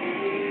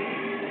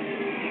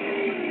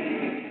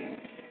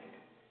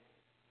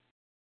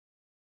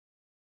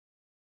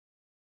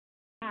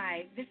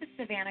 Hi, this is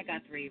Savannah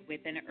Guthrie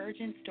with an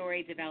urgent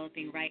story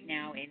developing right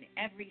now in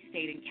every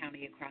state and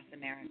county across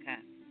America.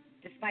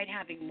 Despite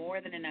having more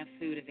than enough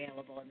food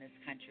available in this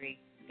country,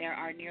 there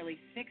are nearly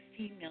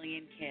 16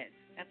 million kids,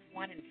 that's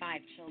 1 in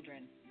 5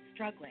 children,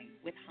 struggling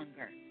with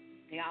hunger.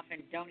 They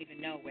often don't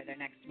even know where their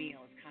next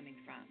meal is coming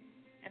from.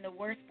 And the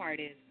worst part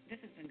is, this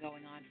has been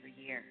going on for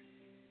years.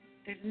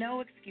 There's no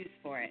excuse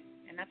for it,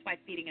 and that's why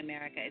Feeding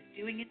America is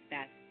doing its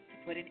best to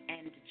put an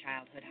end to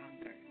childhood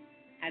hunger.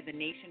 As a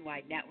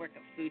nationwide network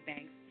of food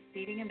banks,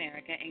 Feeding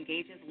America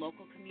engages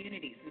local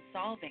communities in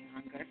solving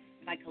hunger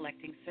by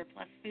collecting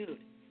surplus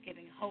food,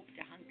 giving hope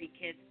to hungry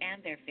kids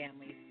and their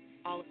families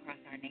all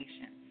across our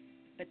nation.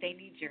 But they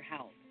need your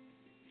help.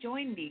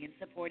 Join me in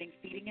supporting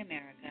Feeding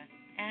America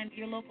and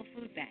your local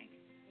food bank.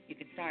 You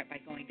can start by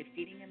going to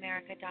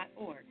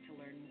feedingamerica.org to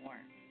learn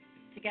more.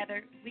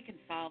 Together, we can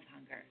solve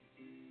hunger.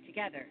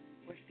 Together,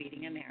 we're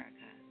Feeding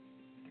America.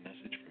 A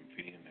message from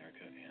Feeding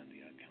America and the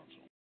Ad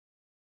Council.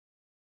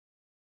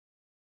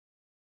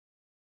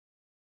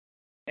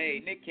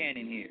 Hey, Nick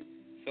Cannon here.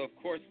 So, of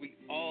course, we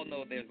all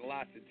know there's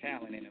lots of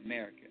talent in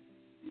America.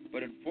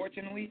 But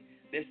unfortunately,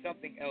 there's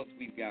something else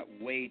we've got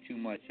way too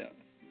much of.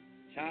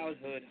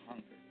 Childhood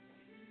hunger.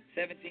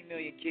 17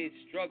 million kids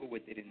struggle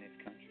with it in this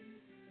country.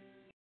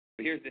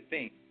 But here's the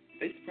thing.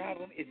 This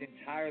problem is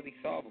entirely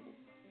solvable.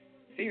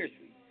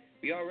 Seriously,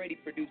 we already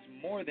produce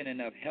more than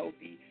enough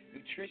healthy,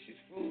 nutritious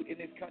food in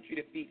this country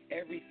to feed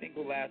every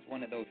single last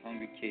one of those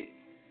hungry kids.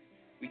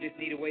 We just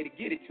need a way to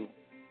get it to them.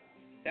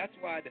 That's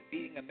why the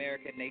Feeding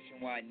America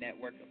nationwide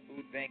network of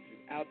food banks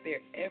is out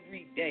there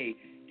every day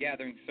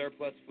gathering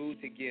surplus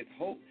food to give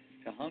hope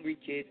to hungry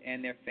kids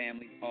and their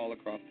families all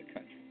across the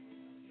country.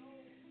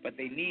 But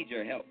they need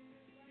your help.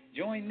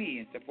 Join me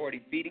in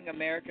supporting Feeding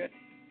America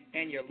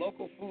and your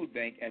local food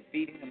bank at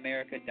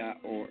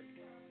feedingamerica.org.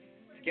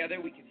 Together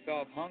we can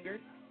solve hunger.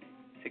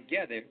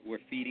 Together we're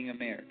Feeding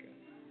America.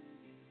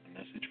 A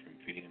message from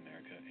Feeding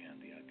America and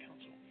the Ad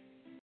Council.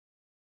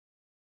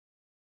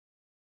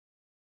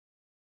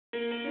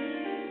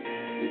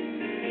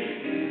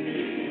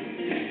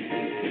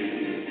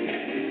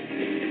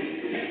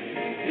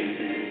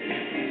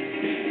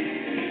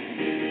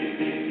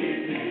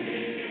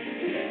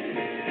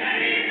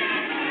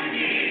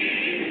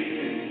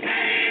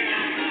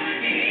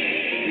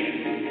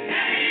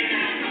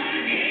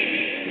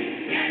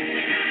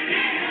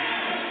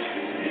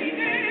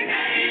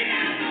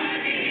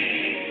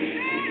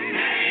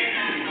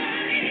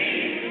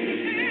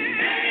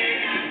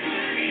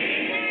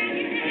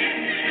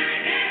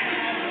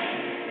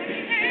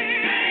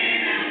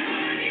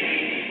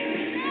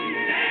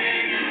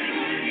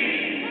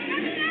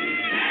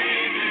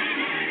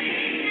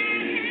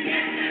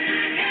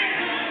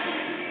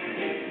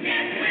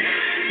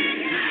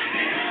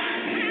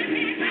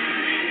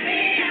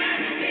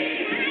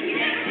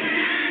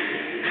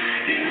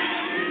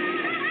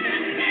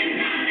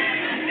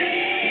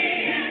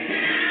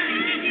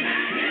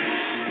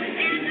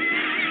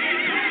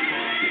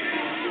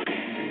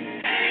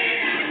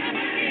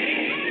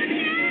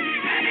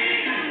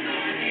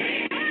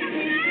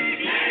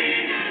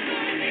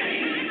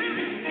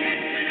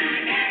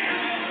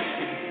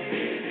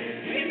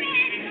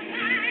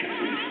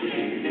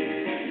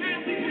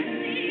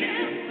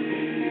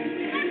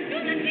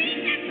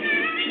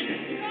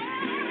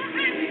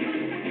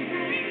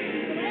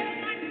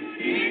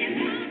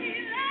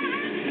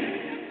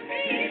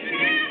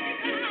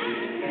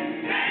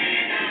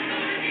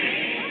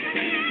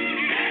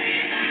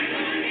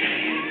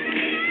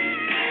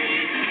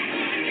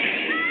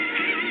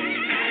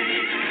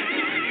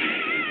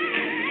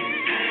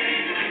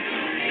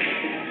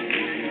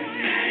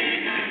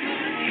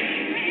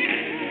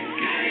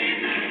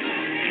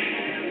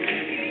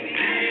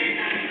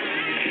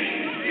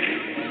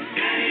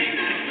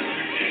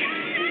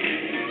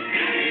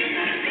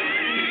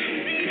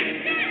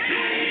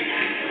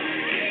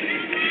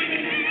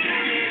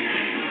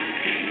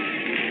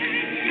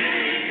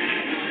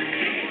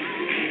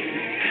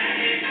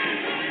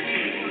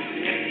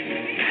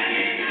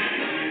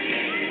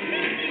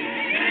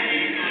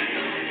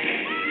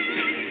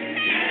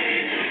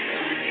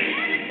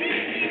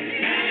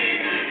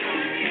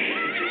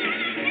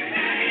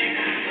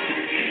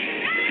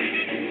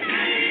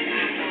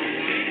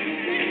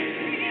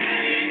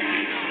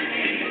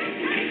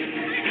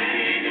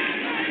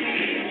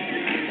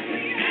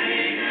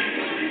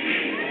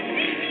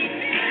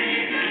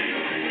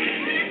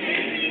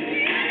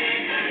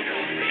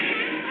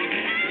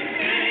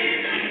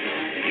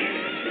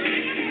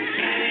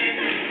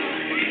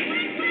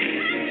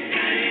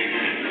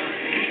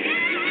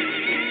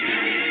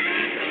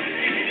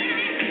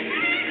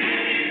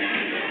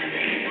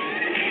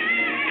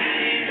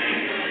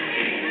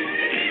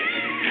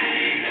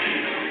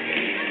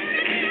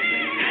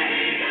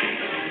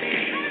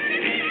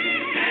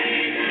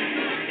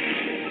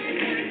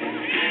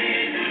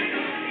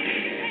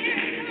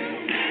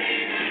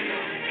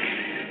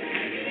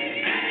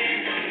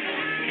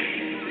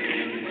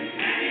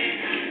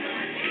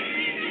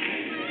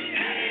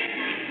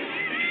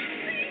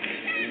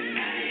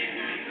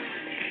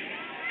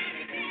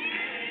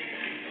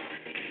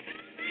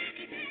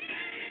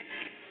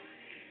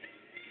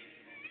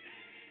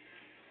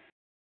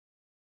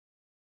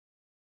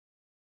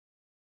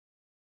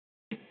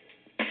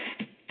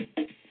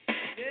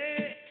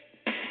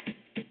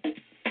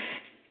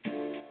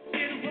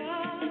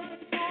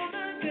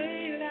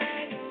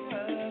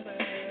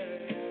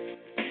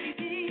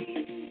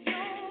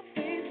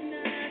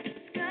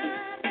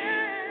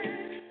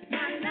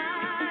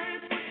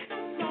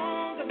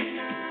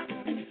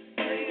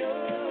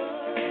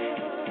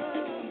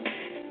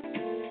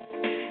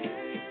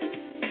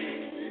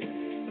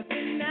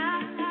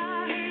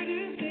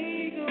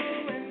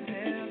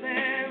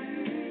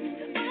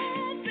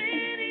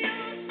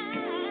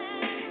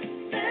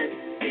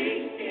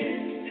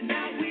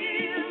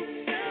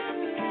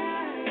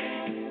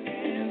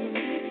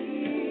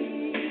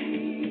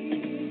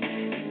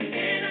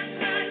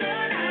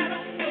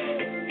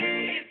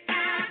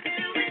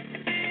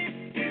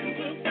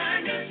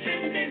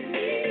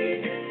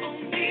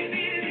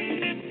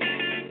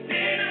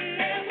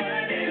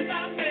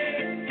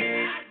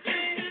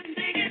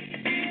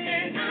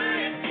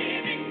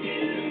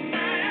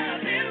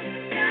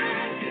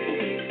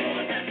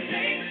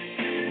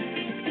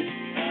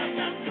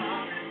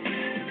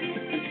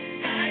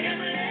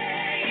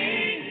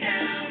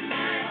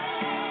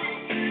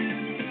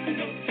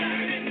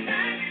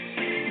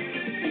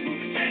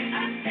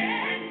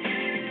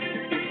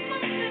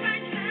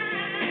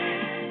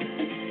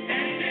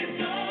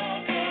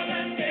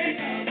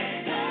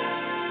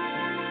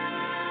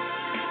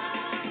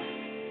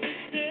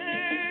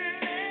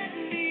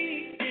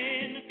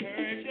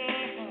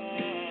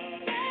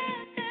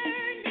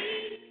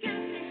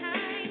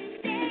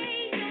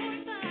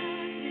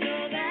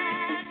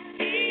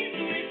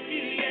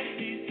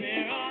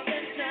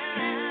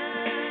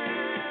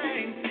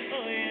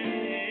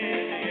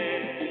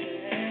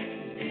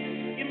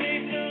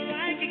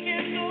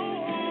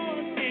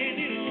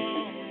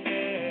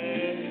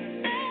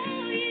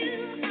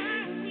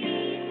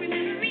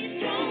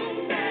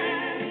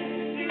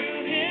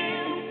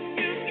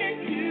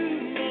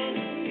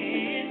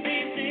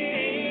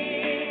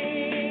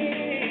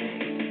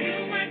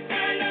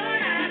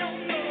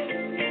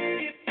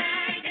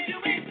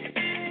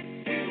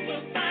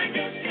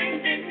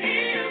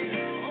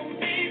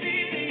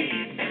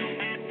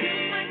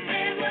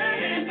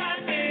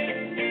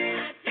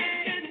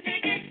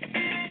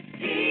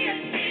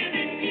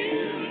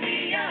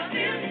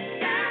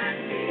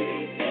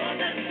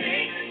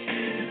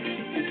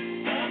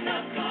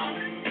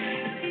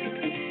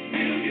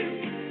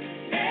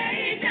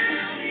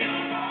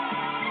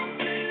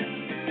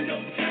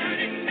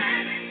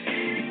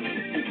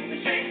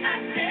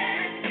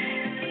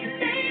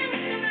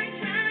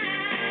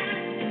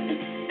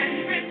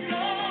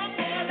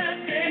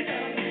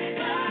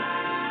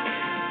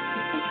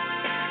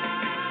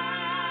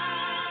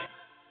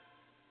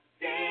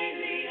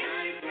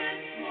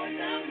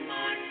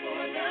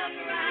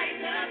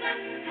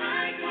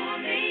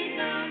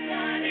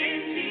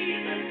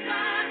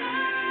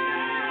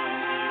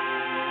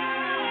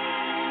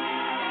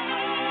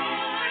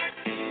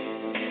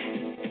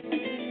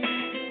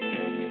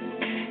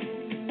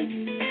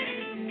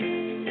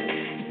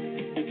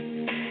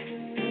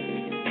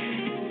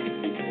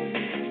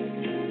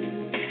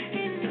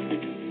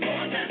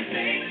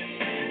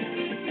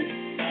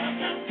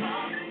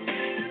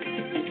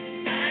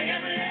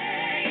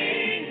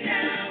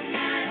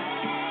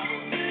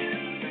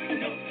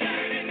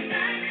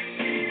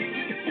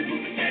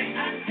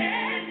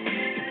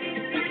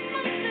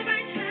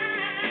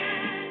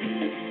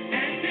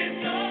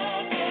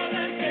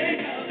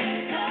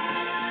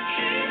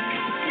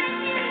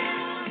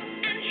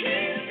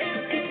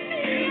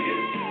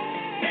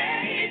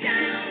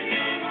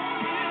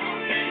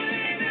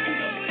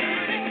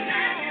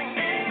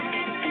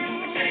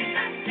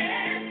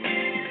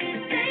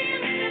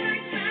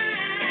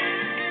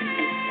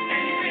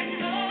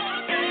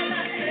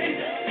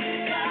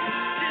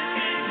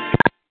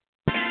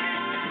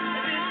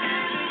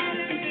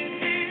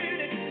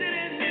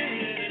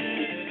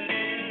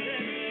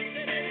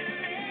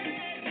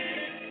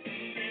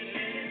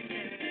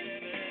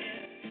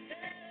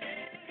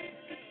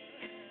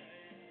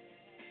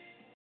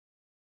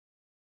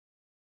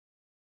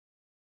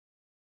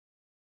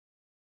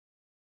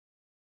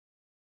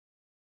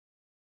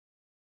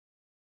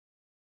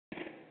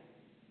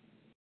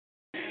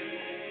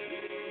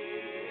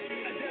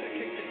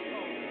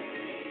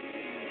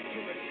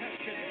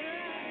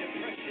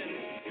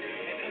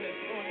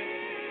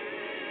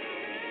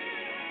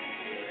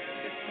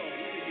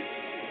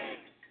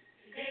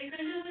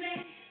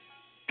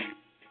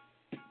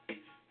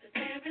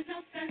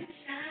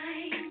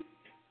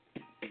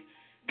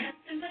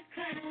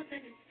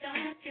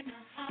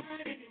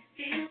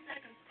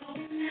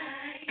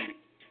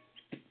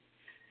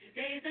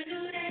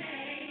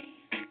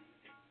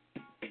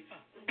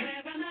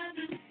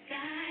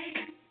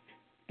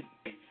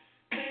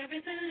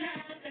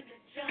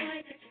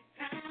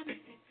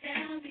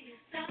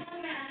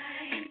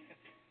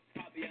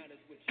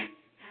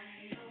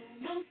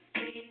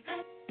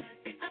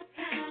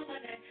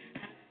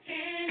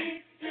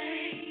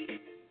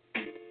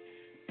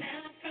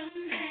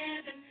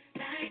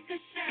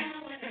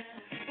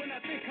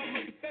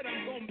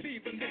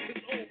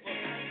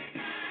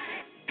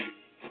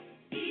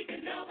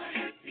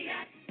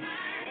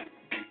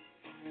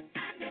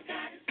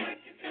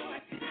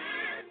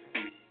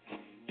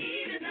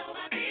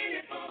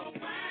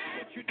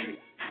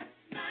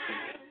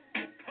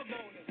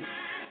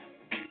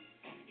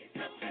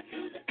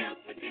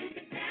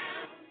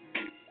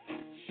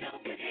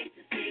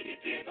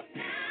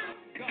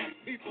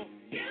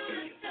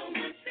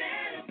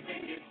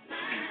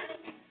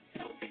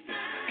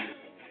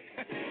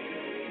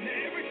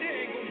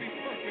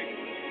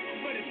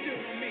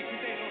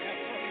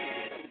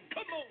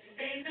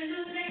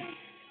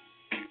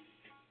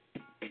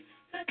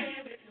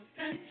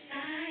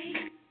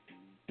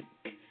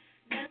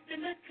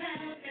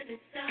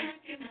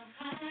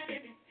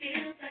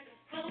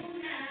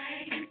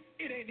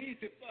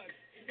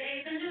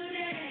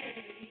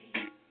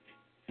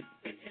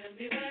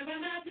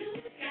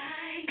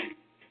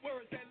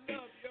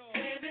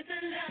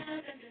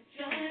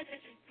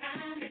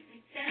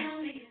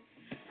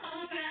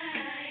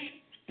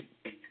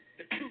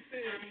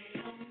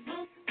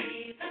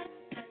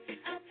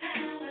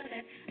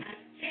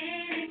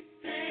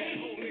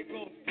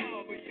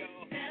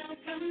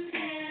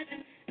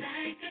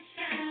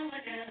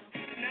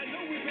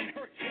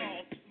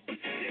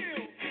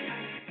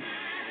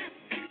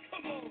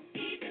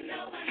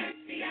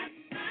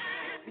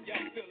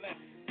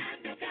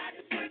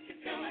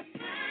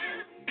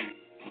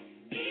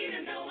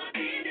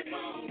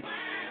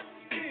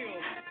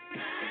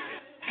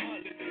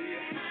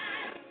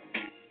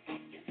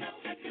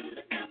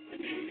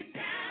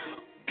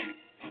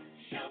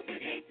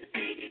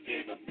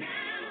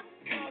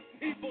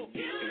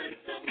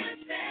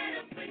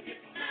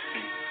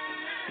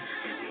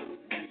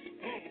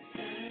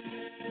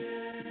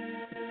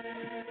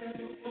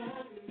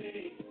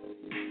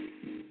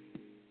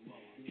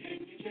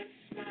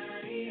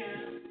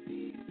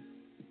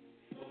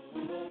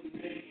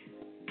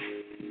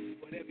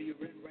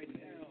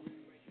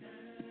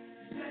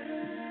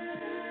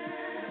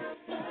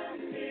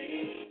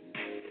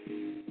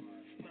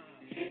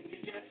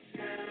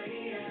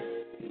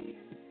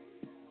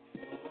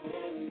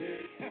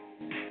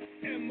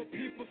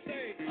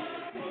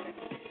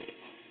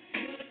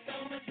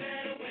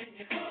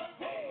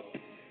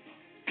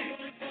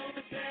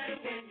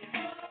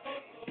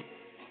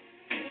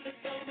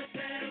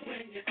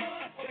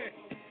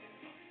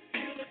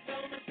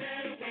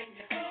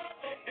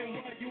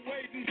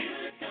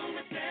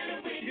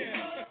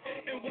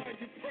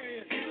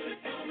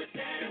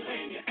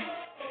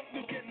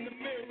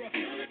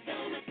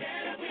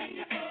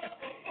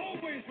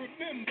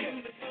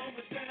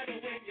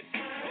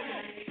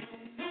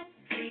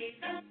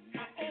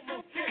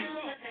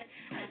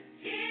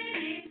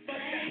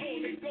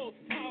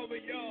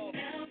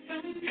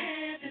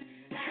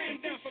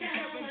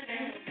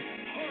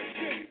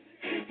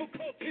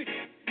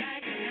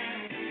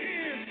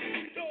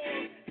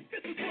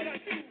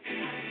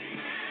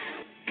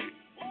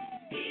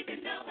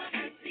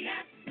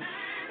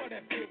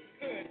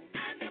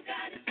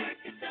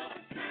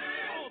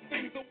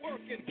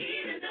 thinking,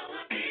 even though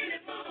I've been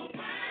here for a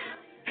while,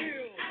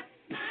 still I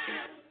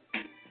smile.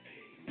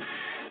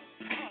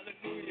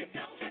 Hallelujah. So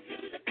I do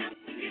the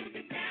gospel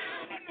music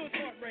down. I know it's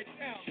hard right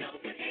now. Show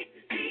would hate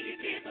to see you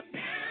give up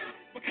now.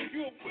 Because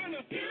you're a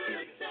winner. You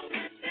look so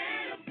much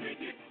better when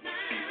you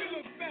smile. You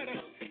look better.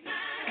 So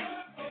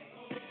smile.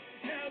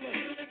 Tell us.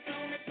 You look so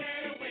much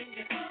better when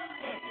you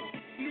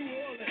New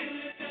Orleans. You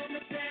look so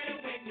much better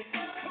when you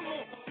come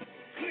on.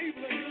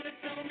 Cleveland. You look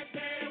so much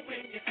better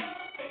when you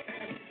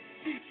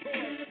Detroit.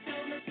 You look so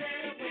much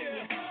better when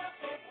you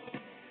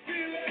Philly.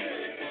 You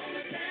look so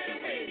much better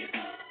when you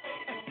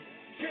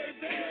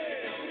Jersey. You look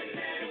so much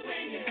better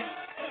when you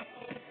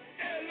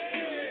LA.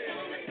 You look so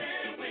much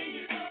better when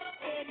you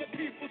all the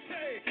people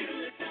say. You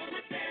look so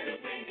much better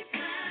when you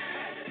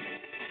smile.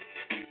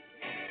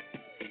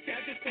 See, I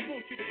just don't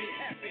want you to be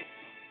happy.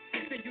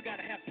 Then you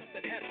gotta have something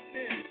that has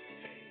sin.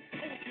 I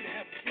want you to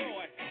have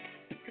joy.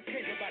 Cause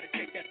can't nobody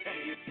take that from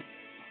you.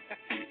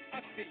 I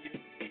see you.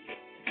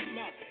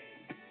 Smile.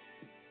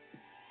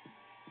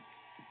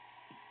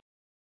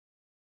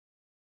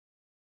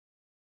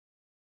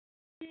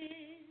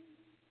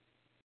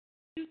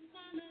 To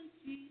follow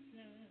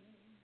Jesus,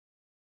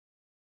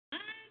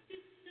 I've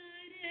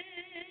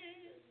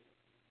decided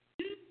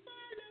to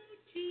follow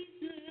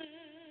Jesus.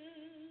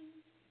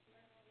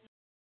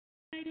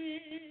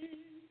 Decided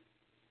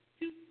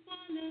to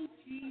follow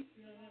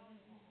Jesus.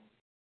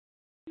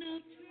 No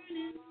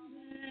turning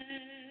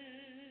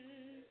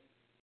back.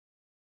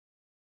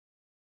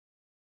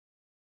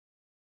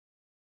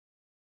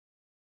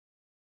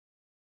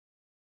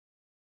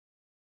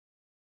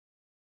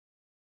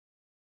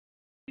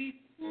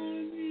 Before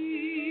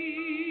me,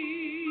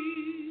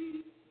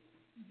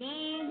 the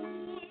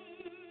world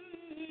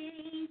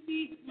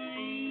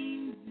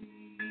behind me,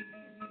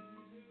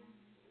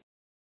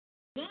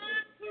 the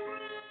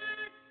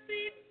cross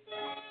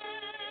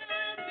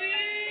before me,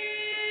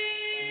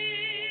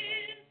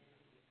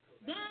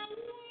 the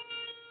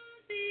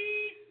world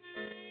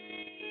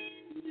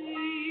behind me.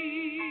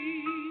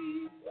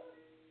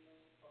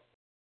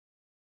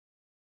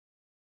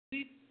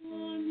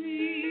 Before me,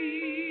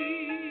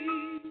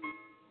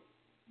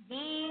 the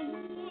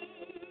world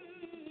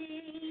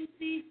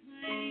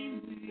behind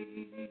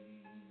me.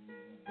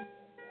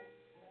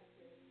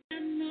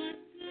 I'm not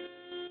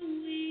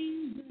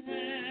going back.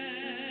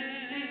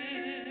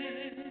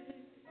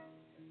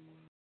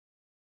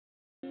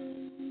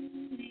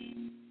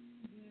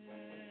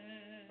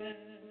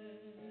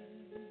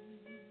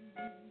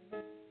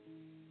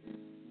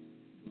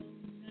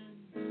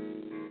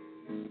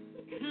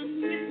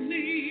 Come with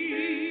me.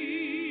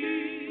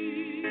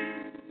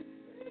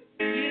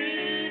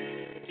 Yes,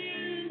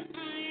 still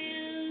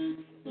I'll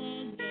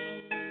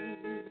follow.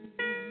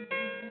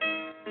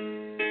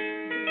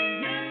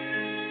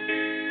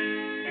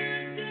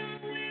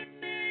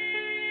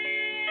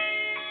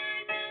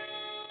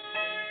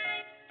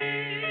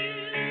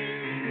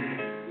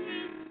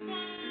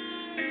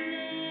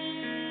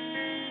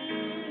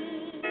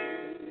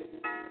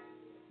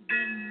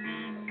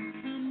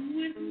 Come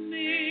with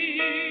me.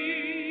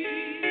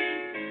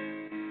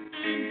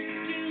 I'm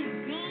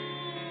still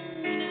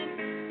gonna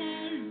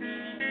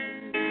follow.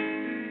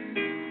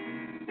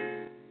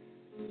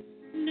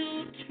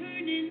 No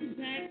turning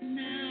back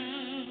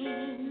now.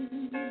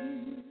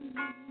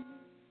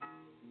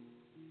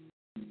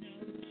 No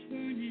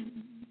turning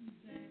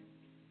back.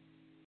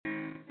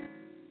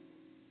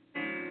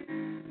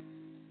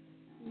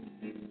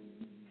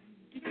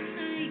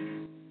 Decide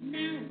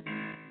now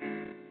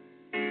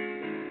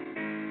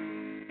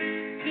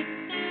to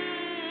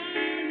follow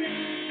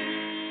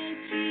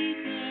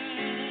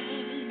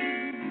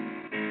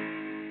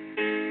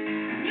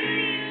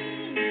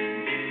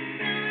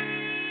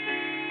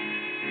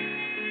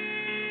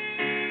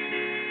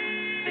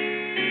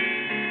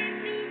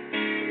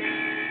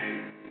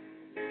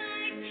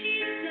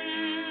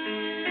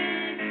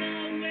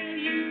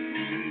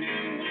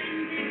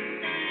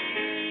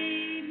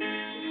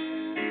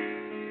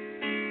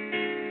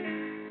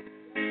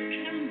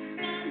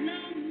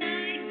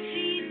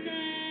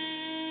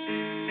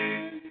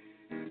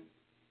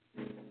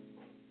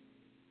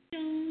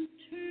Don't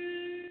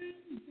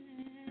turn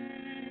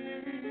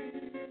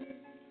back.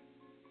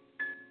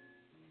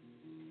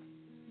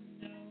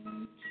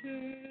 No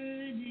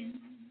turning.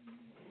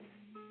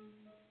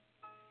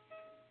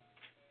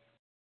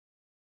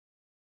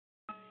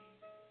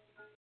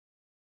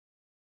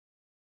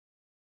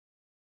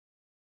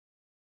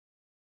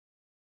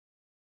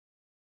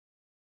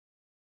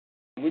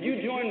 Would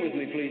you join with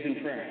me, please,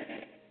 in prayer?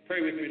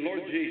 Pray with me. Lord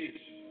Jesus,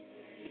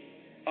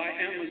 I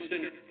am a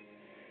sinner.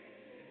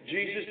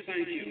 Jesus,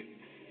 thank you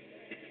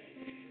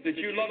that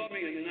you loved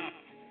me enough,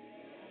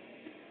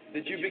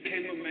 that you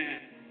became a man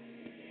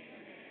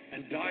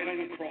and died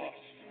on a cross,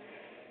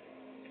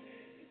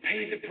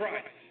 paid the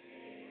price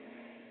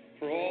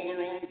for all the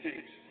wrong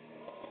things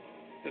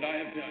that I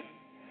have done.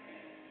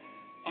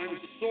 I'm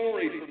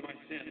sorry for my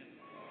sin.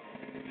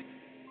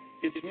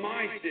 It's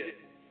my sin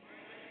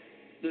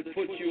that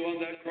put you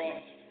on that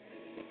cross.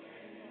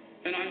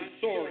 And I'm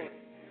sorry.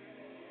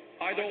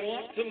 I don't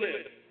want to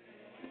live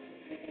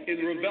in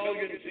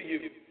rebellion to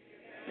you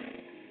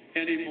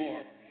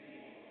anymore.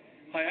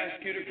 I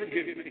ask you to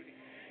forgive me.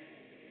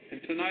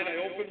 And tonight I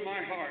open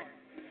my heart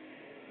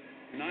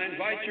and I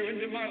invite you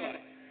into my life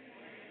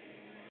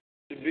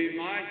to be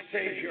my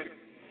Savior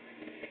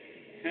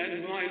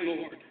and my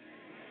Lord.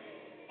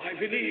 I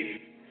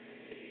believe,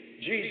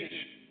 Jesus,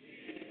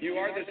 you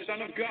are the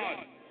Son of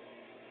God.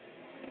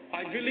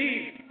 I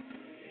believe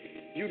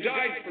you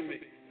died for me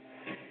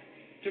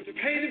to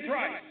pay the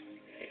price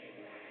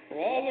for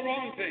all the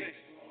wrong things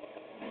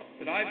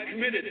that I've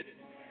committed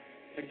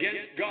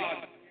against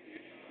God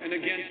and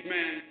against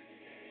man.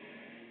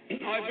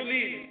 I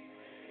believe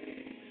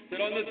that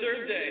on the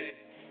third day,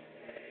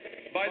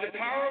 by the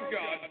power of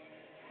God,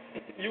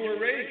 you were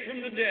raised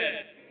from the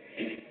dead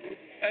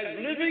as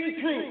living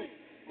proof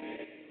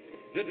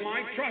that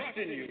my trust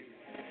in you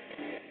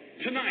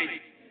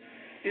tonight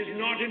is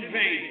not in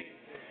vain.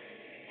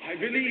 I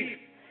believe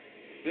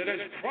that as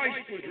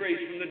Christ was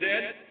raised from the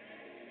dead,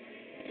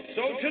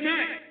 so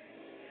tonight,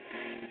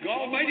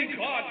 Almighty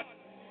God,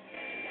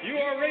 you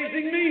are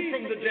raising me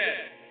from the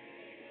dead,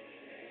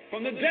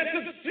 from the death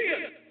of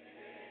sin.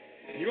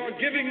 You are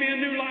giving me a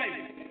new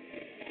life,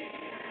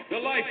 the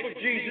life of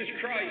Jesus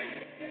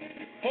Christ.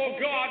 Oh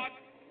God,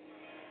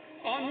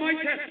 on my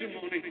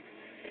testimony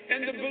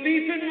and the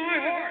belief in my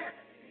heart,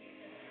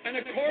 and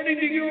according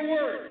to your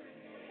word,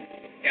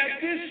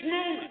 at this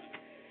moment,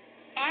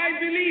 I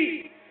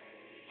believe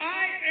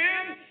I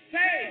am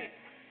saved.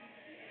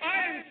 I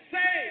am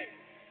saved.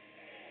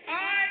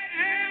 I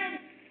am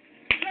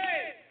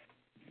saved.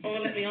 Oh,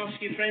 let me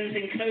ask you, friends,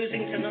 in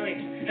closing tonight,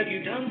 have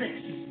you done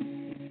this?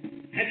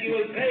 Have you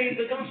obeyed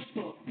the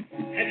gospel?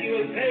 Have you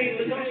obeyed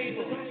the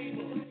gospel?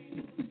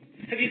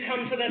 Have you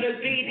come to that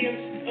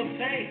obedience of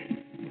faith?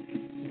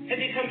 Have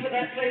you come to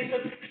that place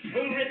of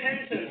true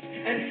repentance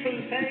and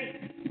true faith?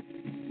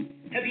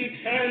 Have you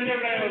turned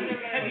around?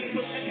 Have you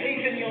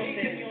forsaken your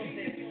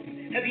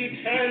sin? Have you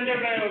turned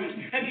around?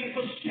 Have you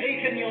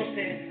forsaken your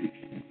sin?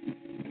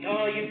 And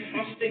are you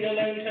trusting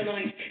alone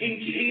tonight in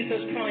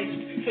Jesus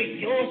Christ for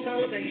your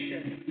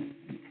salvation?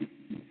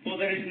 For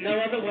there is no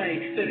other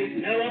way, there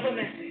is no other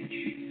message.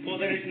 For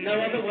there is no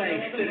other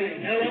way, there is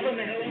no other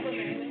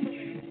message.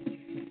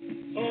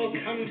 Oh,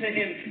 come to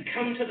him.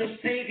 Come to the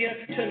Savior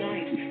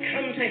tonight.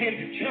 Come to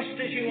him just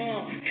as you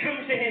are. Come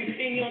to him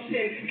in your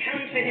sin.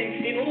 Come to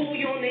him in all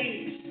your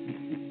needs.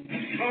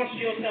 And cast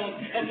yourself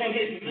upon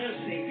his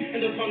mercy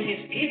and upon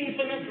his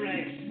infinite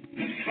grace.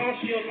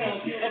 Cast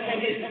yourself upon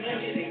his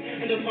mercy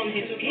and upon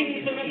his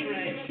infinite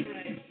grace.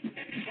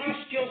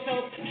 Cast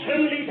yourself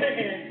wholly to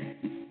him.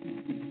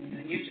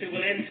 And you too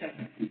will enter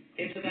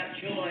into that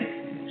joy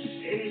of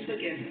sins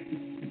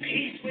forgiven,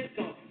 peace with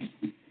God,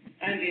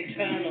 and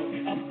eternal,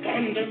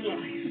 abundant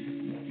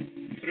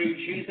life through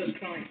Jesus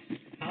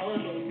Christ, our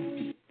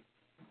Lord.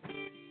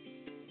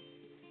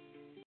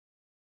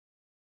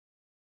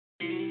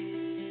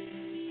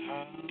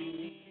 How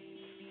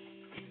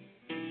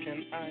can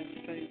I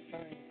say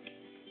thanks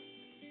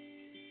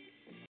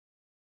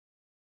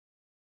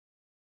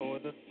for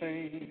the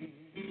things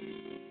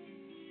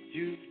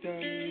you've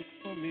done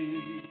for me?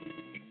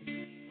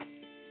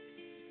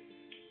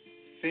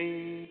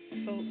 Things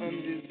so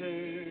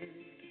undeserved,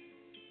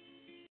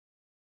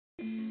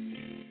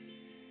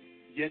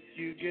 yet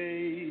you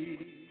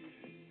gave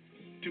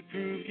to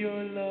prove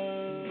your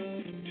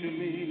love to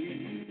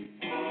me.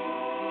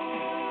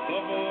 The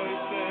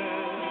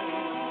voices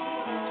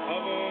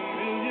of a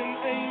million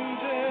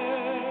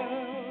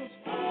angels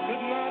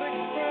could not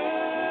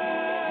express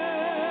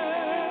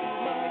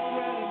my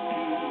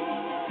gratitude.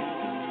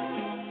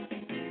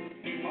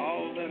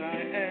 All that I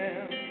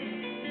am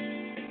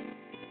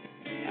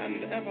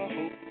and ever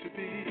hope to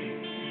be,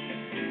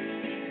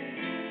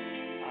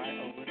 I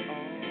owe it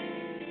all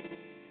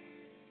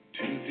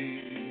to thee.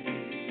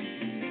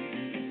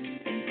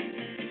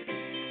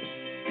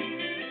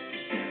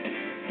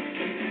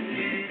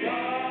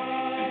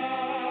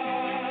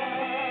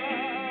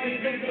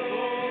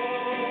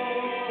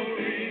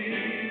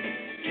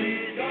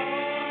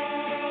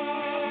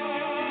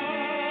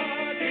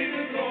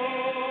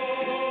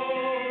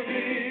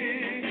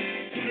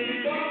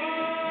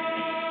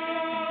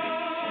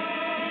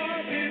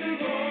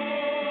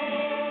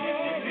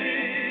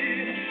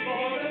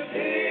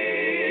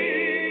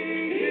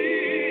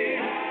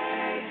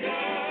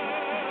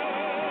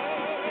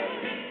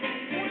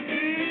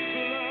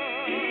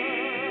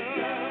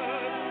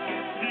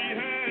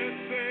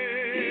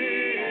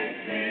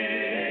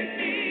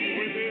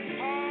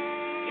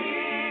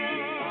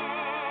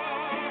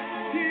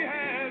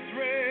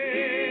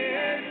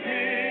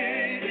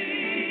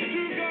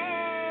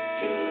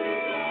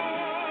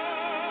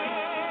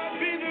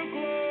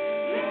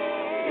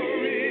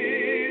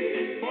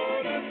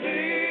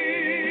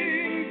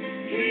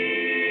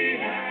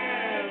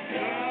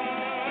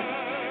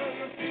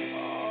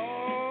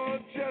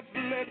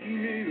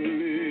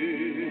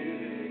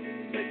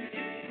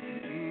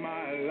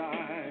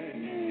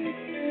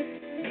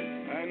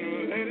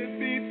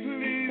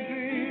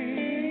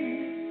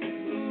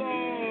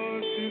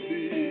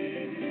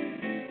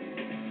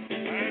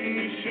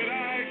 Should I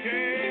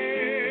care?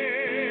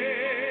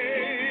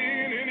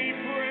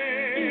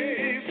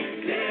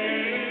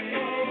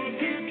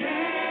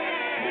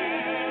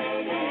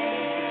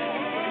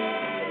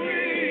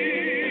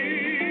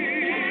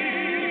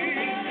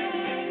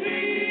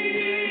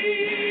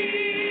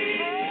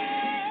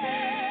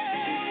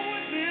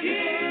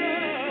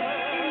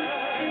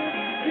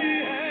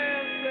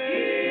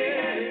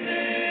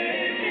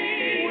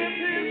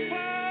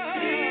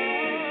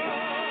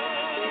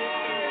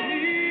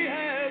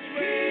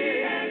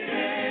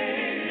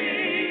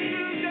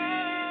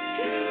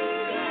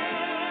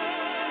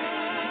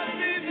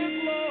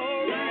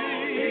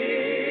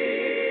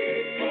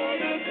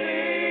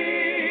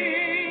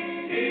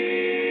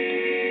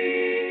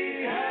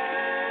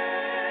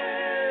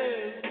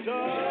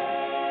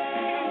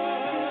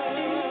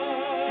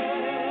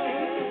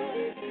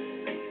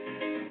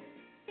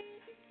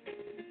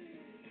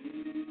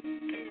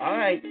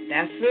 right,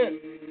 that's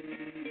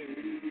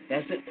it.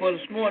 That's it for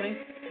this morning.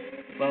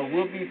 But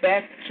we'll be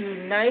back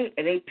tonight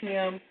at 8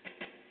 p.m.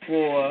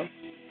 for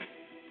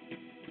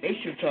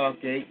Nation Talk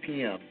at 8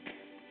 p.m.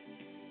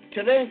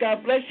 Till then,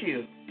 God bless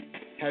you.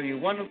 Have a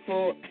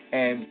wonderful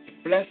and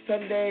blessed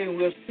Sunday, and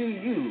we'll see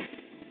you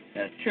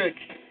at a church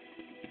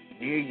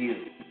near you.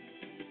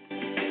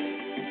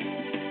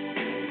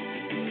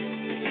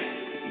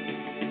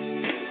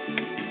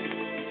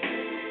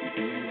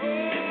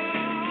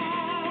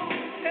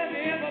 Have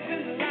you ever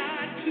been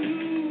lied to?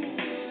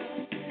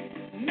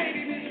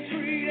 Maybe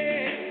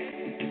mistreated,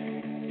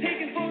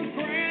 taken for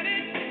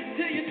granted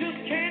till you just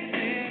can't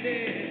stand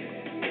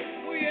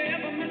it? Were you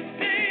ever mistaken?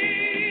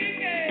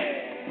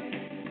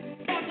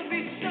 Thought to be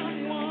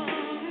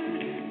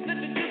someone that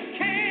you just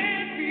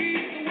can't be?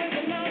 The way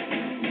the love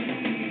you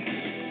need.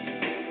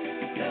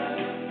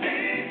 Love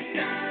takes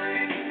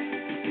time,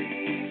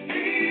 please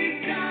be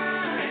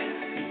kind.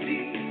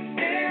 See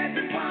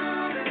every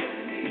part of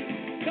me,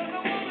 'cause I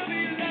wanna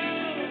be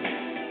loved.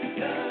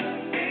 Love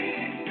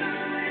takes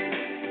time,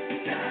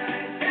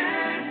 time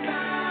that's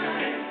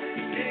fine.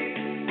 Take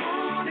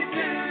on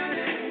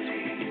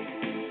eternity.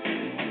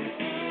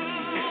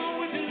 Oh,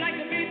 would you like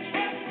to be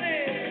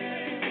trusted?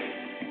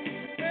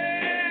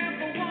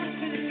 For once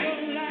in your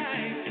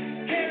life,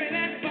 carry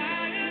that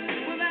fire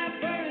without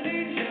burning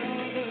each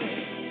other.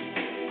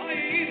 Are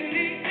you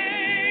easily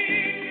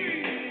angry?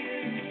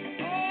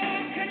 Oh,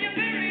 can you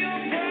bury your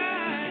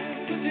pride?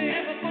 Could you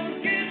ever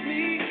forgive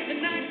me and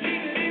not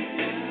keep it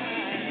inside?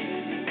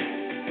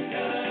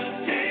 Love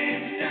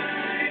takes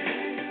time.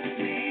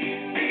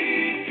 Please be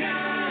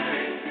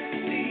kind.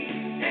 See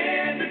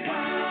every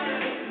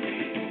part of me,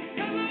 'cause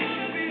I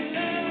wanna be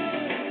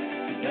loved.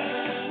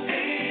 Love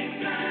takes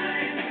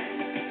time,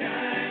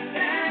 time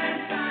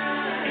that's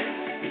fine.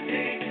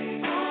 Take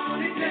on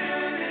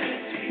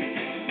eternity.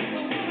 I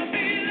wanna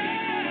be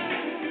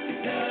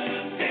loved.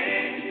 Love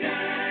takes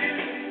time.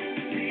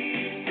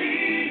 Please be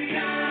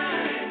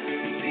kind.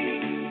 See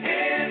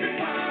every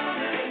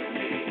part of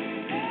me.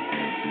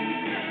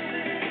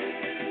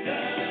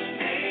 Love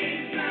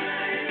takes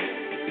time,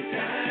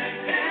 time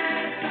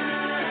that's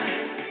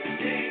fine.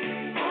 Take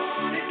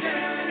on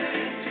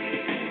eternity.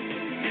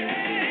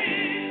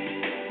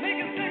 Make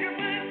a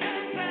sacrifice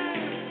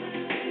sometimes,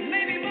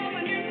 maybe more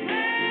than you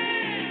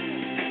planned.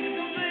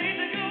 Don't they hate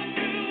to go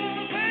through all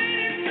the pain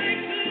it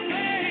takes to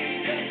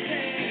make a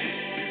stand?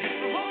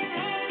 Hold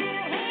on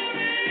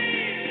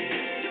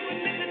to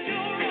admit that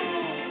you're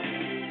wrong.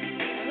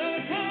 The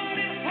part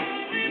is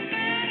hardly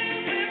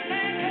matters if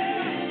that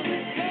love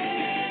is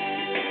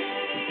gone.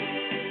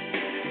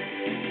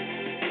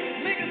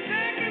 Make a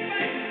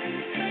sacrifice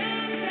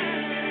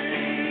sometimes,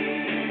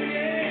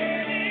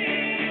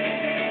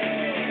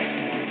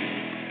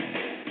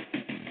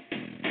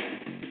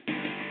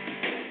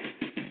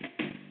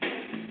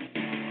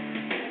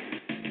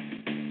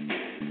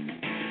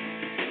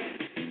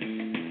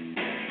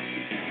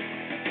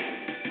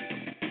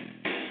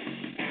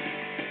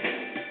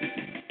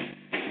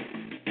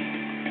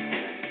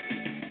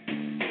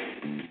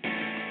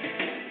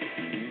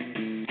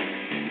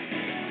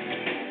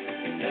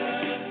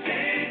 Love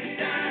takes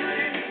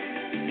time.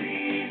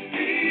 Please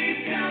be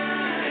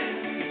kind.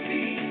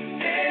 See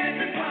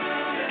every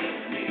part of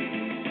me.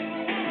 I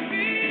wanna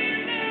be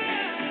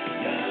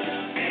loved.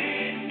 Love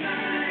takes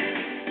time.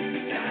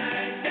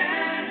 Time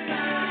that's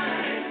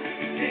fine.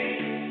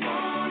 Take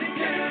on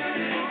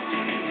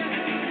eternity.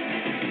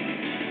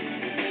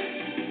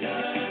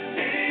 Love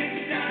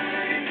takes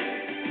time.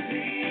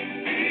 Please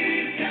be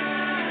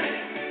kind.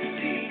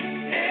 See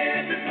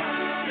every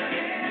part of me.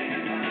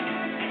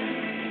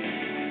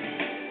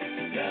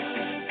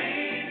 Love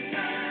takes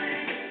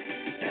time,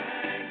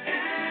 time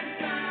that's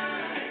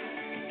fine.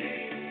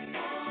 Take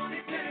on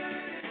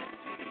eternity.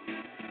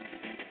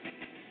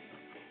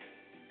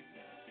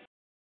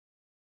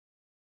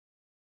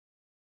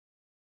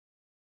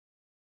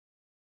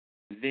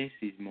 This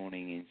is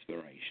Morning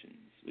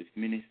Inspirations with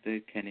Minister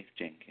Kenneth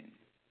Jenkins.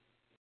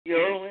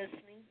 You're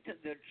listening to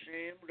the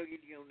Jam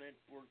Radio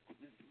Network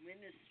with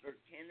Minister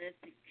Kenneth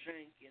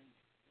Jenkins.